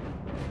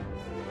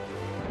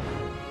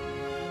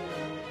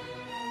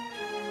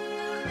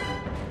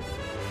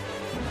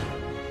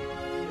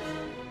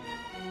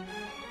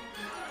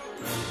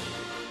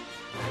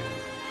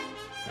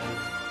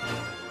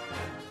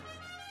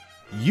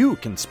 You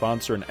can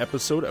sponsor an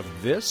episode of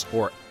this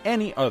or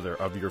any other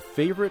of your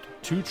favorite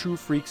Two True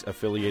Freaks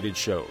affiliated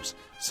shows.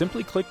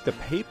 Simply click the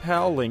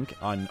PayPal link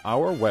on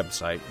our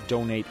website,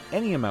 donate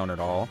any amount at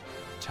all,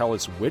 tell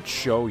us which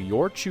show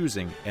you're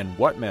choosing and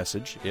what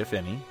message, if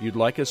any, you'd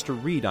like us to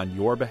read on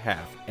your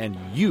behalf, and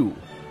you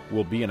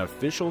will be an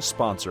official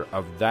sponsor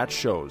of that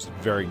show's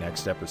very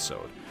next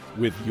episode,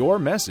 with your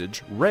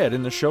message read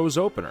in the show's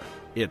opener.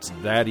 It's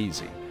that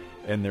easy,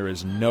 and there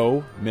is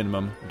no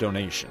minimum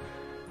donation.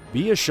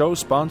 Be a show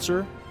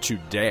sponsor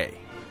today.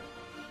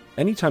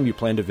 Anytime you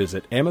plan to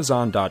visit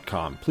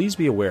Amazon.com, please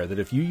be aware that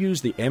if you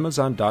use the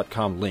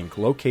Amazon.com link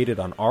located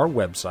on our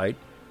website,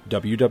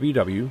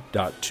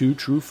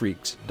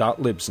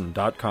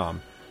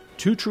 www.twotruefreaks.libsyn.com,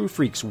 Two True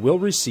Freaks will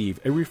receive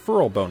a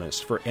referral bonus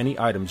for any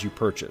items you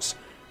purchase.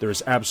 There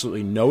is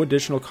absolutely no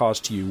additional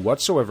cost to you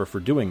whatsoever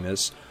for doing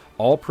this.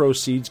 All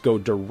proceeds go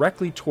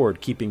directly toward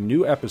keeping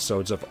new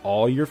episodes of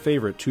all your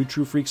favorite Two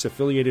True Freaks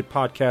affiliated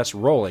podcasts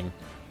rolling,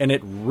 and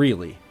it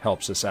really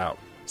helps us out.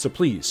 So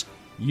please,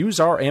 use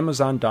our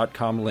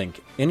Amazon.com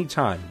link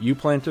anytime you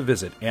plan to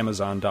visit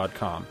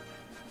Amazon.com.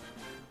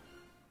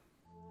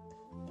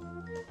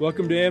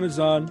 Welcome to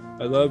Amazon.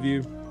 I love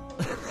you.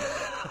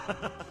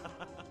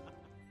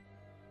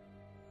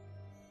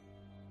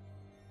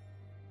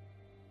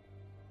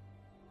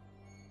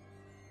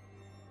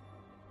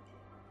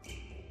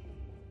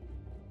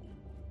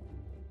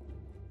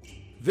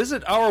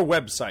 Visit our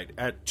website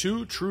at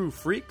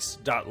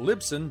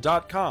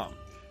twotruefreaks.libsyn.com.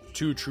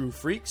 Two True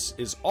Freaks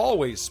is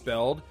always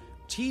spelled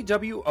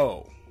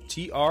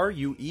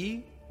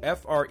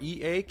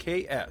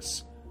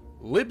TWOTRUEFREAKS.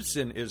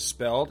 Libsyn is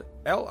spelled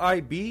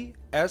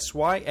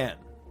LIBSYN.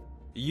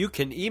 You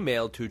can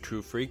email Two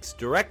True Freaks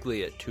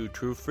directly at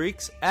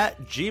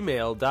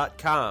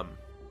twotruefreaks@gmail.com.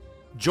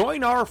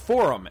 Join our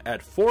forum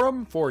at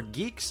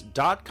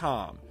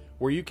forumforgeeks.com,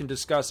 where you can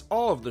discuss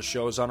all of the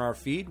shows on our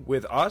feed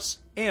with us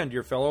and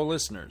your fellow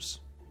listeners.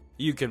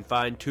 You can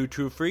find Two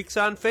True Freaks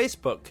on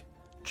Facebook.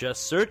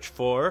 Just search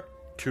for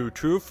Two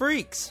True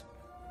Freaks.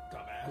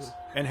 Dumbass.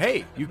 And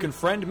hey, you can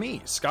friend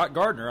me, Scott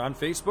Gardner, on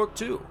Facebook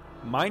too.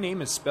 My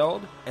name is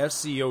spelled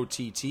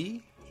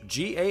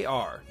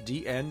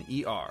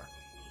SCOTTGARDNER.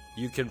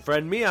 You can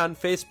friend me on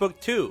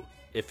Facebook too,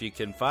 if you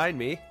can find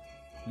me.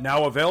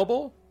 Now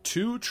available,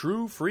 Two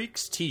True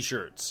Freaks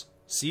t-shirts.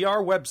 See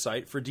our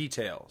website for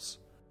details.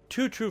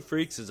 Two True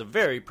Freaks is a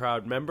very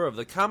proud member of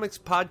the Comics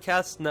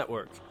Podcast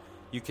Network.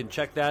 You can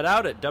check that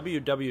out at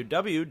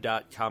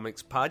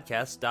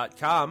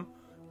www.comicspodcast.com,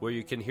 where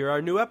you can hear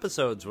our new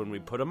episodes when we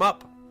put them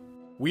up.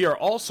 We are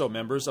also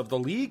members of the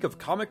League of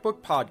Comic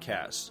Book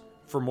Podcasts.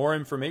 For more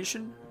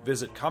information,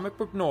 visit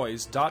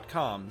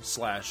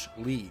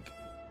comicbooknoise.com/league.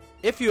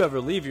 If you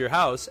ever leave your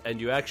house and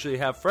you actually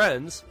have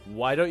friends,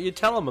 why don't you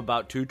tell them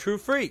about Two True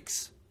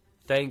Freaks?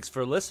 Thanks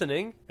for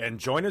listening. And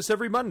join us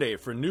every Monday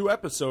for new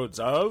episodes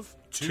of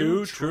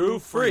Two True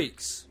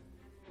Freaks.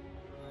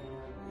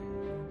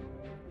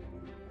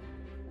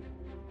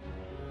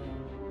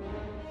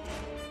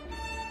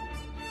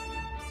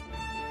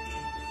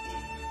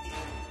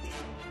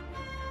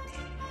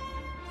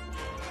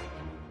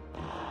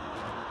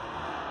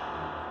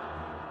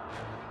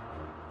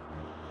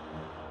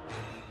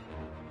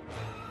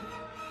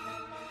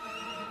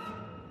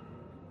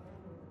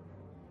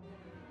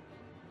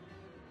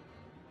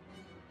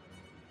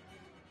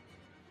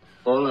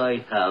 All I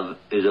have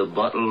is a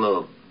bottle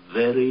of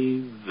very,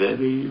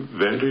 very,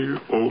 very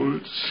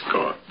old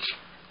scotch.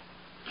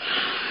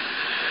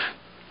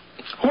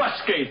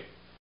 Whiskey!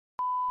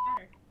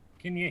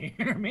 Can you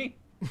hear me?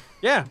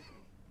 Yeah.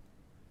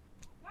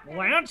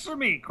 Well, answer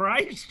me,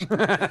 Christ.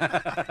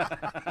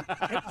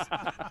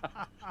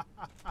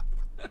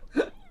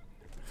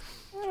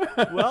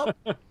 Well,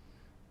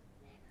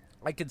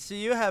 I can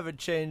see you haven't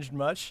changed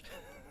much.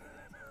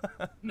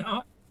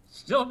 No,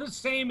 still the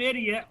same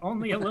idiot,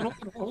 only a little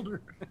bit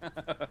older.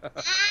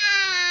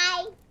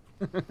 Hi!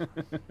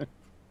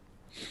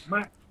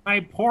 My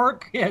poor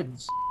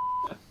kids.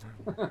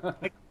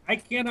 I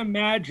can't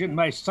imagine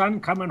my son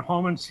coming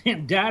home and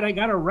saying, "Dad, I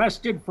got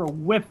arrested for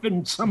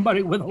whipping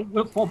somebody with a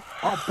wiffle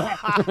ball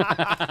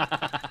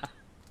bat."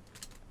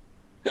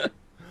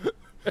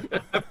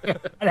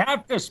 I'd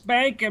have to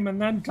spank him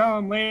and then tell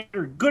him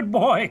later, "Good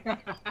boy."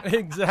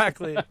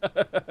 Exactly.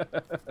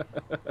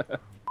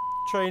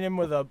 Train him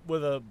with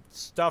a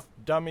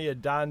stuffed dummy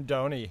of Don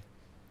Doney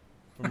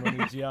from when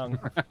he's young.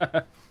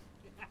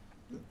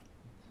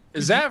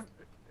 Is that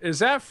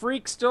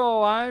freak still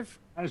alive?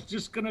 I was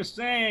just gonna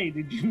say,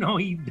 did you know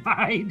he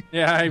died?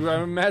 Yeah, I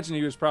imagine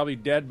he was probably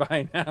dead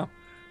by now.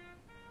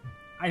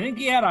 I think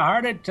he had a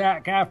heart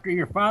attack after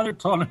your father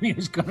told him he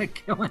was gonna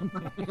kill him.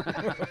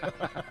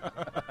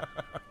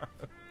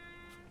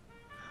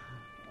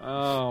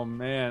 Oh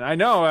man, I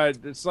know.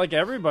 It's like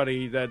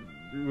everybody that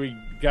we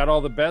got all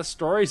the best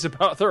stories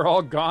about. They're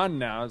all gone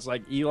now. It's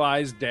like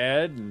Eli's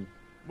dead, and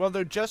well,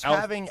 they're just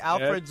having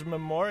Alfred's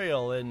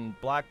memorial in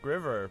Black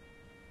River,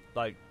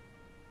 like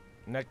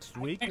next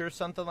week or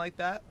something like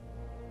that.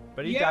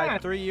 But he died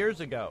 3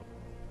 years ago.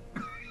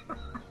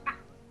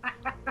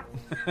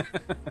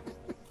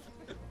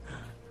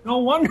 No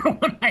wonder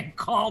when I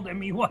called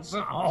him, he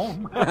wasn't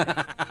home.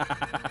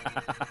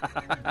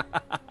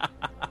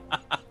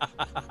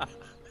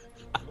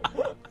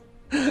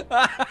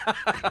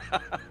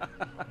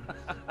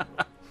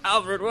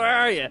 Alfred, where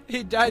are you?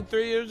 He died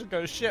 3 years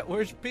ago. Shit,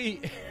 where's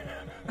Pete?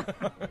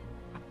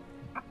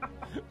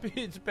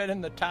 Pete's been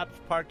in the Tops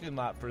parking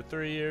lot for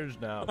 3 years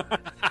now.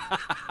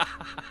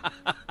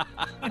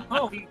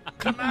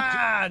 Come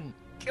on!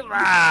 Come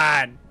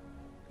on!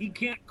 He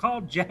can't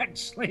call Jack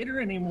Slater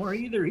anymore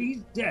either.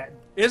 He's dead.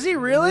 Is he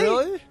really?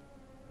 Really?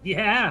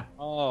 Yeah.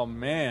 Oh,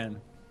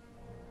 man.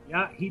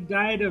 Yeah, he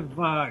died of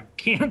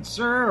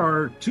cancer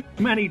or too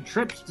many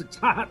trips to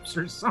Tops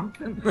or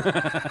something.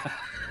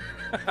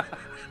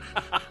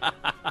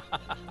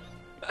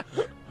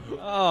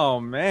 Oh,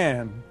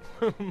 man.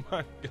 Oh,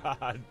 my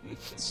God.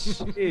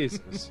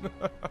 Jesus.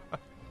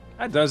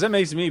 That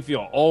makes me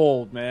feel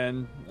old,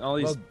 man.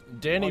 Well,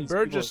 Danny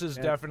Burgess is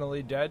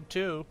definitely dead,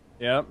 too.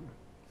 Yep.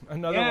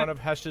 Another one of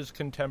Hesh's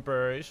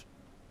contemporaries.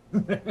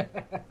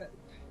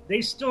 They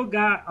still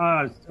got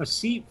a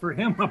seat for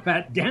him up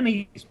at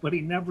Denny's, but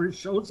he never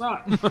shows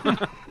up.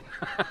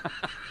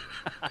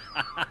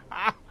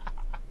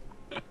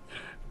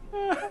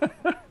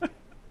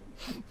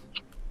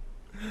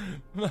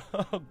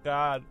 Oh,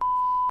 God.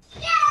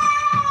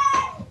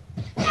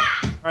 All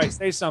right,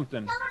 say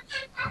something.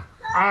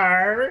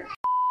 Arr.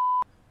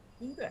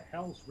 Who the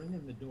hell's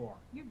ringing the door?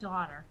 Your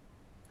daughter.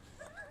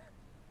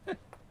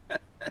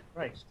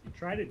 Christ, you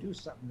try to do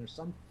something. There's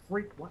some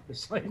freak wanting to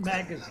slay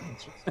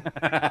magazines.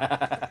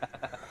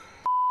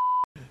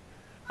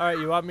 All right,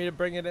 you want me to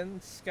bring it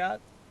in,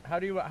 Scott? How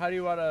do you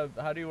want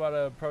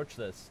to approach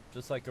this?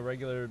 Just like a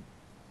regular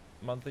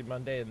monthly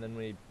Monday, and then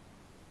we.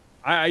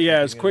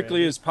 As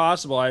quickly as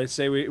possible. I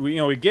say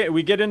we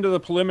get into the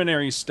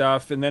preliminary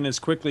stuff, and then as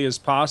quickly as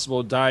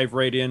possible dive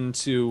right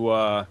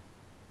into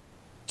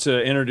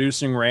to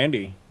introducing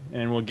Randy,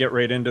 and we'll get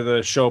right into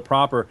the show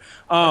proper.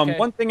 Okay.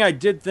 One thing I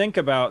did think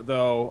about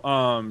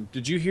though,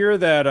 did you hear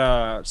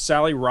that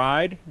Sally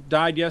Ride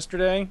died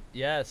yesterday?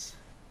 Yes.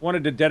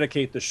 Wanted to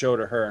dedicate the show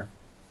to her.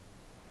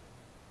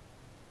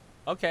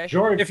 Okay.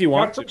 George if you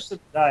want Jefferson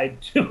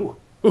died too.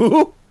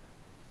 Who?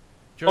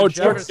 George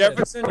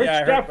Jefferson. George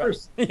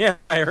Jefferson. Yeah,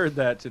 I heard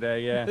that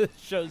today. Yeah. This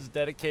show's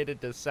dedicated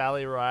to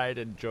Sally Ride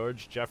and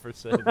George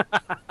Jefferson.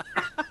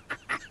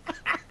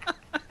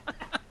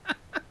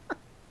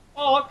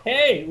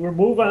 Okay, we're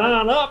moving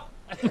on up.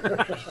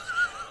 Well,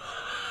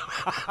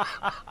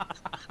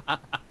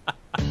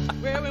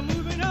 we're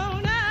moving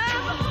on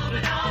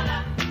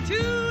up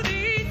to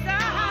the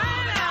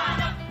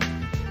side,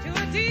 to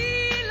a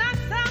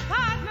deluxe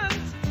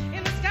apartment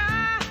in the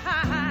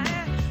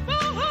sky.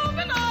 We're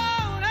moving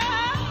on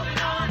up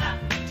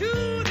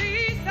to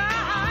the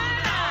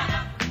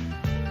side.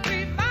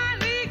 We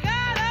finally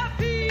got a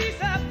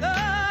piece of the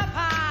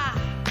pie.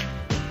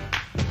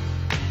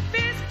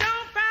 Fish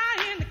don't fry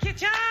in the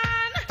kitchen,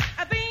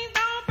 beans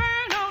don't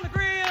burn on the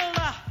grill.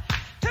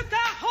 Took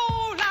a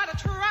whole lot of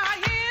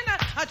trying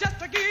just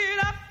to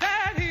get up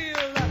that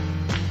hill.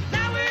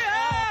 Now we're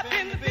up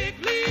in the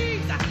big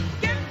leagues,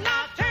 getting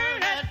our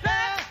turn at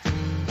bat.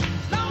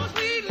 As long as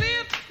we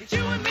live, it's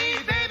you and me,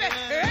 baby.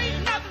 There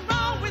ain't nothing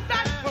wrong with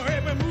that.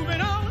 We're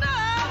moving on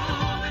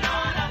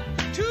up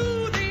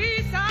to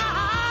the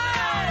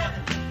side,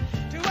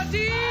 to a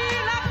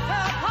deluxe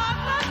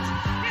apartment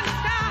in the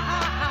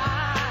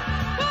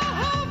sky. We're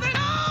moving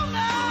on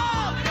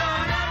up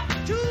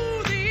to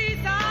the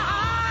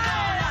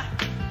side.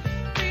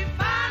 We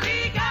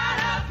finally got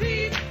a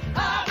piece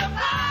of the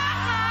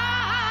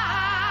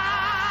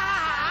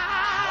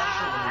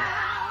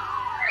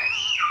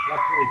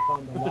Luckily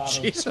found a lot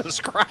of Jesus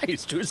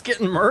Christ, who's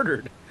getting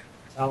murdered?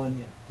 telling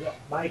you. Yeah,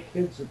 my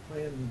kids are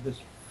playing with this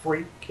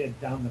freak kid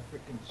down the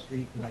freaking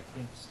street that I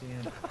can't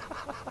stand.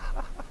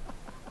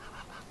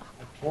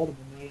 I told him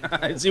a million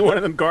times. Is he one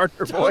of them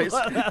Gardner boys?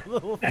 That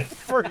little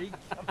freak.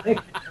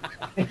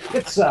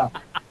 It's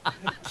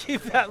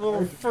Keep that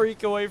little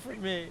freak away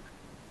from me.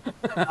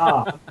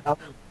 I'm telling you,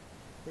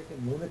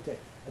 freaking lunatic.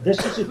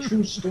 This is a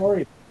true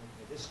story.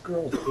 This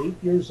girl's 8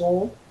 years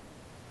old,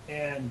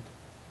 and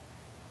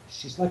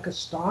she's like a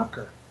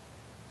stalker.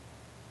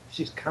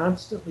 She's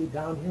constantly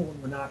down here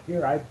when we're not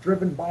here. I've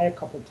driven by a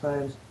couple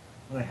times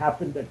when I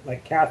happened to,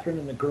 like Catherine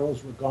and the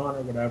girls were gone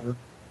or whatever,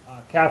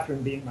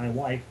 Catherine being my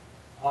wife,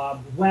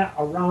 went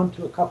around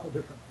to a couple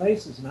different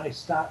places, and I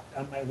stopped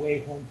on my way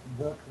home from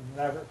work or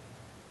whatever,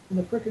 and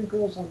the frickin'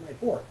 girl's on my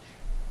porch.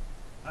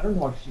 I don't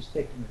know if she's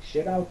taking a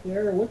shit out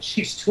there or what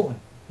she's doing,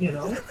 you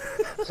know?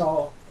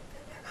 So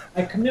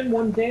I come in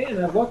one day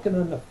and I look, and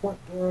on the front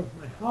door of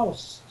my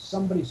house,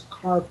 somebody's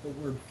carved the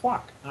word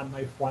fuck on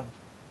my front.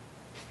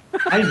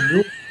 I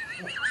knew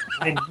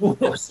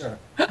it was her.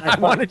 I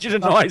wanted you to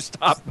know I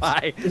stopped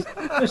by. I was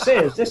going to say,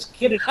 is this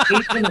kid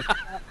engaging a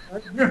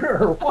partner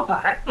or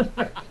what?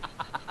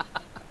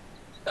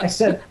 I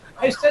said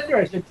to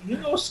her, do you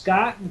know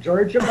Scott in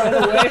Georgia, by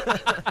the way?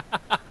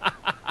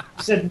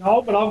 He said,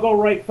 no, but I'll go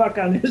right fuck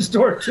on his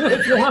door, too,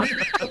 if you want.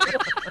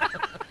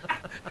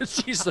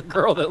 She's the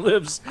girl that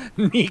lives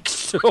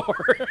next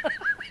door.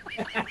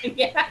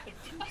 Yeah.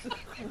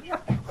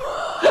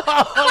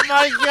 Oh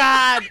my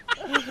God!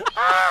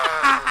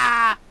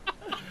 Ah!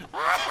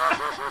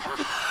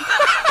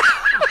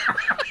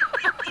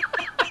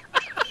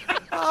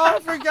 Oh, I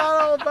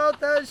forgot all about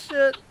that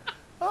shit.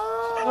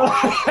 Oh.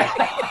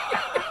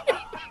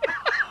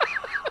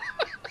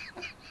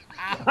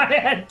 I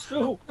had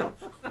two.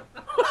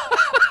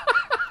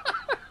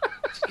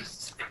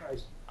 Jesus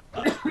Christ.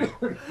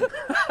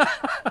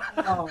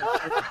 Oh,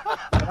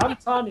 I'm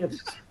telling you,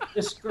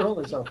 this girl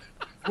is a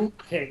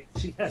fruitcake.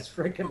 She has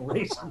freaking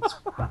raisins.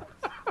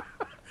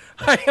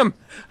 I am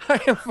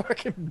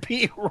fucking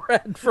beat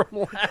red from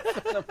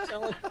laughing. I'm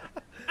telling you.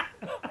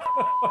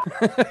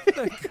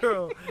 The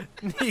girl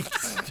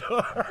next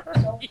door.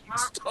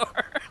 Next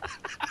door.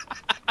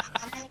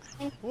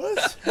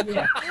 What?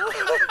 Yeah.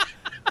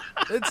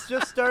 It's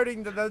just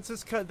starting to.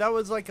 That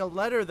was like a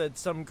letter that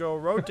some girl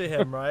wrote to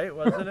him, right?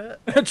 Wasn't it?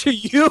 To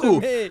you. To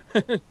me.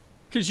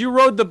 Because you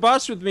rode the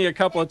bus with me a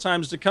couple of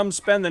times to come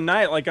spend the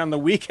night, like on the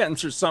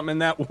weekends or something.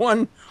 And that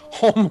one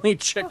homely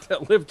chick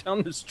that lived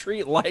down the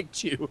street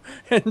liked you,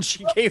 and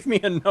she gave me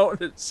a note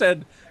that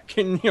said,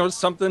 "Can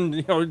something?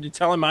 You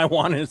tell him I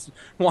want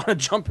to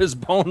jump his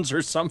bones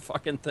or some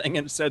fucking thing."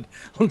 And it said,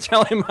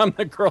 "Tell him I'm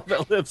the girl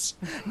that lives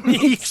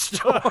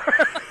next door."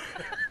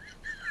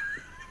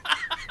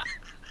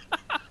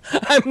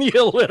 I'm the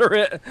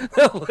illiterate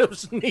that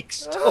lives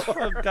next door.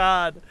 Oh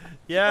God,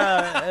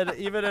 yeah. And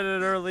even at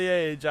an early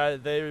age,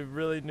 they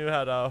really knew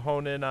how to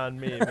hone in on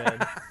me,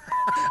 man.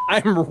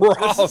 I'm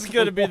raw. This is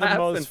going to be the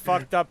most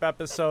fucked up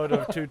episode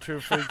of Two True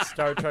Freaks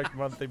Star Trek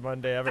Monthly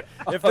Monday ever.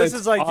 If this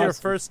is like your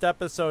first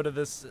episode of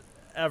this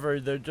ever,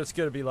 they're just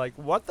going to be like,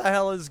 "What the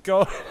hell is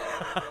going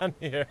on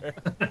here?"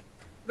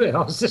 The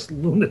hell's this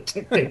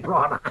lunatic they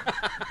brought on?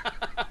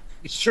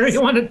 You sure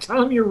you want to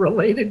tell them you're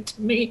related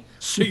to me?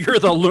 So you're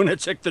the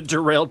lunatic that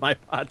derailed my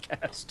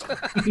podcast.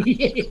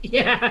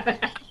 Yeah.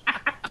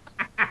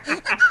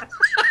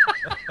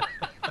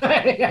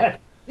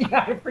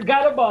 Yeah, I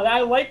forgot about it. I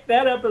like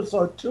that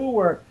episode too,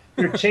 where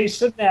you're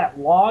chasing that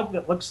log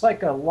that looks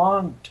like a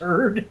long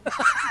turd.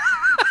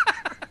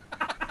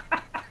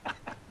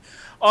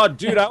 Oh,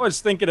 dude, I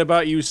was thinking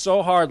about you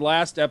so hard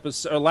last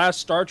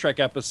Star Trek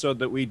episode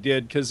that we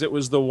did, because it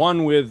was the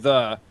one with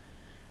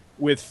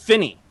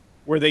Finney,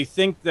 where they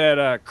think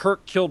that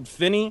Kirk killed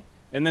Finney,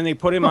 and then they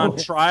put him on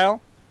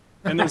trial.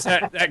 And there's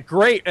that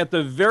great, at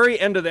the very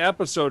end of the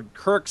episode,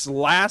 Kirk's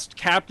last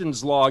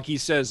captain's log, he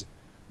says,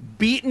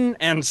 "Beaten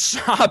and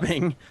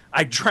sobbing,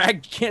 I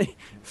dragged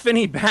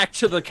Finney back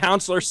to the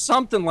council," or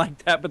something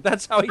like that. But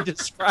that's how he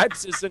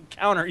describes his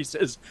encounter. He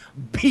says,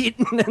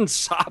 "Beaten and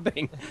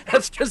sobbing."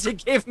 That's because he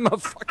gave him a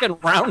fucking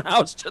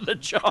roundhouse to the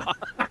jaw.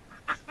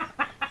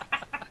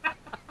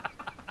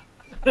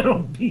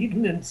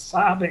 Beaten and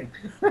sobbing.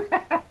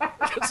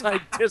 Because I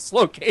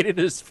dislocated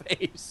his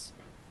face.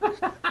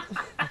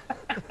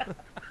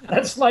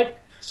 That's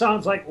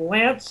sounds like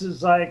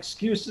Lance's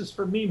excuses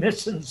for me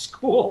missing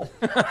school.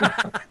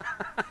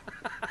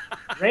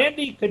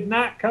 Randy could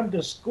not come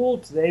to school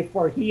today,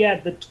 for he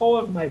had the toe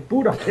of my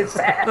boot up his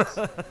ass.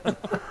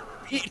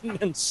 Beaten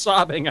and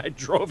sobbing, I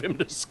drove him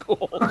to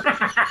school.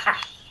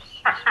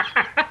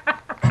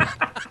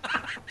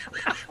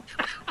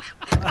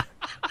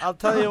 I'll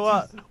tell you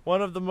what,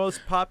 one of the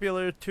most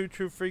popular Two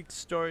True Freaks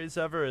stories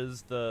ever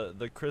is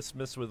the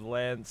Christmas with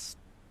Lance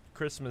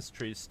Christmas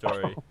tree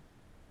story.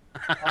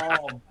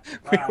 Oh,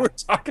 we were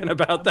talking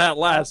about that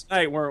last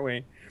night, weren't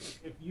we?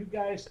 If you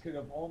guys could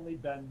have only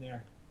been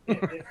there,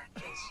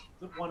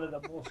 it's one of the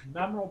most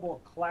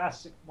memorable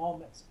classic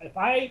moments. If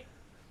I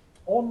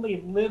only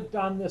lived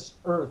on this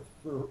earth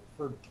for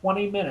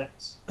 20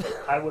 minutes,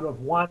 I would have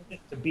wanted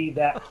it to be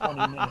that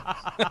 20 minutes.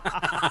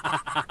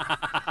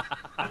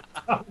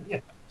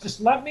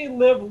 Just let me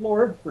live,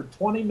 Lord, for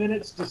 20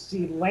 minutes to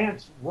see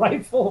Lance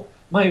rifle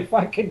my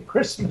fucking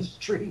Christmas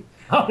tree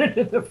out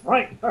into the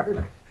front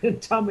yard and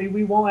tell me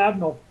we won't have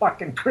no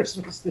fucking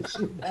Christmas this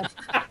year.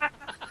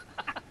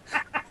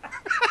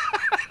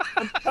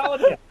 I'm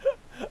telling you,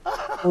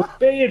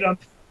 verbatim,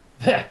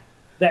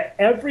 that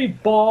every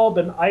bulb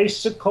and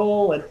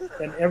icicle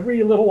and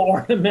every little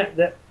ornament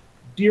that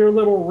dear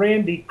little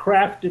Randy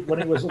crafted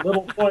when he was a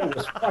little boy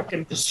was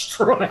fucking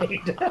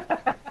destroyed.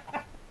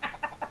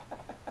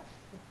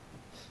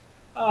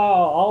 Oh,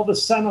 all the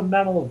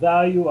sentimental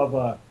value of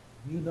I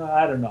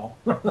don't know.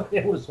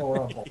 It was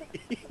horrible.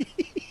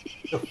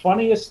 The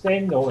funniest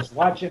thing, though, was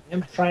watching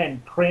him try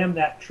and cram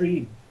that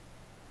tree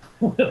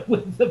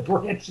with the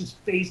branches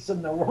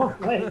facing the wrong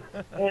way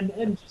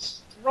and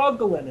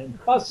struggling and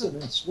fussing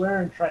and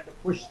swearing, trying to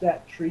push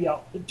that tree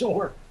out the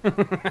door.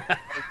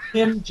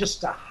 Him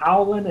just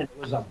howling, and it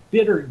was a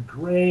bitter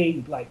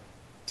gray, like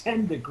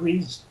 10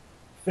 degrees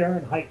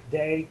Fahrenheit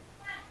day.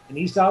 And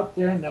he's out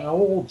there in them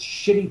old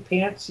shitty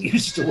pants he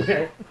used to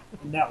wear,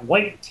 and that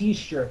white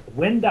T-shirt,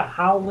 wind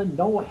howling,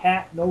 no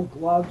hat, no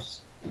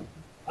gloves.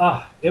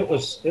 It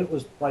was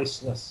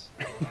priceless.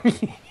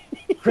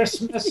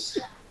 Christmas,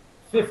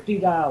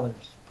 $50.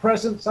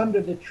 presents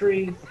under the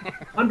tree,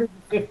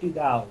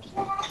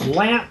 $150.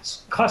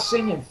 Lance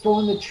cussing and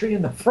throwing the tree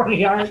in the front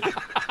yard,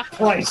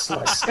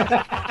 priceless.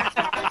 I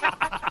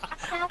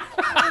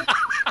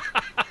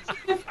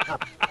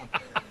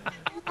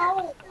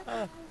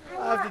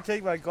have to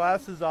take my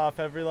glasses off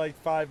every like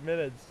 5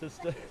 minutes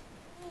just to.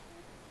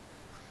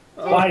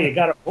 Why, you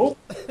got to poop?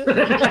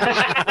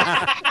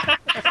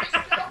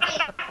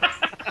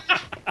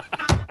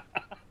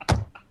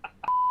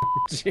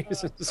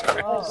 Jesus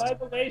Christ. Oh, by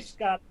the way,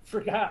 Scott,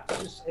 forgot.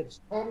 It's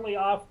totally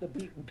off the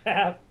beaten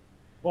path.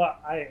 But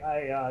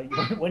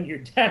when your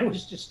dad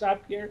was just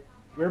up here,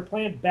 we were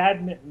playing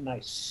badminton. I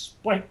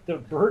spiked the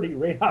birdie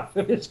right off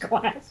of his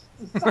glasses.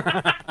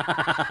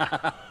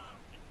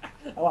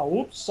 Oh,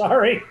 oops,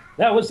 sorry.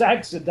 That was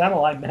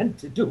accidental. I meant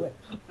to do it.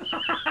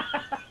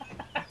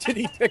 Did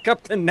he pick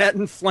up the net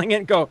and fling it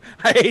and go,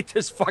 I hate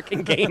this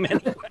fucking game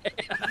anyway?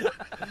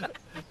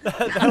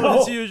 that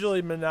was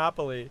usually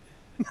Monopoly.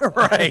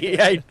 Right,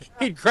 yeah,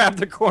 he'd grab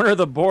the corner of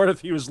the board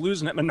if he was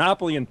losing at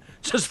Monopoly and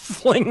just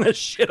fling the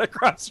shit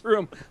across the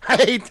room. I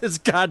hate this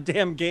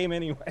goddamn game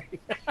anyway.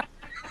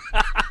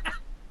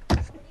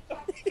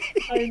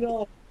 I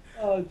know.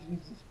 Oh,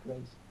 Jesus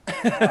Christ.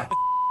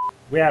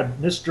 We had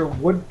Mr.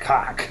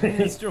 Woodcock.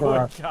 Mr.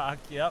 Woodcock,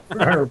 yep.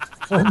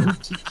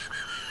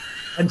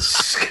 And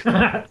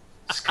Scott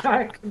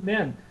come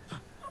in.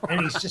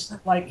 And he's just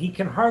like, he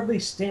can hardly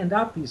stand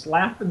up. He's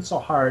laughing so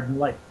hard and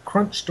like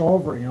crunched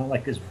over,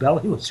 like his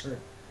belly was hurt.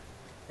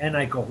 And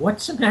I go,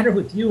 what's the matter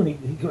with you? And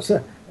he goes,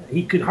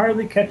 he could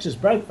hardly catch his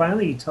breath.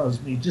 Finally, he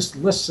tells me, just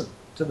listen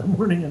to the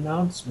morning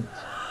announcements.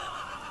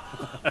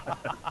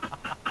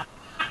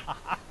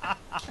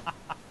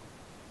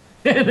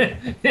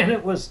 and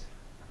it was,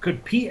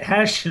 could Pete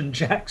Hash and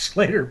Jack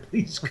Slater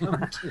please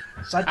come to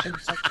such and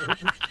such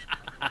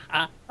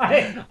a...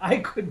 I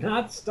could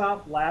not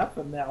stop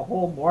laughing that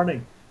whole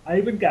morning. I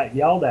even got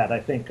yelled at, I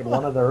think, in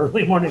one of the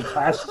early morning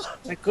classes.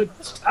 I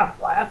couldn't stop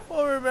laughing.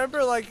 Well,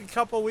 remember, like a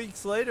couple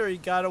weeks later, he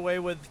got away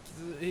with,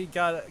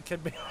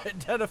 could be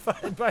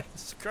identified by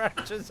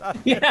scratches on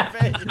his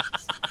face.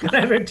 Can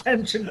I have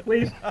attention,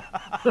 please?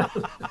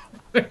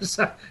 There's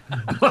a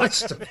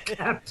bust of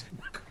Captain.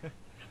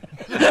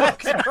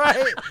 That's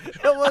right.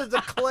 It was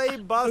a clay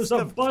bust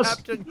of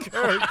Captain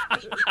Kirk.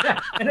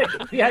 And it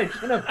could be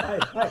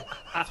identified by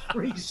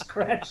 3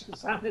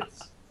 scratches on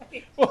its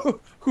face. Well,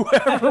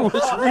 whoever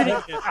was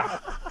reading it.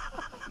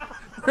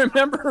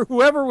 Remember,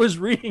 whoever was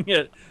reading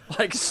it,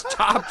 like,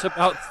 stopped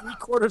about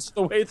 3/4 of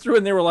the way through,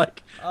 and they were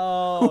like,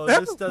 "Oh,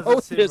 this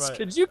doesn't seem right.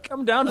 Could you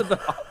come down to the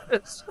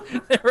office?"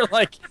 They were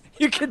like,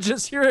 you could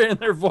just hear it in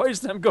their voice,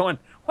 them going,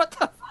 "What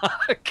the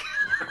fuck?"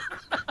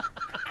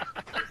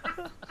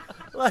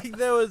 Like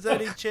there was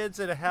any chance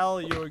in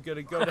hell you were going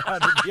to go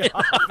down to the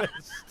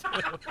office, too.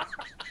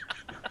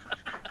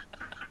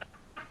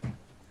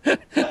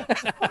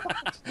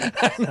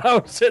 I know,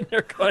 I'm sitting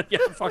there going,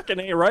 yeah, fucking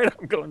ain't right,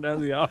 I'm going down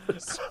to the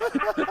office.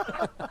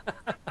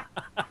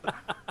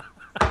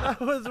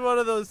 That was one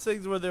of those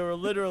things where there were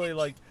literally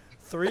like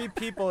 3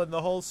 people in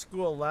the whole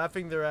school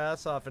laughing their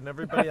ass off and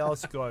everybody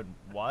else going,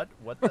 what?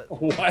 What the?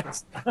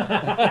 What?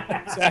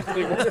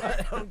 Exactly.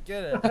 I don't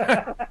get it.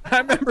 I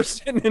remember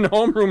sitting in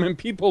homeroom and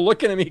people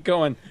looking at me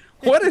going,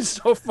 what is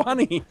so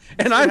funny?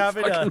 And I'm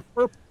fucking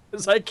purple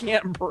because I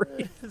can't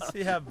breathe. Is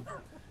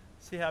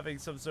he having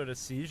some sort of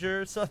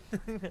seizure or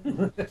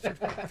something?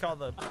 Call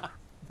the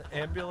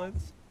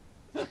ambulance?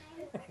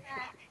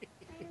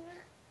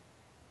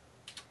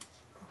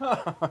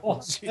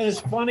 Well, it's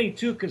funny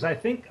too because I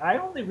think I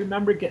only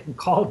remember getting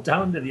called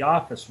down to the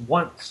office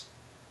once,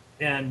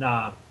 and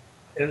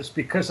it was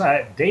because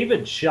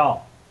David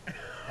Shell,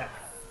 that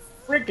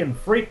friggin'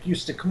 freak,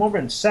 used to come over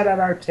and sit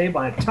at our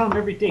table. And I'd tell him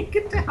every day,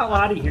 "Get the hell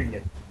out of here,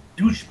 you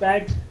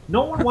douchebag!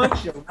 No one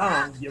wants you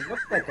around. You look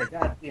like a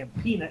goddamn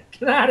peanut.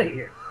 Get out of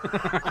here!"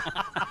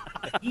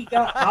 He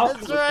got out.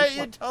 That's right.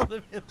 You told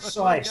him.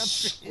 So I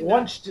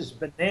squunched his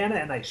banana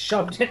and I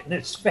shoved it in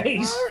his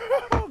face.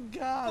 Oh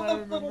God! Well,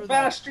 the little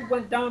bastard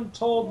went down and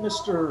told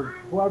Mr.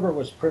 whoever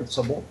was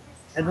principal.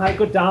 And I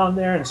go down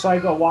there, and so I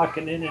go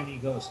walking in, and he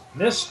goes,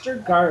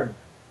 "Mr. Gardner,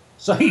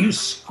 so you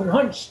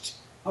squunched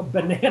a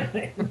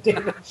banana in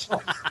David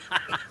Schultz?"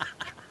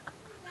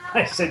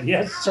 I said,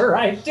 "Yes, sir,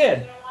 I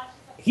did."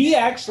 He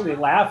actually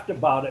laughed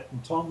about it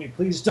and told me,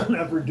 "Please don't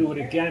ever do it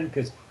again,"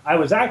 because I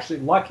was actually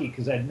lucky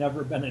because I'd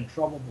never been in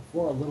trouble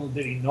before. Little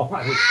did he know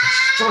I was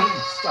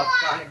destroying stuff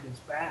behind his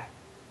back.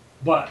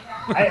 But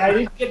I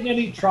didn't get in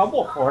any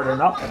trouble for it or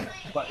nothing.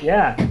 But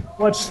yeah,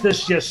 what's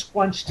this? You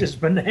squunched his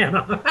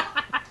banana.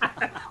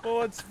 Well,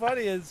 what's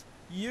funny is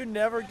you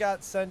never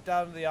got sent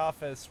down to the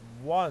office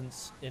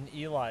once in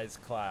Eli's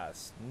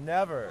class.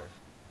 Never.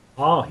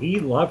 Oh, he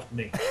loved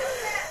me.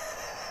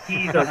 He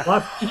either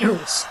loved me or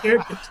was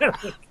scared to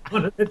death of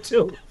one of the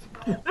two.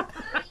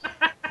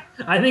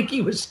 I think he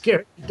was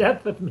scared to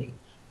death of me.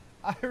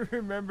 I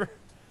remember,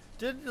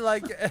 didn't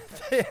like at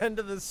the end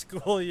of the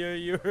school year,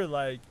 you were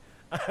like,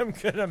 "I'm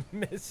gonna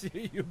miss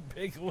you, you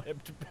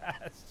big-lipped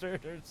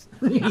bastard," or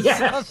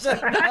yes.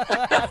 something.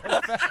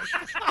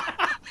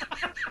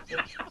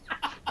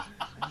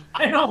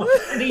 I know.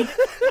 And he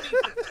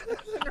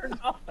or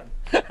nothing.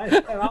 I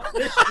said, "I'll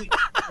miss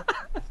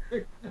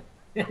you."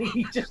 And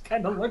he just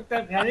kind of looked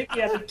at me. I think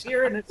he had a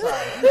tear in his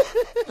eye.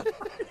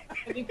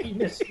 I think he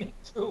missed me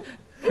too.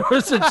 It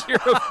was a tear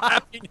of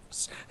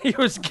happiness. He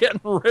was getting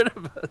rid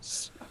of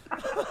us.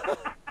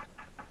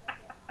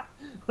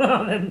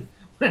 Well, then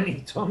when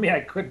he told me I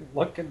couldn't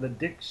look in the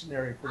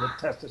dictionary for the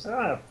test, I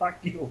said, fuck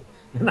you.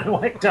 And I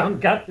went down,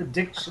 got the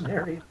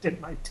dictionary, and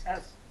did my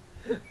test.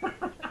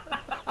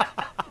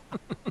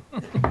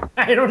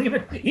 I don't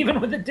even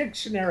with the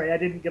dictionary, I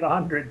didn't get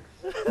 100.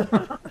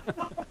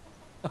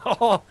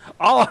 All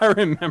I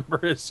remember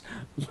is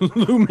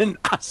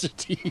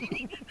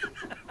luminosity.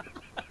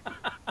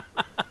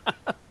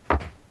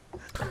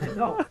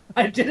 No,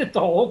 I did it the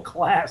whole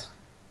class.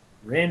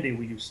 Randy,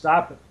 will you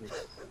stop it,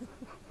 please?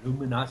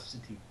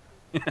 Luminosity.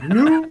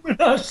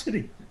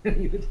 Luminosity. And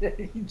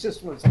he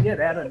just was, he had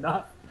had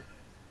enough.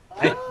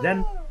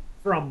 Then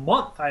for a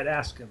month, I'd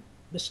ask him,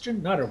 Mr.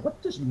 Nutter,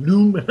 what does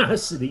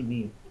luminosity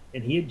mean?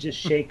 And he'd just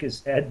shake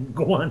his head and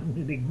go on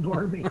and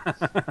ignore me.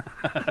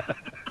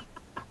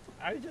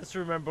 I just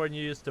remember when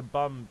you used to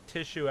bum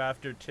tissue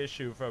after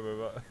tissue from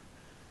him.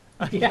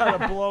 I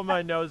gotta blow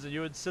my nose, and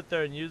you would sit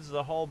there and use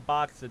the whole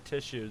box of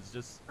tissues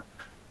just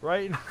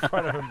right in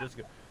front of him, just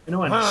go, you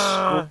know,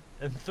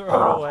 and throw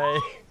it away.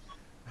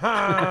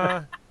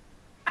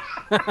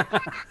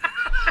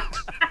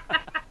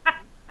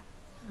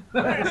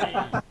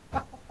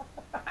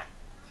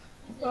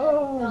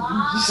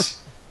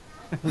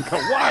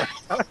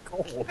 What?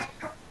 Cold.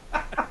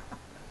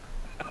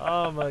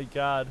 Oh my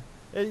God!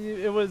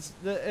 It was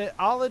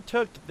all it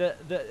took.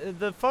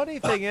 The funny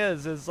thing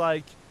is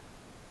like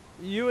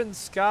you and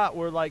Scott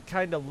were like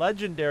kind of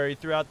legendary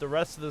throughout the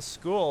rest of the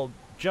school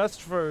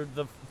just for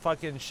the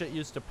fucking shit you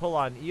used to pull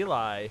on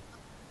Eli.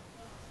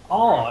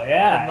 Oh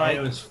yeah, and, like,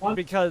 it was fun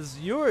because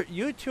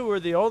you two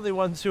were the only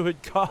ones who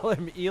would call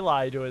him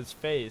Eli to his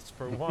face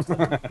for one.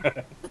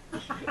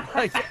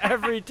 Like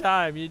every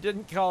time you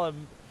didn't call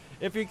him.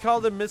 If you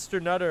called him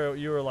Mr. Nutter,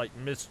 you were like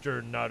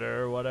Mr.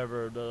 Nutter,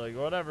 whatever. Like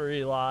whatever,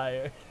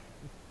 Eli.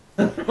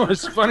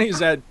 What's funny is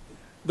that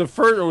the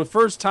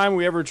first time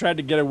we ever tried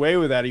to get away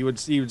with that, he would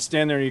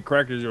stand there and he'd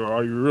correct us.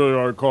 Oh, you really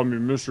ought to call me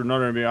Mr.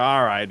 Nutter and be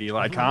all right,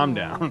 Eli, calm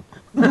down.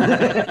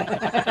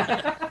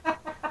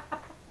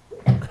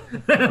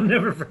 I'll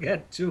never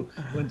forget too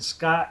when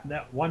Scott in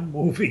that one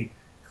movie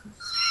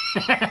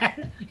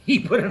he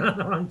put it on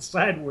the wrong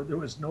side where there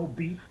was no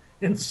beep,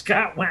 and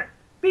Scott went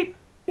beep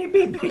beep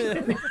beep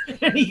beep,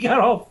 and he got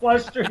all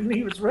flustered and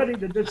he was ready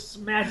to just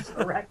smash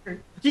the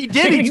record. He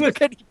did. He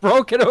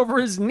broke it over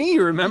his knee.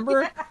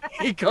 Remember?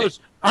 He goes,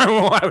 "I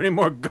don't have any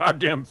more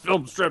goddamn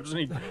film strips," and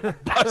he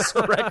busts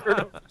the record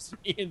over his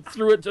knee and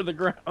threw it to the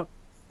ground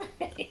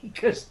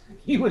because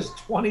he was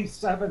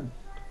 27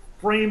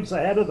 frames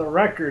ahead of the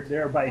record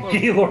there by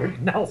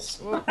Gaylord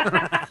Nelson.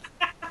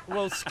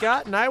 Well,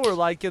 Scott and I were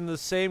like in the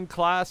same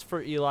class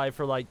for Eli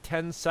for like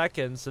 10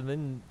 seconds, and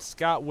then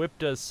Scott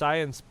whipped a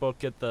science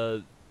book at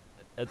the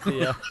at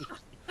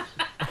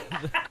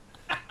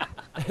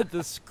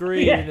the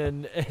screen,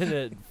 and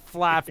it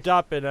flapped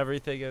up and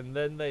everything, and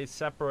then they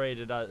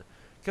separated us.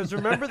 Because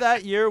remember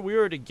that year we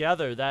were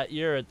together that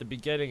year at the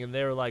beginning, and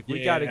they were like,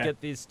 "We got to get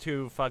these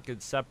two fucking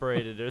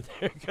separated, or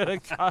they're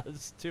gonna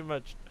cause too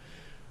much."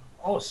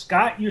 Oh,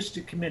 Scott used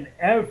to come in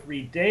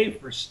every day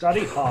for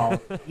study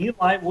hall.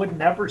 Eli would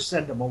never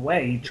send him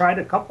away. He tried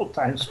a couple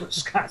times, but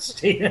Scott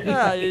stayed in.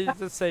 Yeah, you used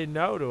to say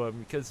no to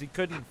him because he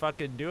couldn't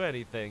fucking do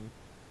anything.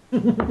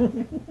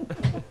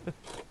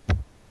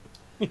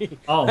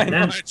 Oh,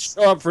 man. I'd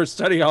show up for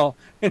study hall,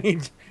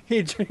 and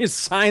he'd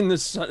sign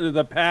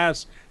the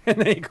pass, and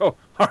then he'd go,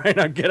 "All right,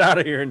 now get out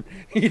of here," and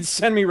he'd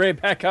send me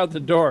right back out the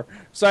door.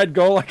 So I'd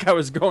go like I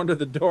was going to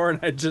the door, and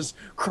I'd just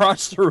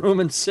cross the room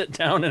and sit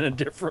down in a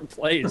different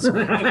place.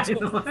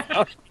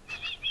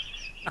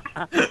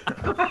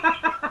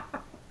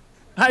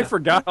 I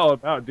forgot all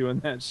about doing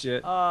that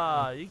shit.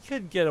 You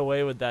couldn't get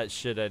away with that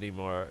shit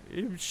anymore.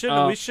 We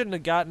shouldn't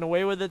have gotten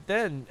away with it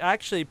then.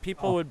 Actually,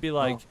 people would be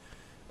like,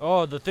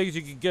 "Oh, the things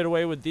you could get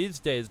away with these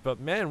days." But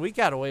man, we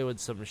got away with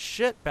some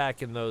shit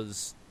back in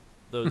those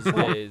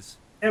days.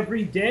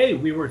 Every day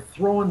we were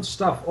throwing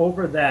stuff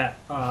over that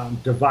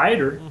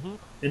divider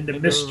into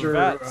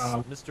Mr.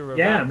 Mr. Rivette.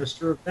 Yeah,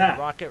 Mr. Rivette.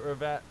 Rocket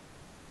Rivette.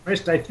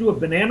 Christ, I threw a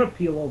banana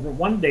peel over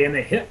one day and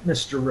it hit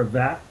Mr.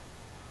 Rivette.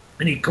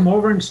 And he come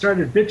over and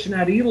started bitching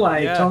at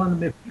Eli, telling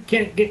him if you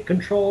can't get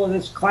control of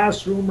this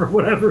classroom or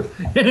whatever.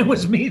 And it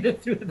was me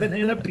that threw the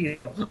banana peel.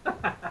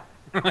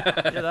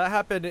 Yeah, that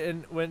happened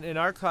in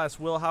our class.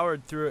 Will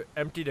Howard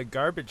emptied a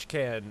garbage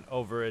can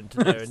over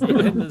into there,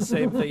 and the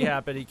same thing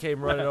happened. He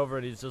came running over,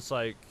 and he's just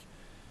like,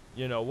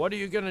 "What are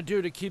you gonna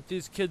do to keep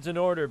these kids in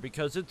order?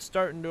 Because it's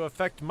starting to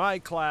affect my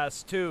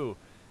class too."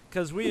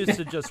 Because we used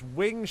to just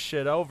wing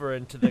shit over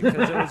into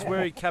because it was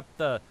where he kept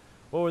the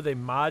what were they,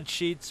 mod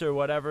sheets or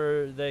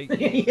whatever they.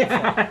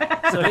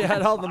 Yeah. So you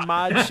had all the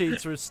mod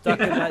sheets were stuck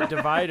in that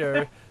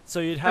divider. So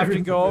you'd have to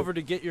go over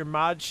to get your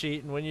mod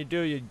sheet, and when you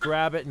do, you'd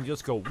grab it and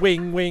just go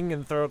wing, wing,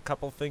 and throw a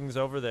couple things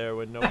over there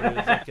when nobody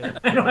was looking.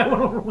 I know, I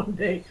went over one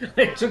day,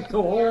 I took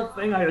the whole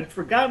thing, I had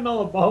forgotten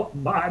all about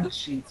mod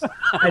sheets.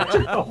 I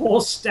took the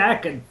whole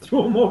stack and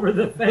threw them over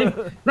the thing,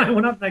 and I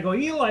went up and I go,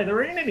 Eli,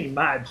 there ain't any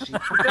mod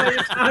sheets. What are you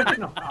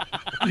talking about?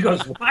 He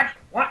goes,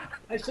 what?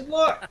 I said,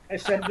 look,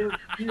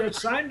 you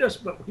assigned us,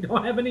 but we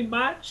don't have any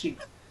mod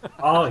sheets.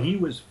 Oh, he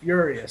was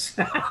furious.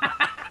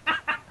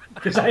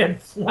 Because I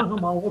had flung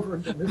them all over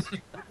into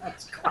Mr.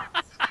 Scott's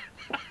class.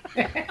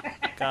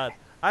 God,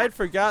 I had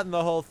forgotten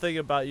the whole thing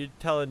about you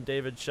telling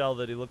David Shell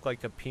that he looked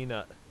like a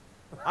peanut.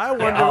 I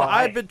wonder.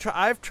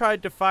 I've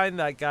tried to find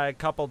that guy a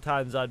couple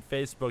times on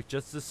Facebook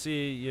just to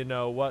see,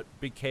 what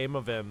became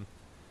of him.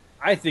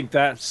 I think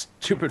that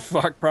stupid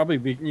fuck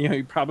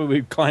he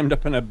probably climbed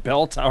up in a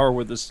bell tower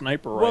with a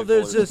sniper rifle. Well,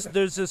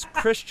 there's this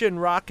Christian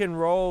rock and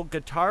roll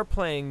guitar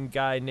playing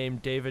guy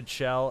named David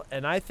Shell,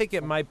 and I think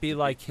it might be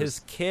like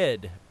his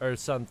kid or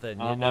something,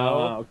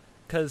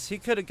 because he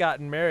could have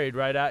gotten married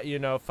right out,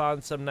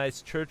 found some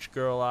nice church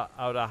girl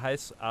out of high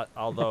school,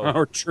 although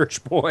or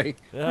church boy.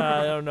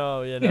 I don't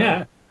know,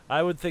 Yeah.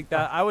 I would think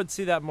that I would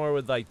see that more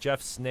with like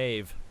Jeff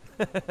Snave.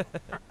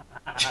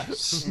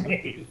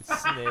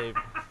 Snave.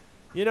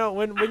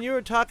 When you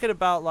were talking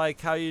about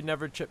like how you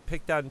never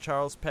picked on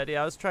Charles Petty,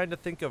 I was trying to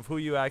think of who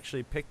you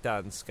actually picked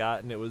on,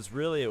 Scott, and it was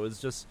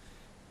just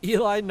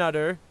Eli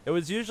Nutter. It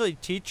was usually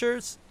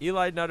teachers,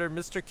 Eli Nutter,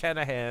 Mr.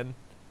 Kenahan,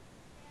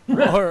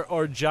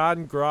 or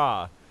John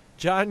Graw.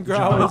 John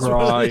Graw was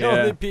one of the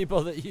only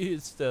people that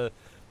used to,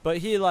 but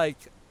he was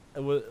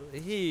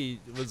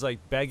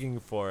like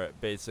begging for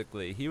it.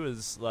 Basically, he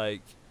was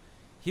like.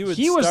 He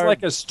was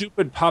like a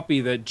stupid puppy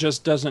that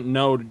just doesn't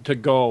know to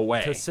go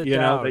away. To sit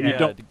down, that you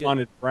don't want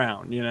it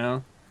around,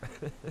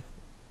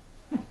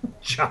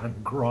 John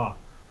Graw.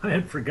 I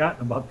had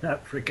forgotten about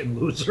that freaking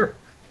loser.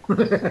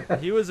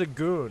 He was a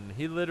goon.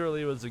 He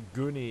literally was a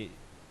goonie.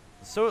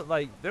 So,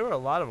 there were a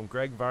lot of them.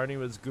 Greg Varney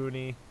was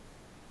goony.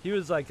 He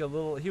was like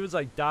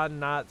Don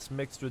Knotts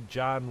mixed with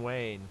John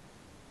Wayne.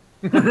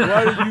 Why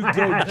don't you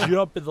go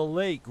jump in the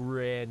lake,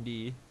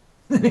 Randy?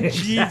 Exactly.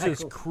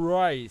 Jesus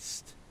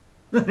Christ.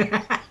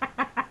 And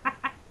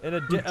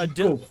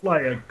go fly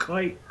a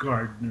kite,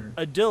 Gardner.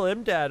 Adil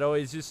Imdad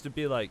always used to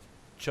be like,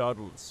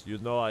 Charles, you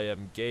know I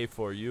am gay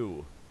for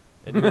you.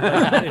 And he would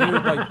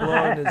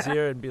blow in his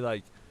ear and be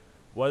like,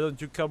 why don't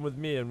you come with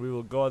me and we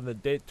will go on the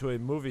date to a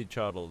movie,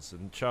 Charles?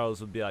 And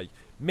Charles would be like,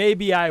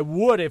 maybe I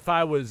would if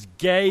I was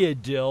gay,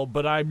 Adil,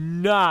 but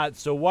I'm not,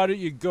 so why don't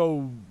you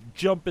go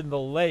jump in the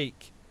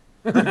lake?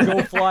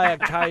 Go fly a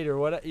kite or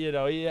what? He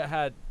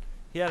had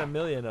a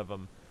million of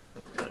them.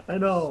 I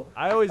know.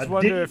 I always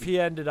wonder if he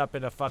ended up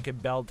in a fucking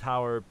bell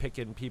tower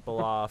picking people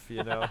off,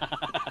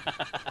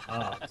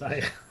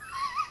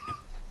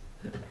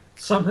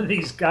 Some of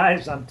these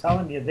guys, I'm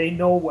telling you, they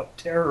know what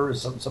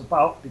terrorism's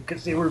about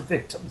because they were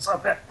victims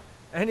of it.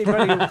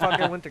 Anybody who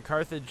fucking went to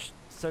Carthage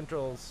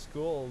Central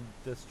School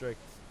District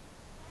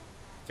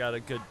got a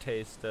good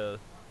taste of...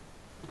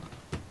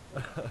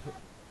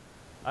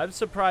 I'm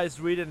surprised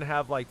we didn't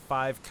have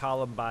 5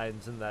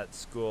 Columbines in that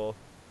school.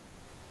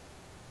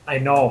 I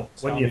know.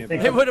 When you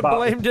think they would have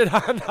blamed it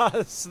on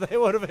us. They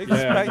would have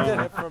expected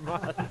it from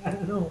us. I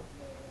know.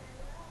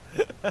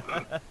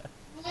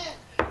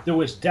 There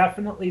was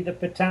definitely the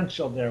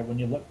potential there when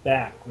you look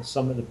back with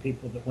some of the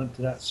people that went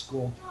to that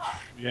school.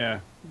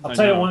 Yeah. I'll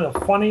tell you one of the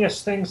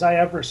funniest things I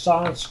ever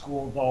saw in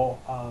school,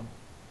 though.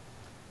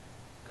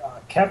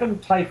 Kevin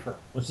Teifer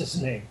was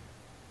his name.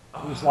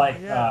 He was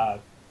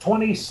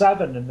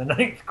 27 in the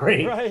 9th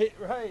grade.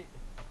 Right.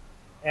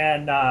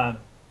 And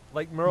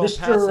like Merle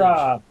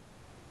Passage.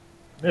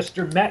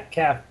 Mr.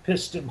 Metcalf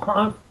pissed him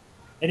off,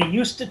 and he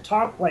used to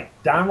talk like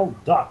Donald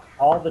Duck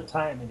all the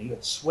time, and he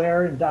would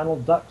swear in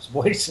Donald Duck's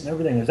voice and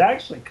everything. It was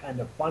actually kind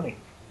of funny.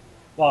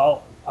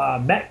 Well,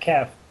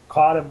 Metcalf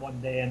caught him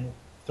one day and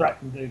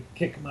threatened to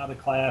kick him out of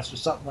class or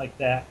something like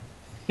that,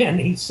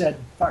 and he said,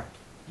 fuck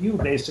you,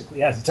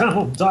 basically, as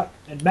Donald Duck,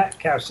 and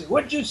Metcalf said,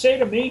 what'd you say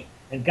to me?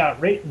 And got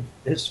right in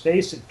his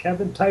face, and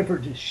Kevin Teifer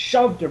just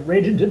shoved him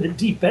right into the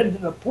deep end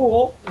of the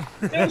pool.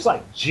 It was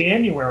like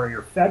January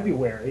or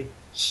February,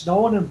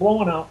 snowing and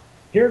blowing out.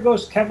 Here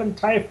goes Kevin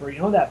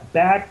Teifer, that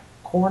back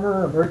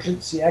corner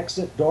emergency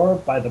exit door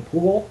by the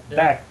pool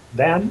back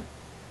then?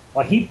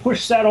 Well, he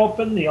pushed that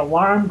open, the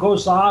alarm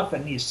goes off,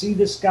 and you see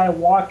this guy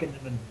walking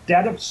in the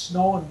dead of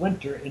snow and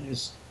winter in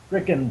his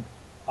freaking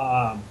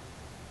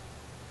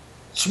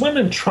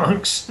swimming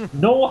trunks,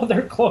 no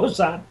other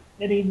clothes on,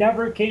 and he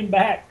never came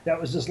back.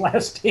 That was his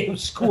last day of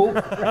school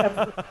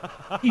forever.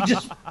 He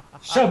just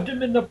shoved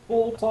him in the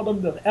pool, told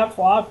him to F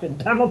off in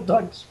Donald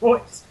Duck's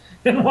voice,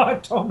 and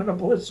walked home in a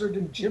blizzard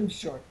and gym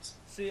shorts.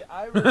 See,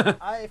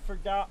 I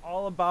forgot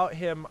all about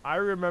him. I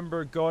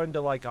remember going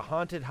to a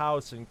haunted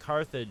house in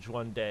Carthage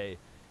one day,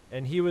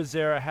 and he was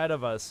there ahead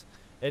of us,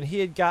 and he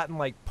had gotten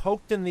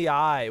poked in the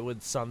eye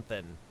with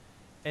something,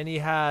 and he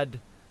had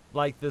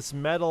like this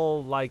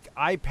metal like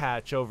eye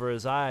patch over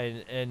his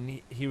eye,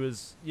 and he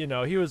was, you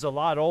know, he was a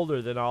lot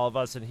older than all of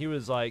us, and he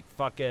was like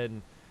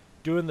fucking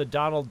doing the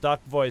Donald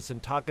Duck voice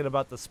and talking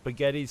about the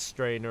spaghetti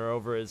strainer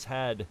over his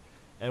head,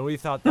 and we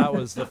thought that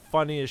was the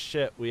funniest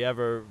shit we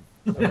ever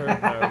heard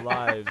in our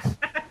lives.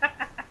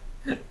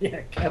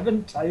 Yeah,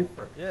 Kevin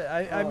Typer.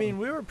 Yeah, I mean,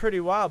 we were pretty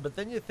wild, but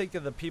then you think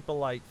of the people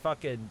like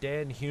fucking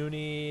Dan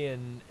Huney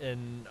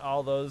and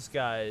all those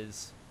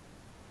guys.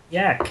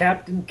 Yeah,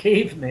 Captain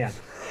Caveman.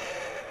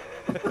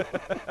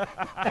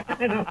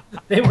 You know,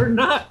 they were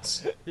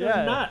nuts. They were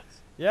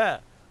nuts. Yeah.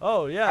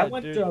 Oh, yeah. I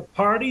went to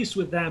parties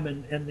with them,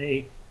 and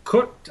they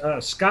cooked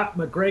Scott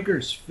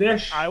McGregor's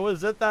fish. I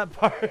was at that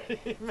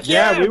party.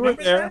 Yeah, we were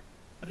there.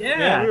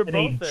 Yeah, we were and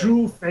he both there.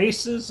 drew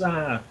faces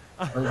or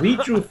we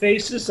drew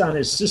faces on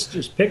his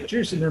sister's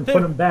pictures and then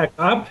put them back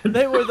up.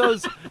 They were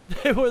those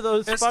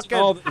fucking.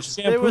 All the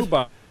shampoo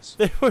bottles.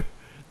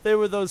 They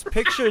were those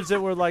pictures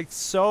that were like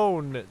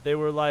sewn. They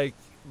were like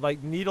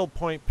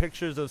needlepoint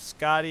pictures of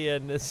Scotty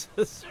and his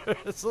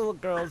little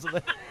girls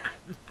with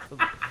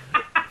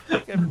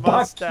fucking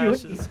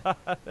mustaches on.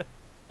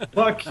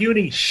 Buck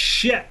Huney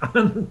shit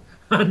on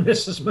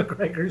Mrs.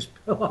 McGregor's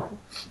pillow.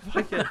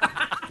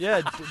 Yeah,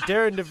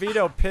 Darren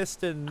DeVito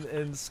pissed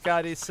in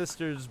Scotty's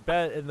sister's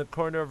bed in the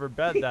corner of her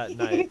bed that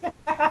night.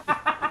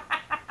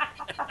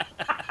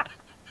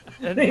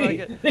 And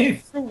they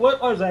threw,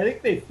 what was it? I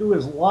think they threw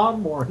his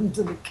lawnmower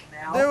into the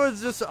canal. There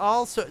was just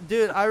also,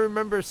 dude, I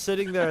remember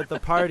sitting there at the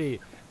party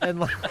and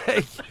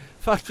like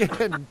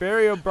fucking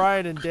Barry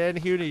O'Brien and Dan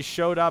Huney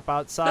showed up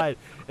outside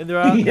and they're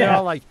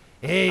all like,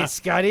 "Hey,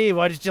 Scotty,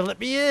 why did you let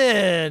me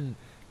in?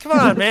 Come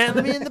on, man,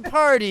 let me in the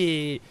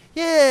party.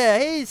 Yeah,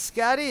 hey,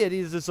 Scotty." And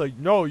he's just like,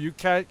 "No, you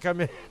can't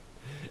come in."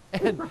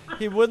 And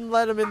he wouldn't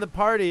let him in the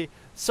party,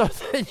 so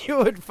then you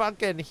would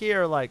fucking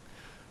hear like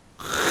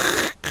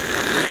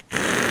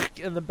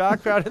in the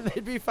background, and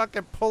they'd be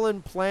fucking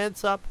pulling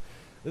plants up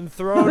and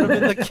throwing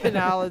them in the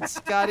canal, and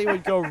Scotty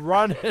would go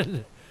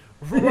running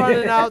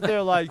out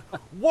there like,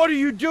 "What are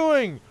you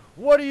doing?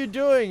 What are you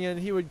doing?" And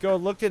he would go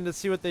looking to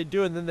see what they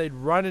do, and then they'd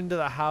run into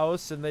the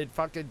house and they'd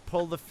fucking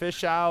pull the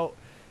fish out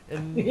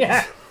and,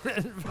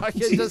 and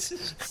fucking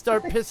just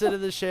start pissing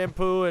in the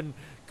shampoo and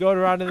going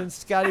around, and then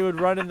Scotty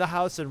would run in the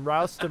house and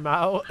roust him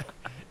out,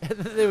 and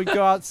then they would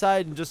go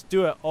outside and just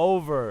do it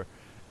over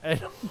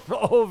and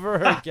over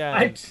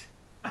again.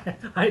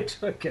 I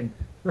took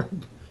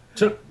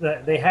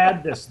they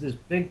had this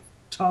big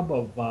tub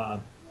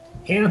of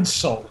hand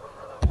soap,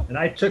 and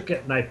I took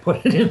it and I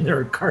put it in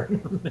their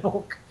carton of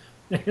milk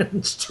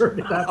and stirred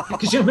it up.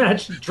 Could you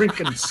imagine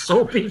drinking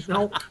soapy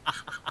milk?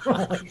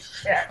 Holy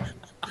shit.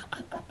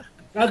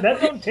 God, that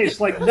don't taste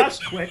like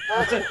Nesquik,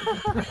 does it?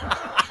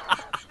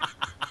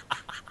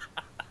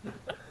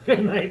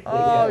 Good night.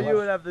 Oh, you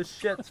would have the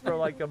shits for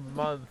like a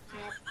month.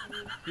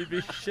 You'd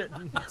be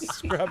shitting,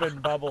 scrubbing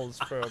bubbles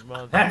for a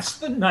month. That's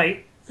the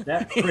night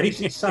that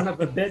crazy son of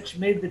a bitch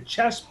made the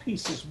chess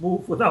pieces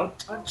move without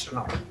touching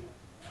them.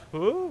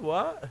 Who?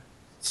 What?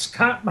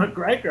 Scott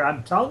McGregor.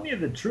 I'm telling you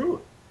the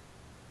truth.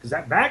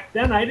 Because back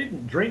then I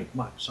didn't drink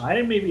much, so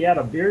I maybe had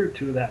a beer or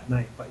two that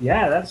night. But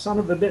yeah, that son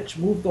of a bitch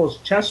moved those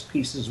chess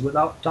pieces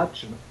without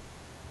touching them.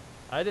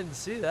 I didn't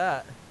see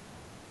that.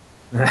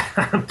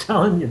 I'm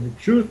telling you the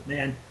truth,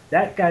 man.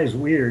 That guy's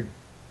weird.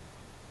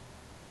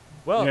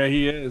 Well, yeah,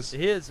 he is.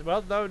 He is.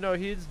 Well, no,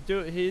 he's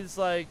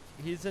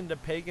into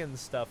pagan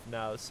stuff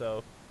now.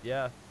 So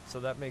yeah, so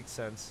that makes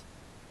sense.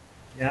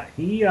 Yeah,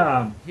 he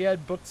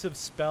had books of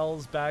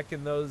spells back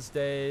in those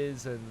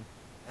days, and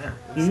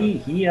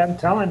I'm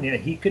telling you,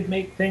 he could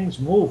make things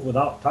move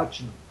without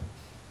touching them.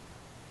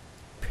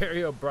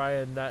 Barry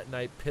O'Brien that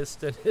night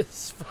pissed in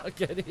his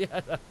fucking.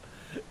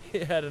 He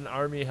had an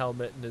army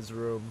helmet in his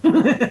room.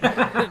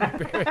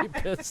 And Barry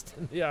pissed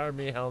in the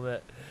army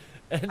helmet.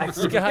 And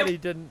Scotty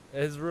didn't.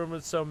 His room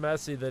was so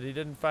messy that he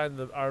didn't find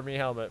the army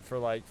helmet for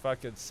like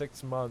fucking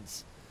 6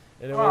 months,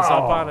 and it was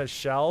up on a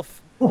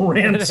shelf.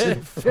 And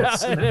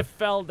it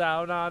fell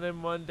down on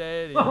him one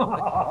day, and he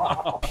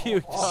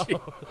puked all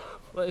over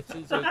the place.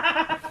 He's like,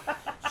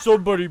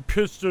 "Somebody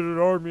pissed in an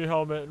army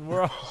helmet," and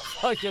we're all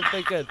fucking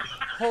thinking,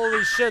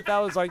 "Holy shit, that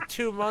was like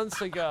 2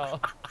 months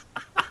ago."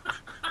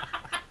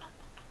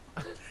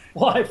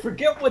 Well, I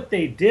forget what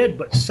they did,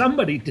 but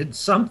somebody did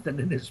something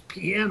in his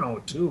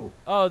piano too.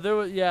 Oh, there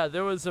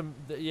was some.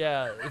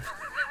 I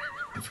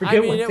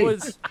forget what it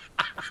was.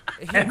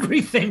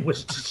 Everything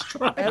was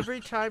destroyed. Every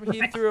time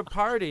he threw a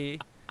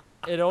party,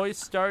 it always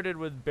started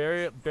with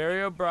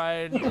Barry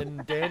O'Brien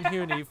and Dan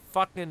Huney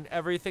fucking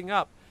everything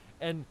up,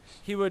 and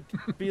he would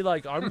be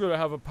like, "I'm gonna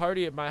have a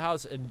party at my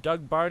house," and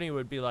Doug Barney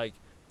would be like,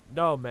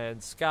 "No,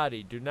 man,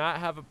 Scotty, do not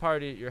have a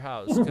party at your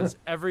house, because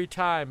every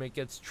time it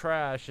gets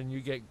trash and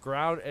you get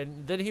grounded."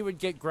 And then he would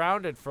get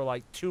grounded for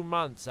like 2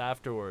 months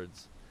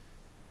afterwards,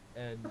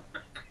 and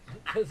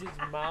because his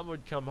mom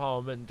would come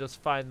home and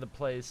just find the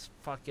place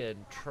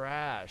fucking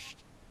trashed.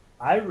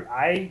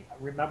 I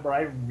remember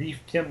I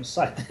reefed him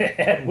upside the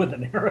head with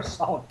an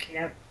aerosol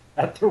can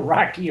at the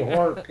Rocky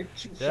Horror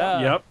Picture Show.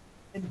 Yeah. Yep.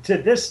 And to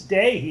this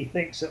day, he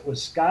thinks it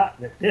was Scott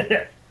that did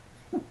it.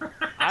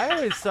 I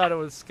always thought it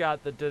was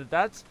Scott that did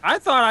it. I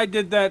thought I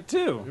did that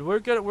too. We're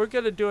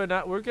gonna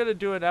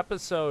do an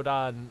episode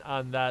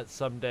on that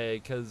someday,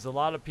 because a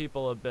lot of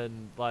people have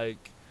been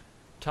like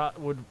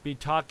would be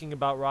talking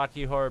about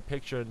Rocky Horror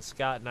Picture, and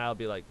Scott and I'll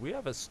be like, we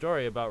have a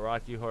story about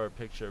Rocky Horror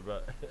Picture,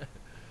 but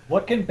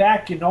looking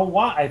back, you know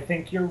what? I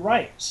think you're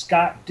right.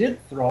 Scott did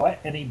throw it,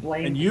 and he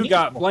blamed. And you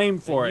got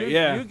blamed for it.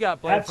 Yeah, you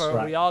got blamed for it.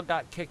 Right. We all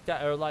got kicked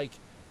out, or like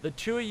the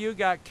two of you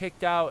got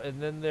kicked out,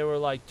 and then there were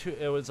like two.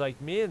 It was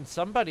like me and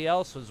somebody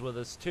else was with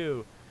us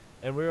too,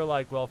 and we were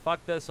like, well,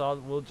 fuck this. I'll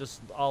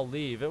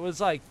leave. It was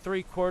like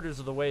 3/4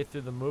 of the way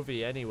through the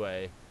movie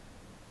anyway.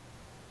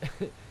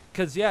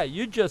 Cause yeah,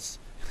 you just.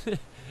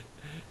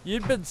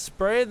 You'd been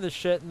spraying the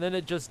shit, and then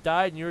it just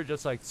died, and you were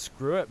just like,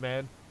 screw it,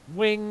 man.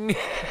 Wing!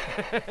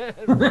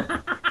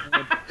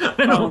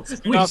 No,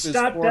 we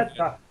stopped at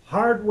the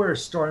hardware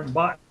store and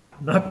bought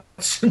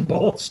nuts and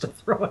bolts to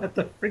throw at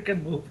the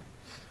freaking movie.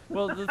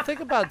 Well, the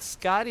thing about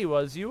Scotty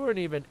was you weren't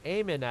even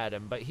aiming at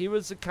him, but he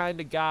was the kind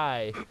of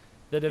guy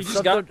that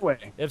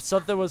if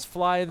something was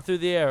flying through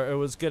the air, it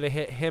was going to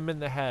hit him in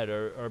the head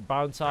or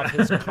bounce off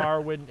his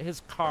car when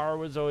his car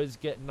was always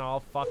getting all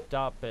fucked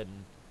up. And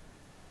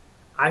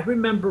I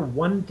remember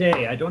one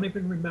day, I don't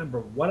even remember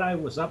what I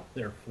was up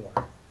there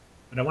for,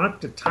 but I went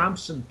up to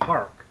Thompson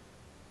Park,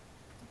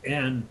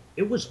 and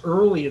it was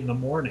early in the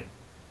morning,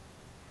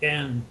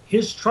 and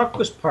his truck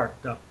was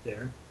parked up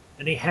there,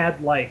 and he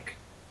had like,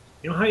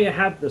 you know how you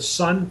have the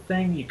sun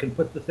thing? You can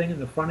put the thing in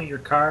the front of your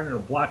car and it'll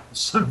block the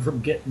sun from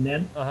getting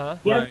in.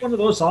 He had one of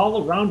those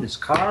all around his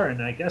car,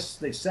 and I guess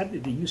they said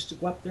that he used to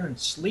go up there and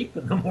sleep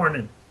in the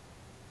morning.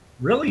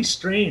 Really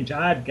strange,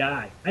 odd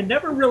guy. I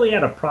never really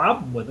had a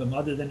problem with him,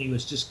 other than he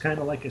was just kind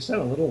of, like I said,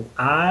 a little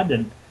odd.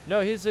 And no,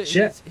 he's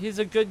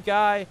a good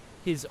guy.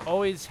 He's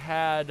always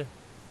had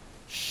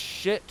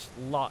shit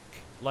luck,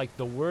 like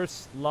the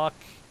worst luck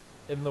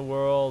in the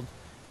world,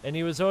 and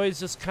he was always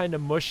just kind of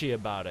mushy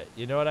about it.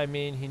 You know what I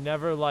mean? He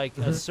never like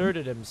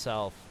asserted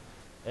himself,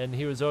 and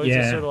he was always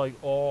just sort of like,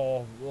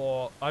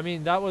 oh. I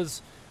mean, that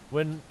was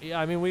when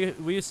we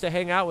used to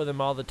hang out with him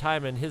all the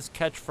time, and his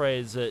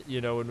catchphrase that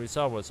when we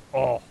saw him was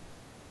oh,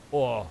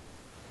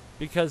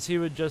 because he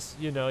would just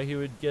he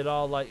would get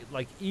all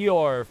like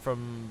Eeyore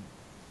from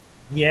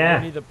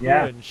Winnie the Pooh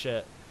and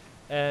shit.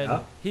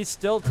 And he's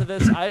still to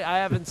this. I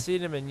haven't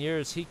seen him in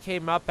years. He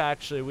came up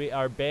actually.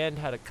 Our band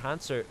had a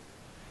concert,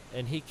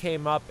 and he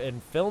came up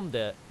and filmed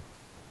it.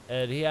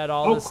 And he had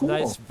all this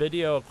nice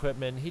video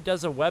equipment. He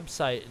does a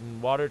website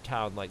in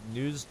Watertown, like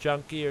News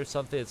Junkie or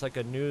something. It's like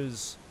a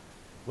news.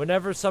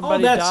 Whenever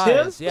somebody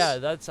dies, he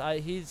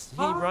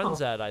runs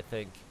that, I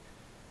think.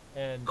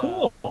 And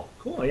cool.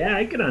 Yeah,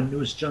 I get on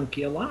News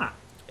Junkie a lot.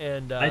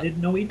 And I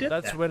didn't know he did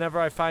that. That's whenever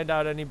I find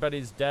out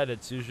anybody's dead,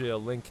 it's usually a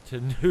link to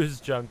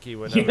News Junkie.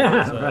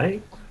 Whenever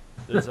right.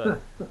 There's a.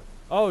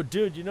 Oh,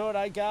 dude, you know what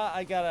I got?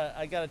 I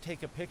gotta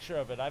take a picture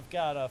of it. I've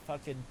got a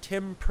fucking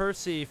Tim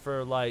Percy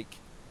for like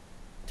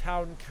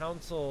town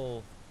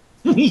council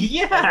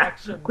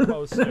election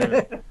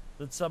poster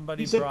that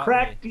somebody He's brought a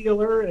crack me.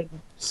 dealer and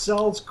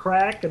sells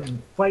crack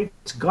and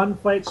fights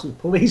gunfights with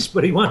police,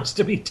 but he wants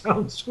to be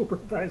town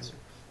supervisor.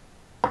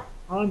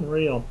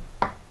 Unreal.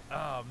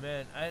 Oh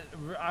man,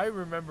 I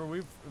remember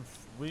we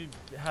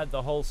did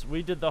the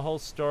whole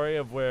story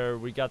of where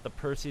we got the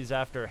Percys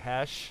after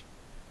Hesh.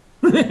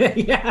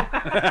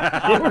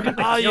 Yeah.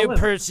 All you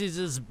Percys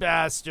is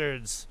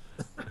bastards.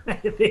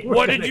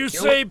 What did you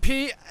say,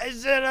 Pete? I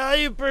said all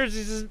you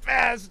Percys is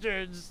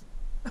bastards.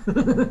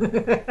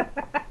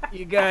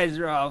 You guys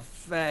are all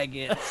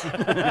faggots.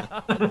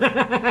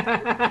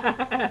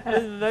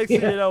 And the next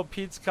thing you know,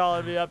 Pete's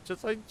calling me up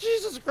just like,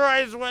 Jesus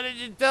Christ, what did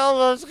you tell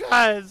those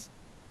guys?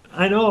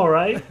 I know,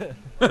 right?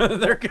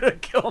 They're gonna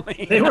kill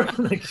me. They were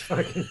gonna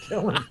fucking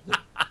kill him.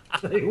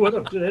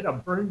 They'd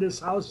have burned his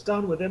house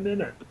down with him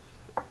in it.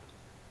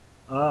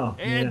 Oh,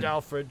 and man.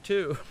 Alfred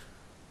too.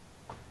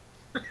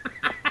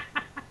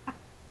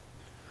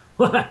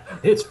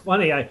 It's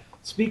funny.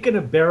 Speaking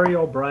of Barry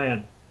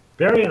O'Brien,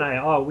 Barry and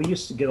I, we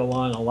used to get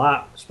along a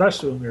lot,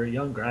 especially when we were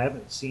younger. I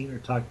haven't seen or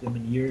talked to him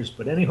in years,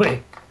 but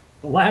anyway,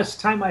 the last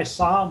time I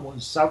saw him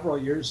was several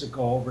years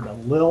ago over to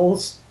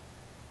Lil's.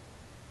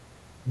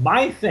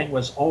 My thing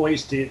was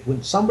always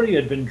when somebody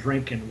had been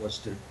drinking was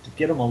to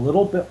get them a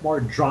little bit more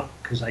drunk,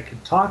 because I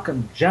could talk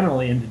them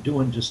generally into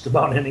doing just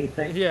about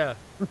anything. Yeah.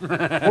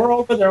 We're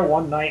over there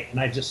one night, and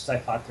I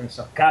thought to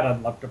myself, God,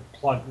 I'd love to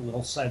plug a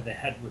little side of the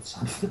head with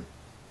something.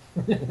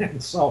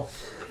 And so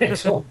I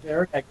told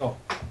Barry, I go,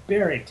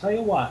 Barry, tell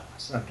you what, I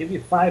said, I'll give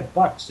you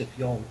 $5 if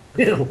you'll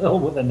hit a little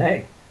with an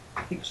egg.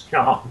 He goes,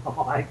 no,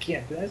 I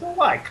can't do that. I said,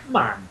 why? Come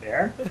on,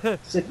 Bear. I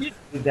said, you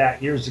did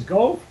that years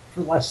ago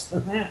for less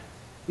than that.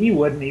 He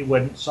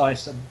wouldn't. So I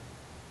said,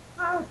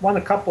 I want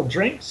a couple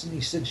drinks? And he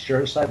said,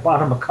 sure. So I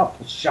bought him a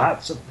couple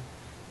shots of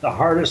the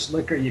hardest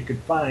liquor you could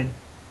find.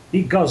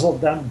 He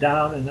guzzled them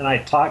down, and then I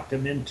talked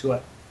him into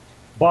it.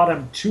 Bought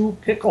him 2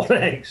 pickled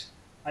eggs.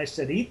 I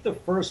said, eat the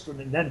first one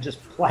and then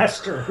just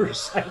plaster her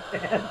side of the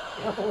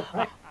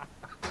head.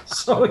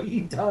 So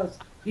he does.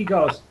 He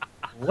goes,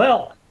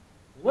 Lil.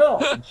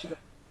 And she goes,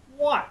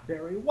 what,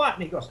 Barry, what?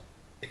 And he goes,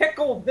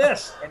 pickle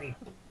this. And he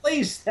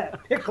placed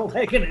that pickled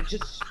egg and it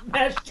just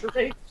smashed her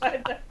right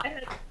side the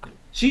head.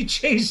 She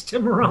chased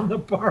him around the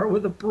bar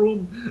with a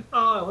broom.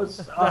 Oh, it was...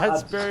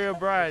 That's Barry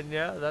O'Brien,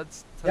 yeah.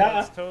 That's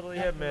totally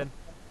him, man.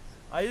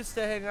 I used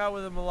to hang out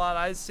with him a lot.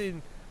 I've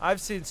seen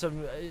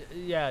some...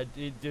 yeah,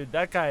 dude,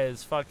 that guy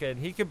is fucking...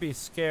 He could be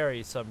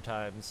scary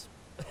sometimes.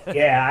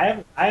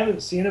 Yeah, I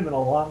haven't seen him in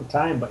a long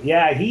time. But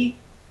yeah, he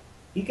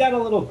got a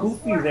little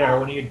goofy there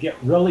when he'd get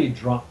really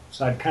drunk.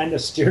 So I'd kind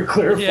of steer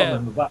clear from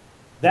him. But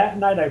that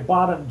night I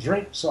bought him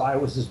drinks, so I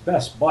was his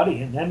best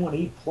buddy. And then when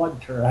he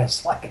plugged her, I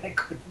was like, I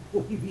couldn't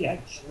believe he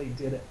actually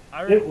did it.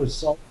 It was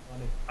so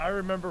funny. I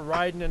remember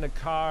riding in a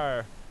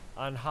car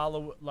on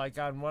Halloween, like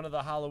on one of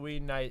the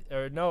Halloween night,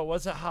 or no, it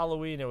wasn't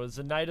Halloween. It was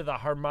the night of the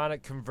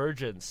Harmonic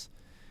Convergence,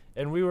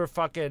 and we were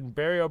fucking.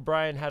 Barry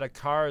O'Brien had a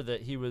car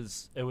that it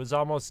was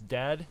almost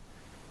dead,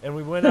 and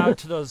we went out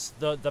to those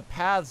the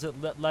paths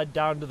that led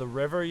down to the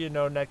river,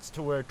 next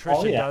to where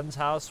Trisha Dunn's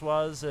house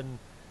was, and.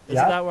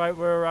 Isn't that right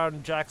where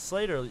around Jack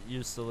Slater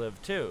used to live,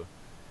 too?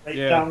 Right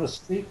down the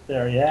street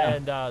there, yeah.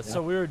 And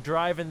so we were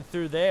driving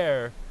through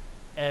there,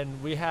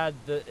 and we had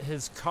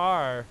his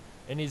car,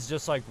 and he's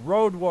just like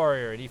Road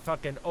Warrior, and he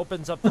fucking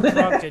opens up the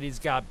trunk, and he's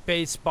got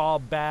baseball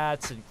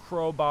bats and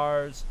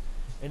crowbars,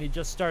 and he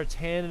just starts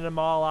handing them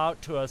all out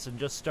to us and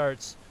just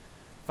starts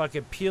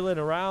fucking peeling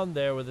around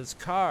there with his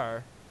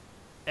car.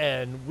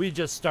 And we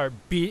just start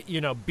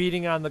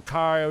beating on the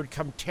car. It would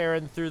come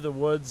tearing through the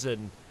woods,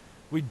 and...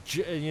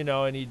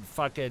 and he'd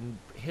fucking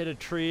hit a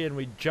tree, and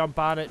we'd jump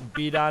on it and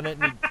beat on it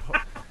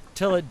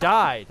till it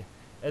died.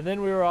 And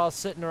then we were all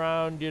sitting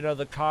around,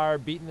 the car,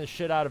 beating the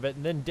shit out of it.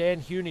 And then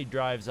Dan Huney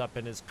drives up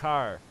in his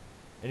car,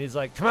 and he's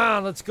like, come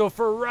on, let's go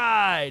for a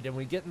ride. And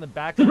we get in the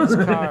back of his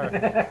car,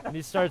 and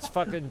he starts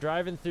fucking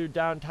driving through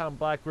downtown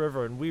Black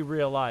River, and we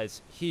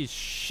realize he's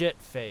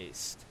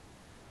shit-faced.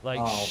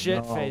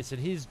 Shit-faced.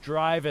 And he's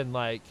driving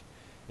and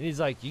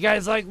he's like, you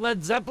guys like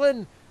Led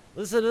Zeppelin?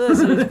 Listen to this.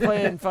 And he's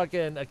playing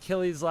fucking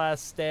Achilles'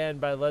 Last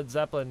Stand by Led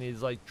Zeppelin.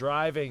 He's like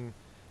driving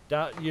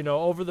down,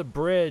 over the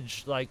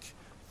bridge, like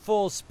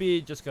full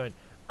speed, just going,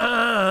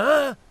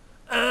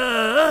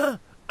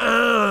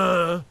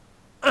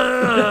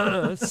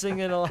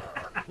 singing along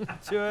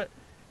to it.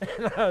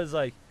 And I was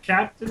like,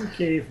 Captain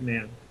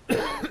Caveman.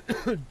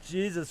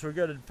 Jesus, we're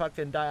gonna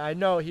fucking die. I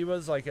know he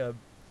was like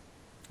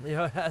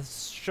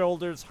has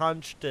shoulders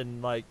hunched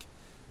and like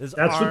his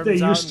arms That's what they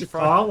used to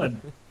call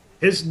him.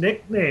 His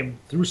nickname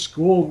through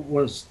school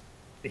was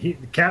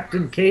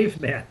Captain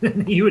Caveman,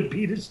 and he would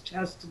beat his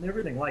chest and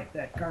everything like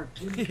that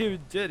cartoon. He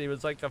did. He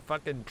was like a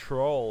fucking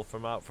troll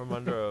from out from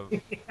under a...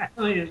 Yeah,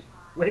 he was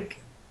quick,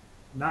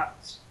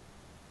 nuts.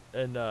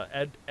 And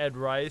Ed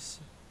Rice.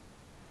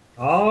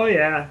 Oh,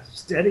 yeah.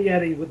 Steady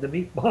Eddie with the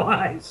meatball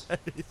eyes.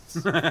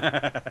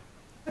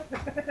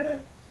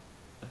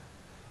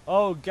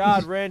 Oh,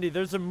 God, Randy,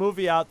 there's a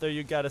movie out there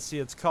you got to see.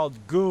 It's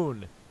called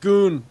Goon.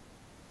 Goon.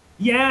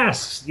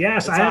 Yes,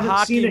 it's I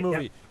haven't seen it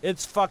movie. Yet.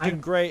 It's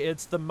fucking great.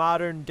 It's the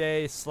modern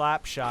day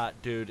Slapshot,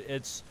 dude.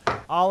 It's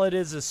all it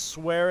is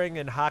swearing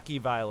and hockey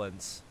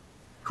violence.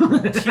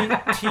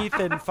 Teeth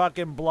and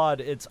fucking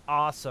blood. It's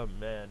awesome,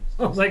 man.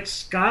 Sounds like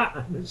Scott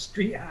on the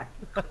street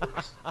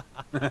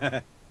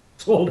hockey.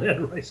 Told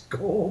Ed Rice, go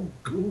home,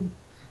 Goon.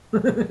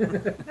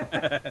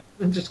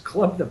 And just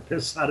club the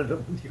piss out of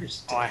him with your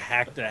stick. Oh, I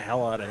hacked the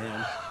hell out of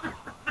him.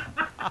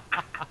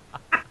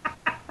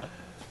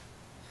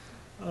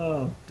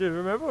 Oh. Dude,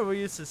 remember when we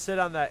used to sit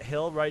on that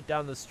hill right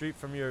down the street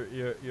from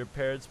your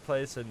parents'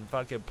 place and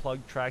fucking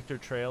plug tractor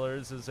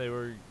trailers as they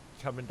were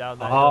coming down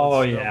that hill?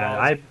 Oh,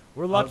 yeah.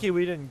 We're lucky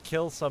we didn't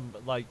kill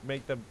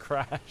make them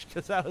crash,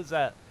 because that was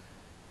that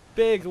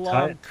big,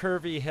 long,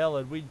 curvy hill,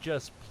 and we'd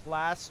just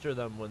plaster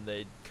them when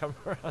they'd come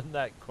around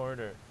that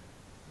corner.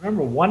 I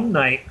remember one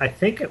night, I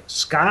think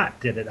Scott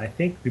did it. I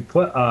think we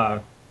put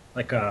a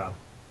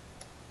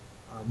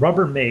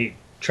Rubbermaid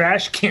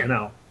trash can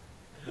out.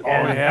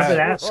 And remember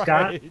that,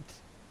 Scott?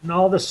 And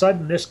all of a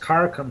sudden, this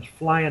car comes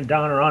flying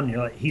down around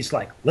you. He's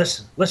like,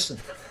 listen.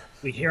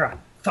 We hear a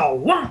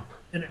thwomp,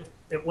 and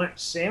it went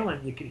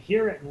sailing. You could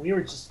hear it, and we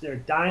were just there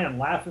dying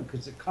laughing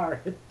because the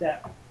car hit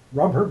that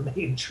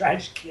Rubbermaid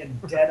trash can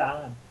dead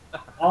on.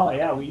 Oh,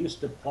 yeah, we used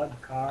to plug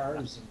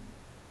cars and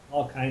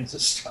all kinds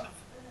of stuff.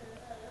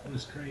 It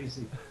was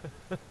crazy.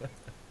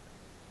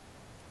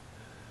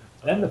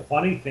 Then the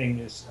funny thing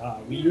is,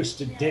 we used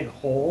to dig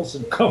holes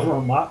and cover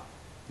them up.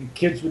 And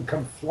kids would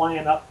come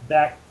flying up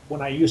back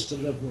when I used to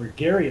live where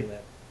Gary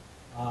lived.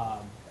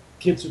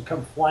 Kids would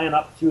come flying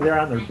up through there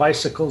on their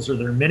bicycles or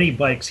their mini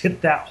bikes,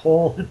 hit that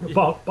hole, and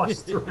about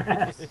bust their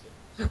ass.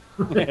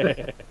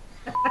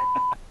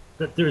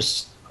 But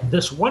there's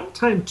this one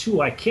time,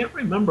 too, I can't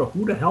remember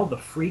who the hell the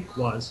freak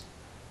was,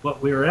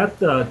 but we were at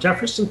the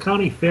Jefferson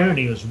County Fair, and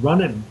he was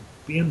running,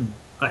 being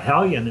a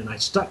hellion, and I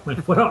stuck my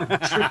foot out in the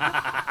tree.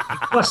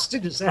 I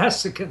busted his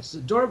ass against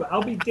the door, but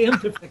I'll be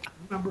damned if I can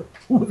remember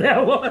who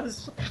that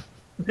was.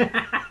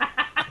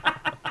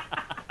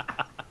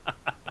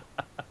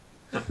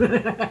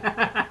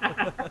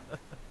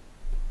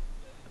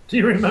 Do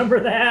you remember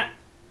that?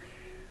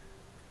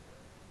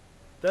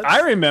 I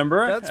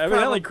remember. That's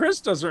Evidently, Chris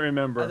doesn't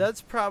remember. That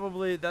was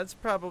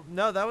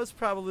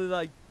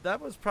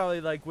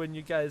probably like when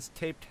you guys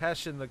taped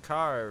Hesh in the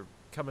car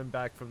coming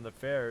back from the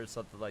fair or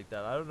something like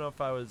that. I don't know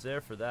if I was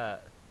there for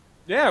that.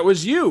 Yeah, it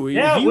was you.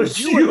 Yeah, it was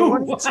you.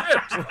 Was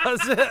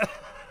it?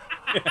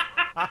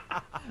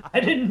 I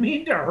didn't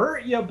mean to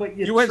hurt you, but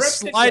you went tripped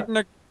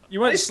sliding. You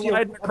went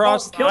sliding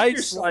across the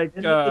ice like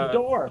the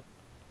door.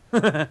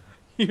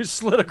 You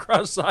slid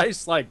across the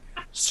ice like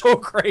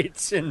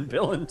Socrates in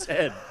Bill and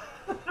Ted.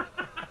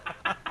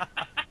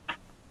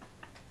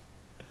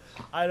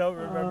 I don't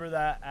remember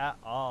that at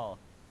all.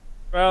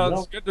 Well,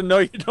 it's good to know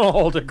you don't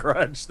hold a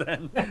grudge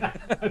then.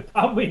 I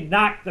probably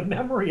knocked the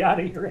memory out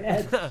of your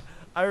head.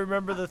 I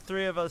remember the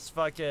three of us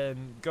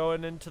fucking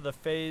going into the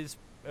Phase.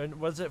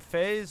 And was it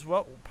Phase?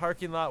 What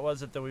parking lot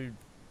was it that we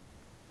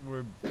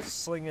were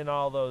slinging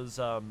all those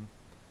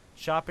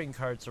shopping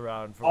carts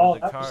around for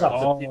the cars?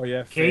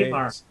 Yeah,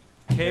 Kmart.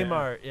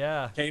 Kmart,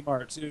 yeah.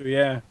 Kmart too,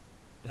 yeah.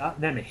 And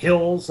then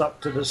hills up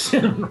to the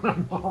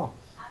Cinnamon Mall.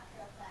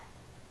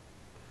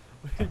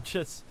 We'd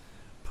just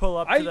pull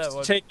up to that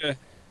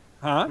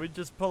one. We'd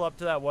just pull up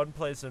to that one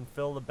place and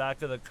fill the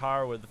back of the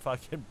car with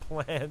fucking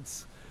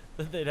plants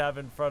that they'd have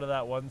in front of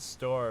that one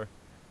store.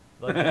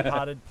 Like the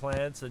potted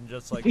plants and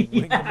just like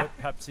wing them at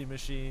Pepsi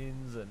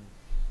machines and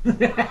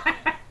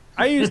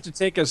I used to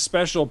take a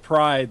special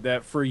pride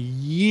that for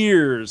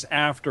years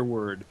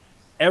afterward,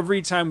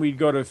 every time we'd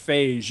go to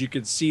Phase, you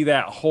could see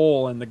that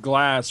hole in the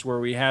glass where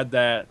we had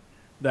that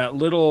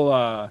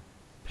little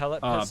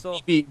pellet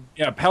pistol.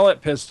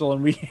 Pellet pistol,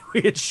 and we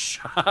had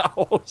shot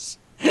holes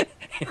in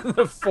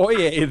the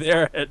foyer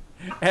there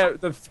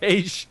at the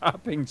Phase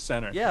Shopping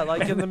Center. Yeah,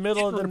 like in the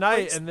middle of the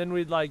night, and then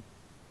we'd like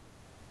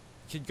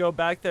could go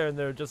back there and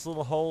there were just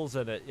little holes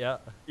in it. Yeah.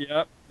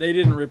 Yep. They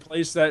didn't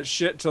replace that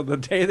shit till the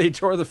day they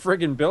tore the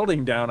friggin'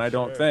 building down, I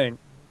don't think.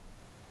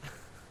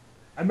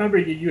 I remember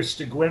you used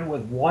to go in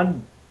with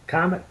one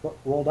comic book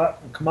rolled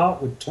up and come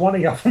out with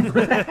 20 of them.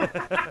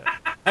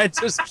 I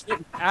just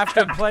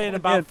after playing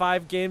about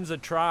 5 games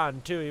of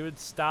Tron too, he would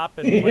stop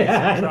and play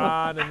some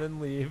Tron and then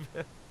leave.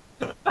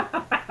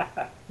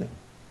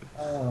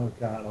 Oh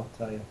God, I'll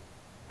tell you.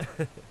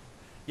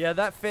 Yeah,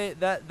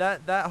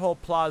 that whole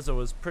plaza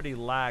was pretty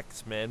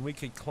lax, man. We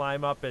could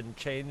climb up and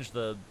change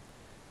the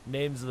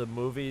names of the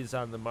movies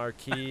on the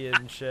marquee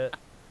and shit.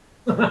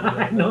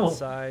 I know.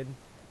 Sign.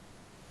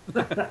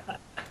 I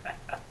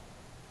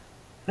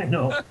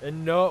know.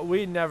 And no,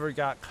 we never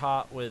got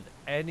caught with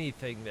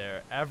anything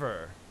there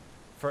ever.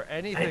 For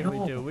anything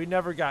we do, we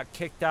never got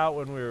kicked out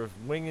when we were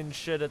winging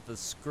shit at the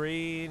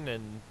screen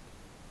and.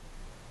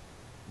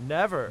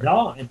 Never.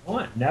 No,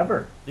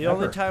 never. The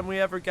only time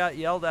we ever got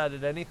yelled at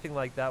anything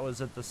like that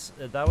was at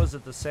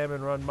the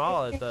Salmon Run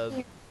Mall at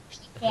the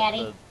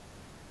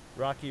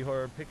Rocky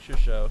Horror Picture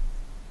Show.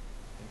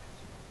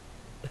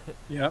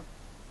 Yep.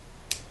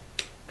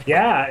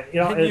 Yeah, you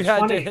know, you had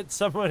funny. to hit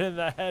someone in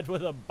the head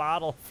with a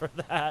bottle for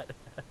that.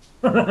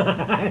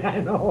 I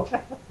know.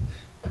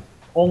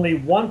 Only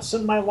once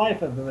in my life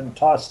have I been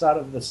tossed out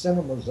of the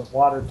cinemas at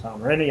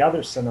Watertown or any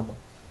other cinema.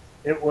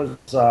 It was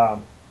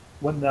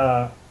when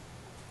the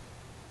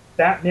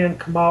Batman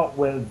come out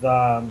with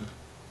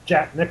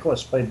Jack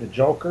Nicholson played the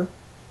Joker.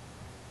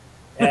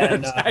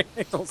 And, Jack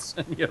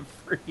Nicholson, you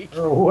freak.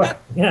 Or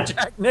what? Yeah.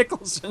 Jack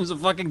Nicholson's a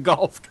fucking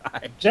golf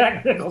guy.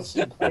 Jack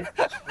Nicholson played.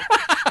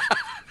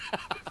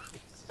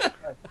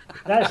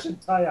 That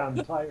should tell you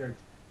I'm tired.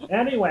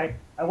 Anyway,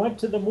 I went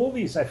to the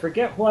movies. I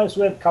forget who I was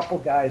with, a couple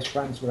guys,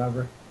 friends,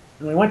 whatever.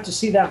 And we went to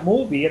see that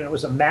movie, and it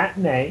was a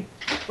matinee.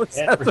 Was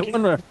that the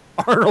one where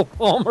Arnold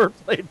Palmer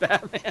played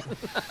Batman?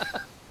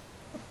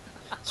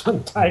 It's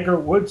when Tiger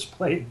Woods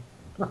played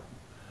the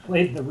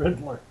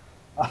Riddler.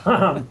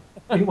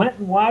 We went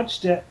and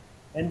watched it,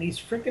 and these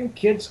freaking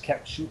kids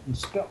kept shooting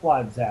spit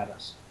wads at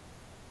us.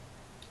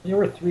 They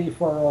were 3-4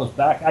 rows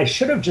back. I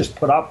should have just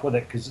put up with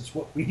it because it's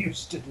what we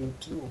used to do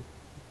too.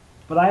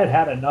 But I had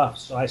had enough,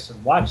 so I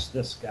said, watch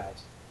this,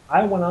 guys.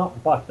 I went out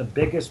and bought the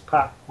biggest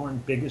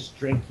popcorn, biggest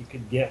drink you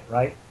could get,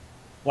 right?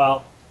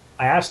 Well,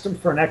 I asked them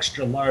for an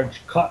extra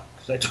large cup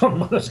because I told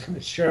them I was going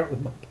to share it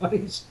with my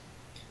buddies.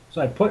 So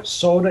I put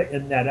soda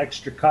in that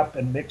extra cup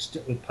and mixed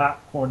it with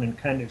popcorn and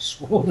kind of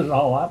swirled it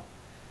all up.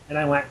 And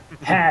I went,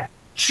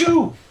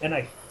 ha-choo! And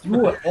I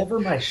threw it over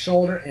my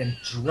shoulder and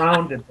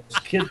drowned those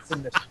kids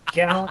in this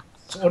gallon of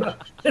soda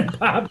and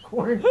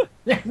popcorn.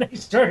 And they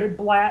started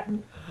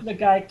blatting. And the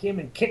guy came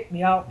and kicked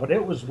me out, but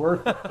it was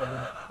worth it.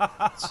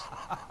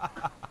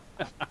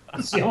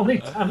 It's the only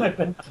time I've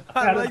been.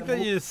 I like that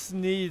you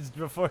sneezed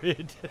before you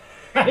did.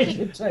 I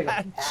did take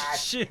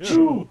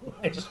achoo.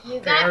 I just you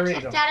got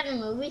kicked out of the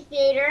movie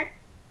theater?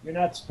 You're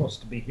not supposed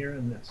to be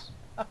hearing this.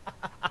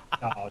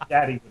 Oh,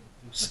 Daddy would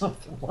do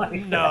something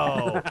like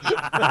no.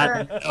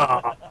 that.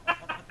 No.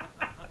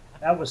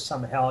 That was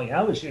some hell.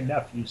 That was your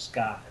nephew,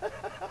 Scott.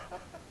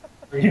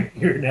 Or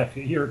your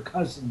nephew, your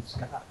cousin,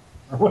 Scott.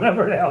 Or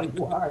whatever the hell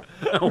you are.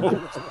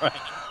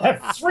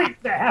 That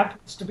freak that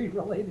happens to be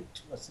related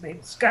to us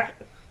named Scott.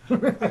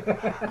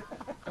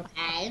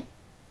 Okay.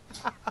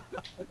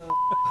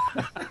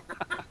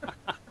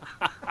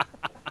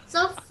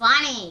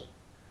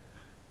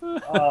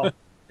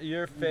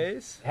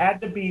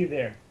 you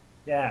there.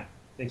 Yeah,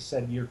 they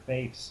said your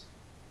face.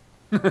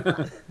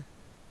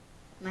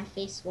 My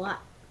face what?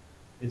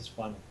 Is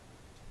funny.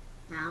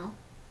 How?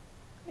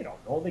 I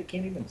don't know. They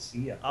can't even see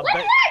you. I'll What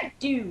bet did I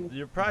do?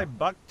 you're probably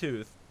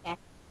bucktooth. Yeah.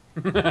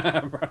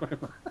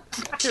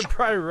 You're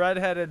probably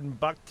redheaded and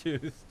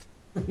bucktoothed.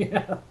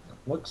 Yeah,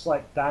 looks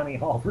like Donnie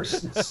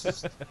Halverson's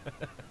sister.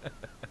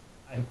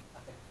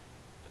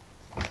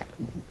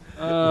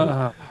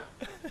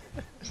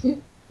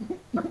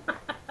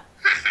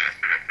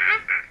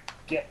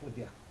 Get with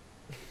you.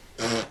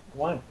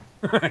 One.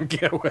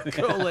 Get with it.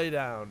 Go lay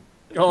down.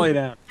 Go lay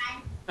down.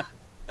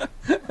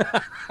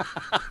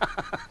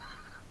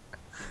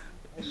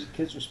 These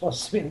kids were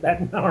supposed to be in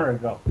bed an hour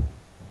ago.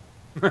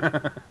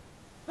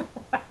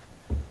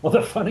 Well,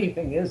 the funny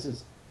thing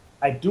is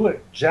I do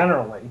it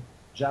generally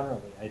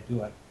I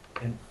do it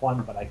in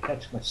fun, but I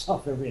catch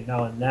myself every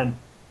now and then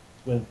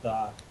with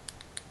the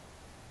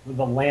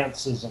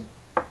Lanceism.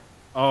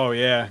 Oh,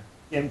 yeah.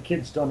 Them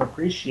kids don't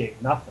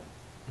appreciate nothing.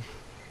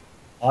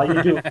 All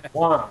you do is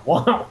want.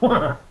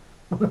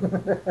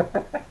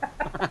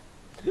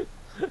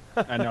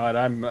 I know it.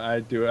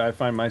 I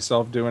find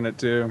myself doing it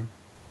too.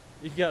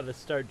 You gotta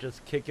start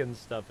just kicking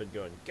stuff and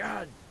going,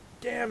 God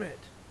damn it.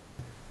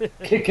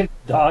 Kicking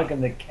the dog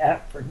and the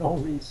cat for no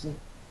reason.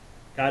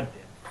 Goddamn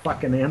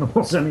fucking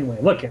animals anyway.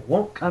 Look, it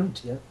won't come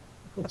to you.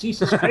 Well,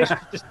 Jesus Christ,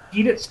 just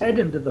beat its head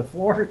into the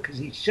floor because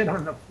he shit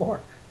on the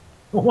floor.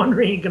 No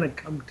wonder he ain't gonna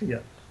come to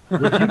you.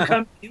 Would you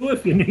come to you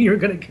if you knew you were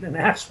gonna get an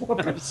ass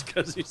whooping? It's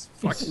because he's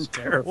fucking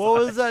terrified.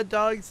 What was that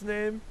dog's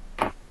name?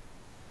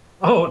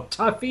 Oh,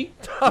 Tuffy?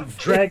 He'd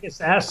drag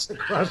his ass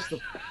across the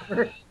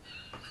floor.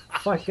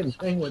 Fucking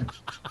thing would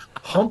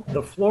hump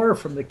the floor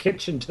from the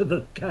kitchen to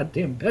the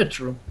goddamn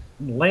bedroom,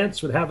 and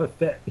Lance would have a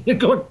fit. He'd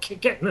go and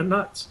kick it in the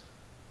nuts.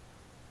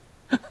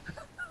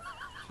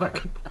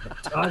 Fucking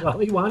dog, all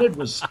he wanted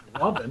was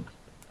loving,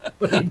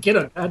 but he'd get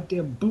a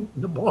goddamn boot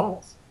in the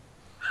balls.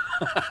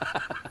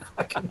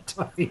 Fucking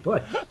Tuffy,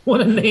 boy.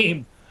 What a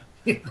name.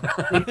 They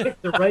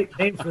picked the right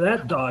name for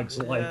that dog's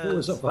life. It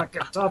was a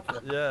fucking tough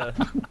one. Yeah.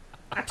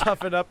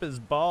 Toughen up his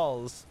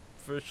balls,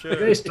 for sure.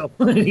 There's so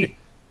many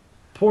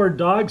poor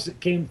dogs that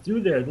came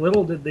through there.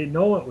 Little did they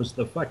know it was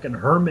the fucking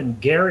Herman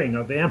Goering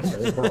of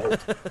Animal World.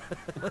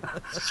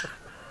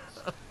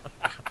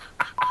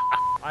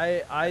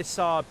 I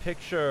saw a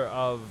picture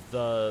of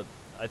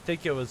I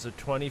think it was the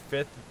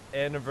 25th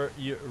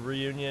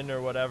reunion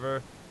or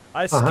whatever.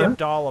 I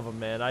skipped all of them,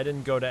 man. I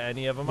didn't go to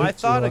any of them. I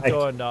thought of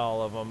going to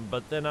all of them,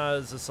 but then I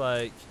was just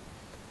like,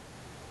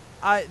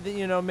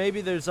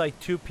 maybe there's like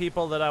two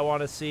people that I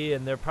want to see,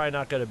 and they're probably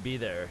not going to be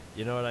there.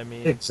 You know what I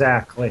mean?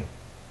 Exactly.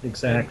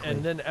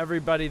 And then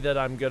everybody that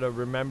I'm going to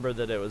remember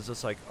that it was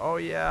just like, oh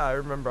yeah, I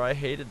remember I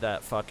hated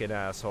that fucking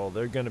asshole.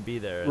 They're going to be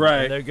there.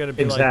 Right. And they're going to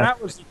be like, that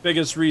was the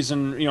biggest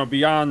reason,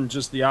 beyond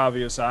just the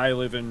obvious. I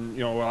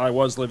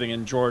was living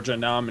in Georgia,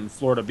 now I'm in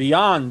Florida.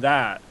 Beyond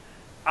that,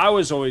 I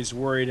was always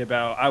worried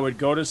about, I would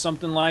go to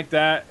something like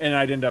that and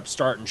I'd end up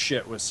starting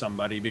shit with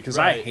somebody because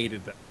I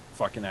hated that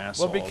fucking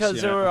assholes. Well,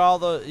 because there were all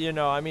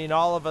the,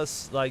 all of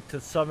us, like, to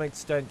some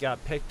extent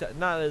got picked,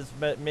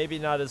 maybe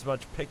not as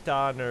much picked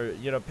on or,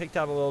 picked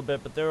on a little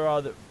bit, but there were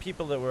all the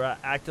people that were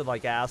acted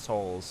like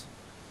assholes.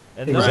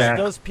 And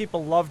those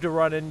people love to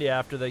run into you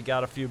after they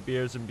got a few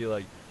beers and be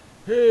like,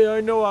 hey,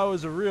 I know I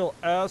was a real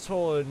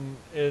asshole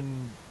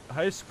in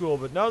high school,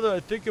 but now that I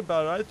think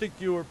about it, I think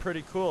you were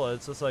pretty cool. And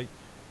it's just like,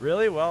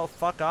 really? Well,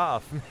 fuck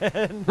off,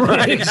 man.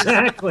 Right,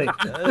 exactly.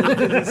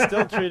 They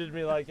still treated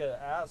me like an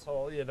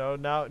asshole,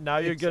 Now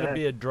you're going to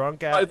be a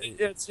drunk ass.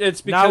 It's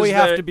because now we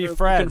have to be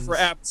friends for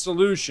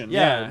absolution.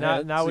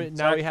 Yeah. Now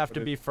we have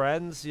to be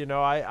friends.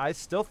 I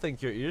still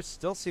think you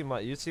still seem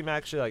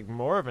actually like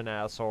more of an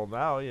asshole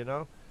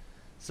now.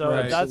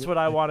 So that's what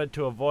I wanted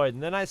to avoid.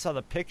 And then I saw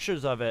the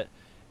pictures of it,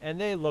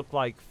 and they looked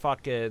like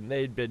fucking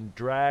they'd been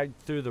dragged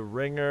through the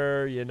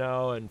ringer,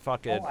 and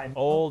fucking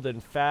old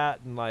and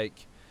fat and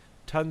like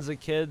tons of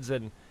kids.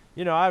 And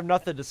I have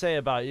nothing to say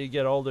about it. You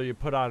get older, you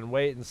put on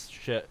weight and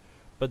shit,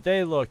 but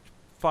they looked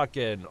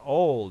fucking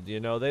old. They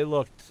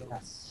looked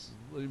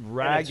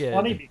ragged. And it's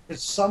funny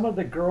because some of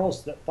the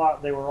girls that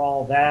thought they were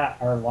all that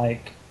are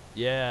like,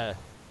 they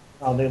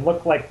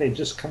look like they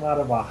just come out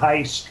of a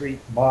high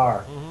street bar.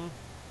 Mm-hmm.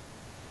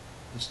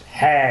 Just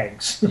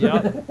hags.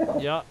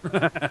 Yep.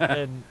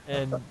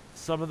 And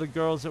some of the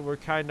girls that were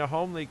kind of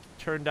homely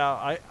turned out.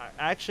 I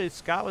actually,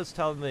 Scott was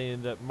telling me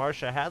that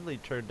Marsha Hadley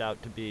turned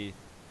out to be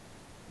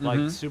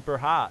like super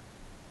hot.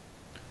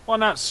 Well,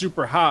 not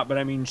super hot, but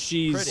I mean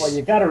she's. Pretty. Well,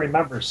 you got to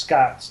remember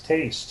Scott's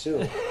taste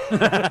too.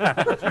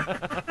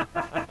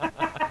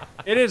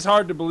 It is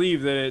hard to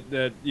believe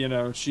that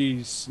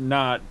she's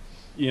not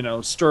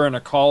stirring a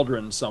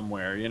cauldron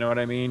somewhere. You know what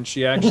I mean?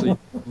 She actually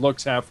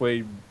looks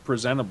halfway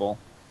presentable.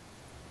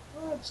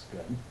 That's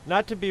good.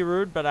 Not to be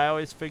rude, but I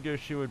always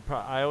figured she would.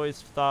 I always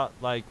thought,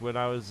 like, when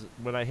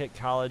I hit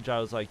college, I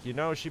was like,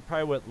 she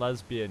probably went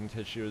lesbian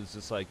because she was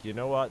just like, you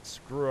know what,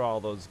 screw all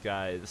those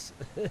guys.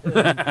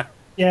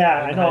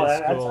 Yeah, I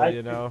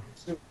know.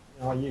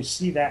 School, you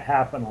see that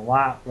happen a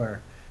lot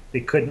where they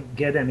couldn't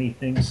get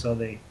anything, so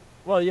they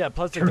Well, yeah,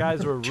 plus the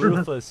guys were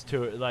ruthless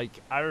to it. Like,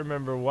 I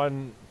remember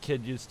one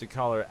kid used to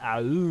call her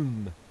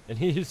Aum, and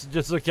he used to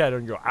just look at her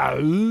and go,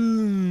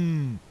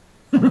 Aum.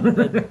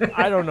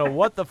 I don't know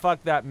what the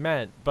fuck that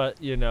meant,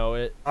 but, you know,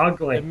 it...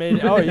 Ugly. It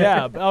made, oh,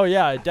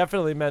 yeah, it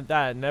definitely meant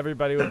that, and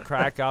everybody would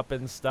crack up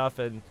and stuff,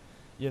 and,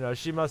 you know,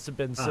 she must have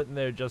been sitting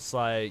there just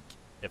like,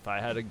 if I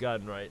had a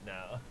gun right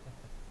now.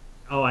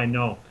 Oh, I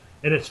know.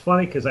 And it's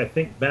funny because I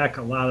think back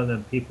a lot of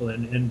them people,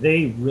 and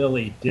they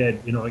really did,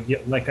 you know,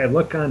 like I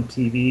look on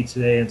TV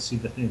today and see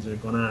the things that are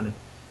going on,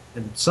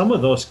 and some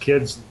of those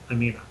kids, I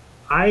mean,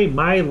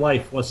 my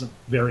life wasn't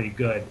very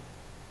good,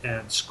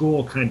 and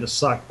school kind of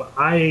sucked, but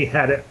I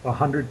had it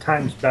 100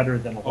 times better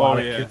than a lot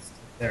of kids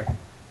there.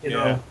 You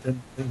know, and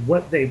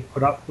what they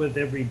put up with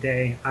every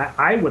day,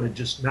 I would have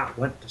just not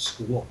went to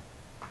school.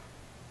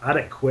 I'd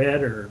have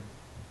quit or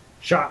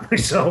shot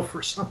myself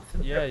or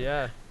something.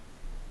 Yeah.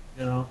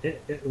 You know,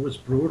 it was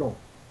brutal.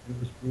 It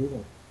was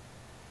brutal.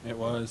 It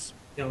was.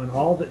 You know, and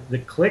all the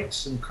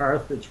cliques in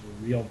Carthage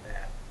were real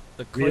bad.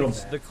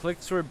 The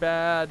cliques were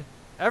bad.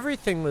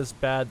 Everything was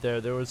bad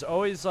there. There was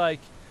always like,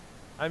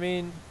 I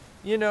mean,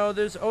 you know,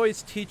 there's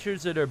always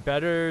teachers that are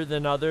better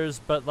than others,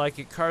 but like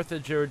at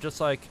Carthage, there were just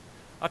like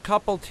a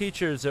couple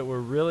teachers that were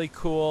really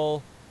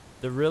cool,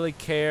 that really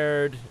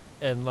cared,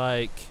 and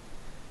like,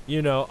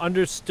 you know,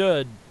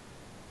 understood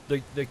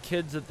the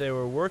kids that they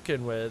were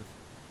working with.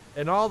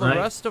 And all the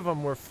rest of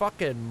them were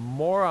fucking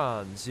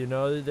morons, you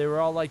know. They were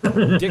all like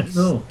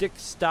Dick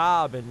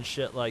Staub and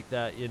shit like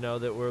that, you know,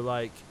 that were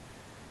like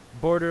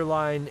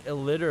borderline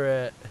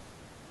illiterate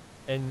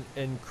and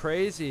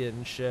crazy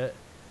and shit.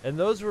 And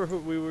those were who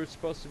we were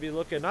supposed to be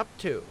looking up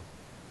to.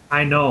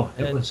 I know.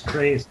 It was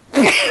crazy.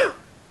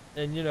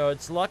 And, you know,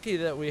 it's lucky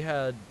that we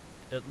had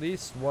at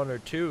least one or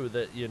two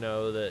that, you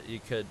know, that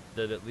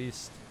at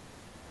least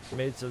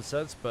made some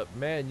sense. But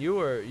man, you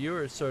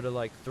were sort of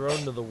like thrown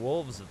to the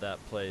wolves at that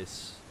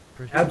place.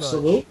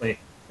 Absolutely.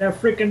 That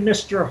freaking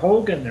Mr.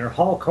 Hogan there,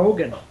 Hulk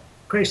Hogan.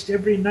 Christ,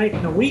 every night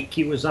in the week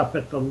he was up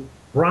at the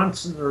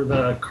Bronson or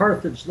the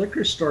Carthage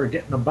liquor store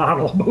getting a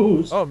bottle of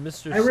booze. Oh,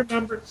 Mr. I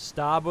remember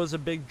Staub was a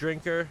big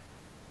drinker.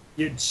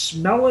 You'd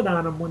smell it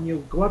on him when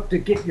you go up to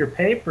get your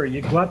paper.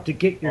 You go up to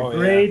get your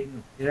grade.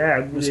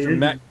 Yeah,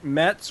 Mr.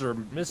 Metz or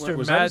Mr.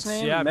 Was Metz. that his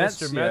name? Yeah,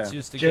 Metz? Mr. Metz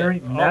used to Jerry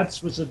get.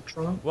 Metz was a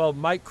drunk. Well,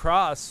 Mike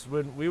Cross,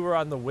 when we were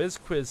on the Whiz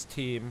Quiz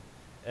team,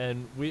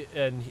 and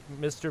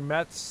Mr.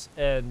 Metz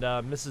and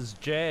Mrs.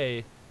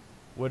 J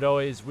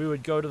we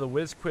would go to the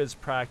Whiz Quiz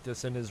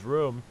practice in his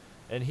room,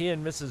 and he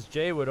and Mrs.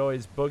 J would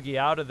always boogie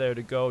out of there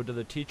to go to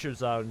the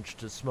teacher's lounge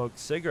to smoke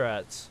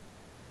cigarettes.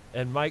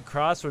 And Mike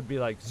Cross would be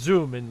like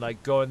zoom and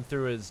like going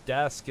through his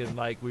desk, and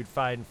like we'd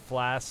find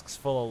flasks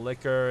full of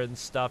liquor and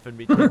stuff and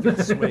be taking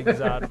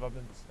swigs out of them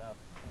and stuff.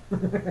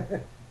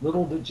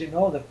 Little did you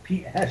know that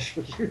Pete Ash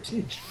was your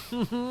teacher.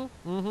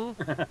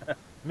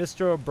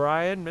 Mr.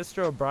 O'Brien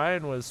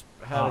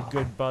had a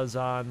good buzz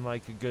on,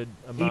 like a good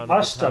amount He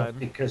must of time. have,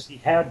 because he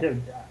had to.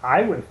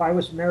 If I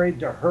was married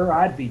to her,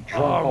 I'd be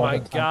drunk all Oh my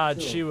the time, God,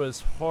 too. she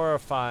was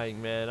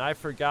horrifying, man. I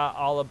forgot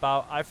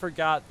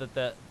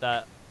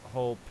that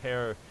whole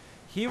pair.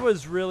 He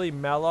was really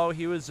mellow.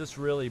 He was just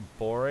really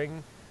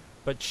boring,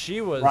 but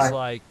she was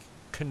like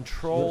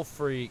control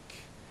freak.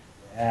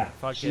 Yeah,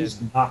 fucking,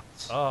 she's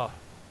nuts. Oh,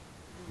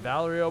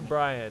 Valerie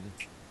O'Brien.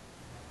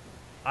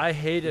 I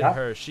hated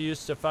her. She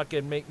used to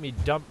fucking make me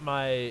dump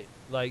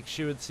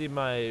she would see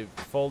my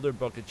folder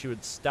book and she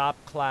would stop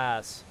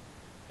class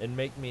and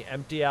make me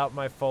empty out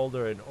my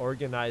folder and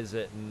organize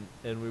it,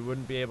 and we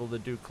wouldn't be able to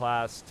do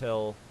class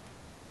till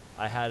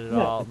I had it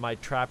all, my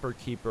Trapper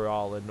Keeper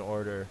all in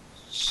order.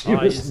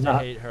 I used to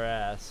hate her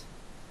ass.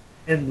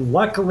 And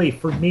luckily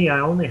for me,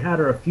 I only had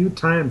her a few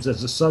times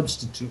as a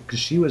substitute because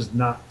she was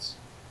nuts.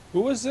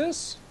 Who was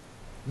this?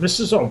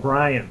 Mrs.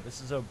 O'Brien.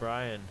 Mrs.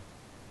 O'Brien.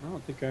 I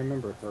don't think I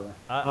remember her.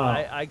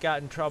 I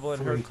got in trouble in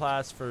her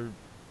class for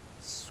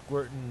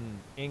squirting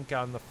ink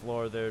on the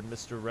floor there.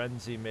 Mr.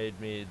 Renzi made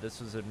me.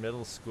 This was in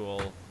middle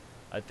school.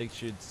 I think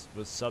she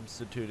was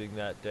substituting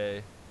that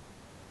day.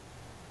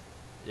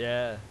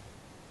 Yeah.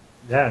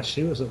 Yeah,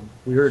 she was a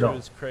weirdo. She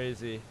was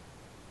crazy.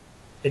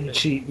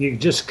 And you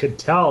just could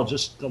tell,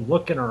 just the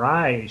look in her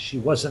eyes, she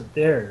wasn't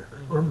there.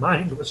 Her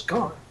mind was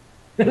gone.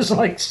 It was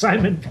like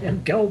Simon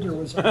Van Gelder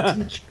was our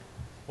teacher.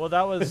 Well,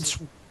 that was...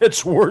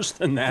 It's worse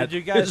than that. Did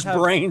you guys His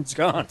brain's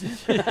gone.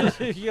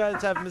 Did you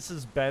guys have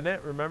Mrs.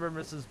 Bennett? Remember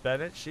Mrs.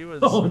 Bennett? She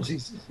was... Oh,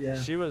 Jesus,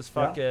 yeah. She was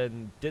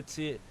fucking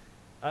ditzy.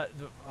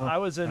 I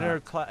was in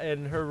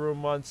her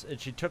room once, and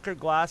she took her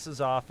glasses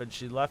off, and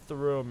she left the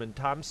room, and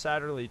Tom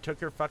Satterley took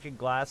her fucking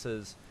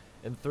glasses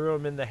and threw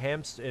them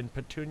in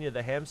Petunia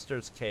the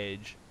hamster's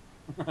cage.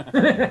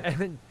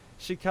 And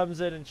she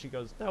comes in and she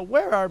goes, "Now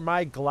where are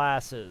my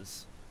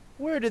glasses?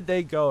 Where did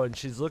they go?" And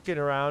she's looking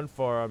around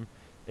for them,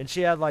 and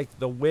she had like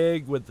the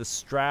wig with the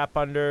strap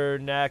under her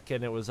neck,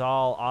 and it was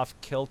all off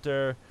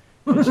kilter.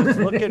 And she's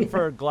looking for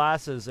her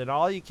glasses, and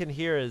all you can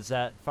hear is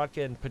that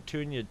fucking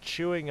Petunia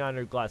chewing on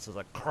her glasses,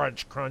 like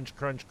crunch, crunch,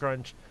 crunch,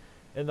 crunch.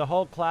 And the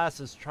whole class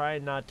is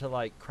trying not to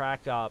like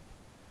crack up.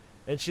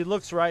 And she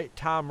looks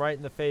Tom right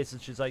in the face,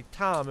 and she's like,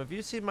 Tom, have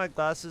you seen my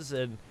glasses?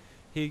 And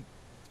he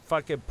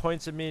fucking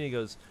points at me, and he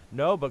goes,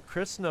 no, but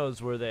Chris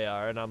knows where they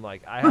are. And I'm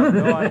like, I have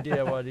no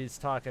idea what he's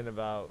talking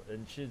about.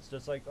 And she's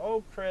just like,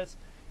 oh, Chris.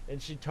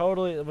 And she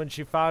totally, when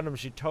she found him,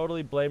 she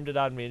totally blamed it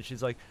on me. And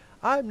she's like,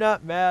 I'm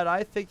not mad.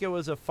 I think it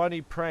was a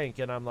funny prank.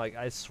 And I'm like,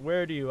 I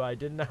swear to you, I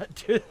did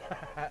not do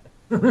that.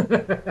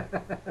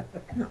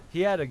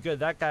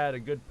 That guy had a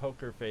good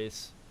poker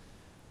face.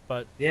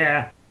 But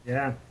yeah.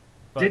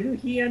 But didn't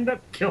he end up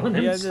killing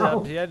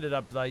himself? He ended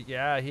up,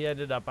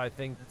 I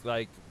think,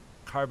 like,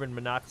 carbon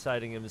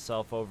monoxiding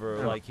himself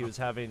over, like, he was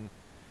having,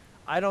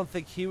 I don't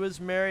think he was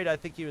married. I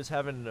think he was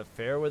having an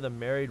affair with a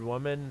married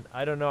woman.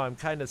 I don't know. I'm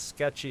kind of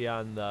sketchy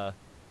on the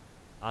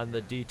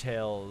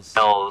details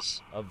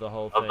of the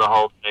whole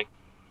thing.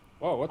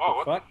 Whoa, what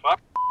the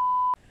fuck?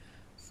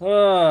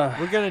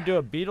 We're going to do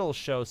a Beatles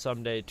show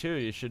someday, too.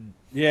 You should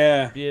be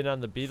in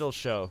on the Beatles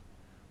show.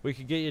 We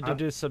could get you to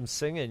do some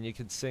singing. You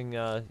could sing,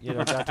 Got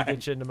to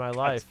Get You Into My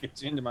Life. Get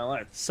You Into My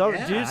Life. So,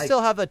 do you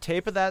still have the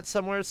tape of that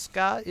somewhere,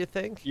 Scott, you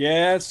think?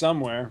 Yeah,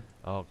 somewhere.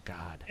 Oh,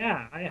 God.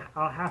 Yeah,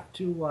 I'll have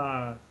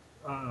to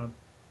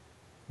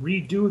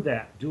redo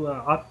that. Do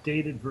an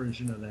updated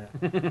version of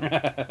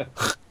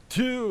that.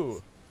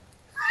 2.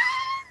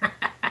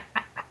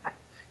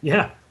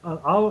 Yeah,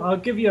 I'll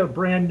give you a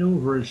brand new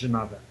version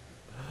of it.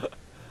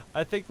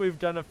 I think we've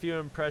done a few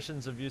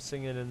impressions of you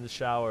singing in the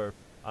shower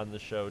on the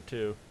show,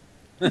 too.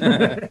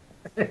 Yeah,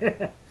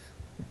 it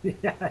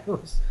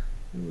was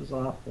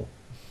awful.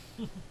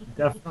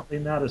 Definitely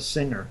not a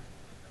singer.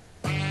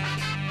 Oh,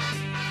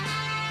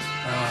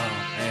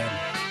 man.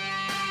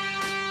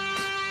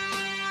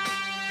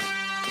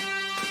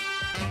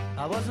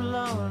 I was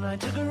alone, I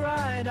took a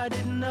ride, I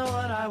didn't know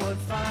what I would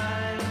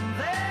find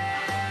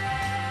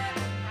there.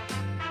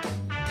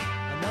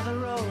 Another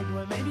road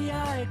where maybe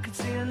I could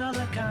see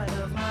another kind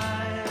of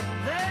mind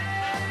there.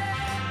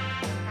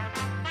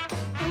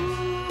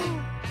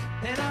 Ooh,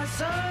 and I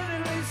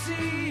suddenly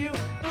see you.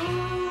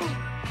 Ooh,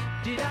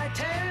 did I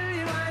tell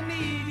you I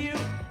need you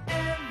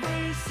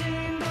every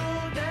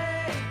single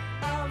day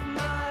of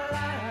my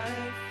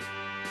life?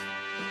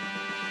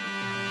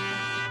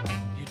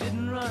 You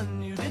didn't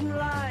run, you didn't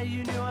lie,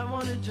 you knew I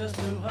wanted just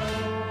to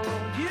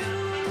hold you.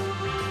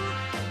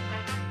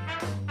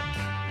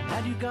 And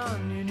had you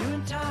gone, you knew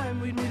in time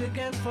we'd meet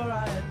again, for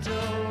I had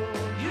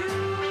told you.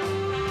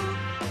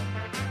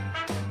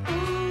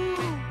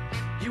 Ooh,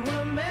 you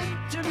were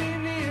meant to be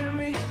near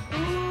me.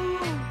 Ooh,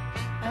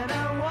 and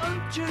I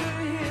want you to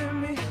hear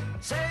me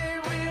say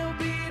we'll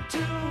be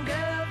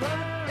together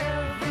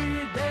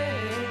every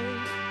day.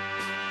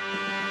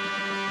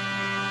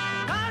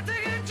 Got to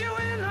get you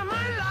into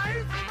my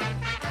life.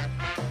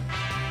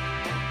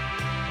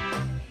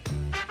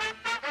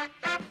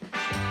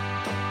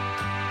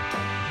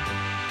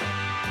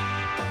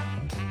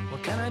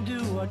 What can I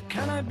do? What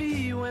can I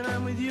be? When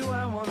I'm with you,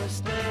 I want to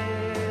stay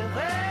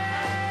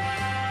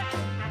there.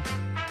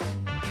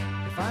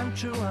 If I'm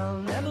true, I'll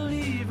never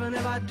leave, and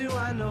if I do,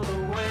 I know the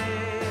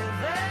way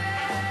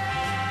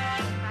there.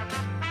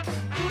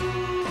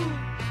 Ooh,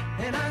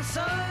 and I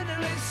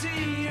suddenly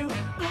see you.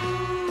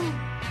 Ooh,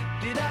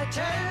 did I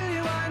tell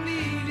you I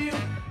need you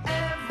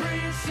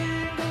every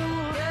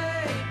single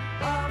day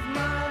of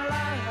my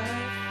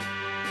life?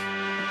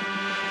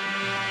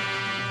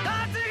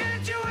 Got to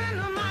get you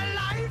into my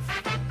life.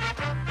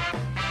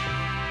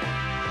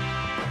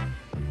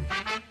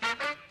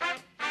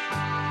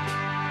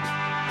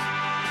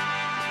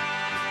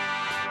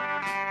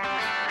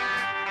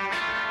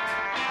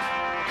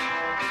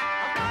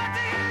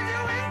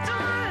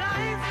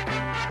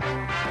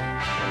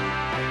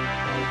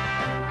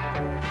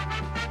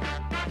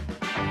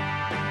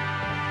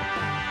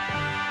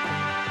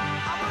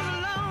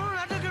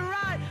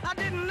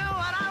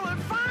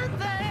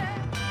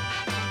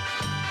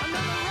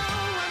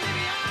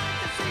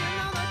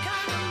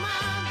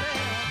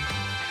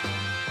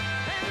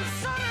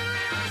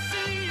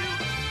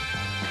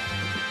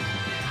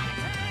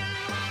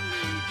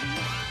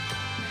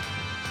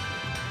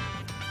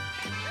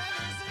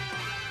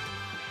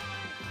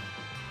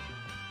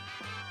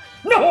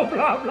 No,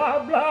 blah,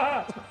 blah,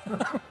 blah.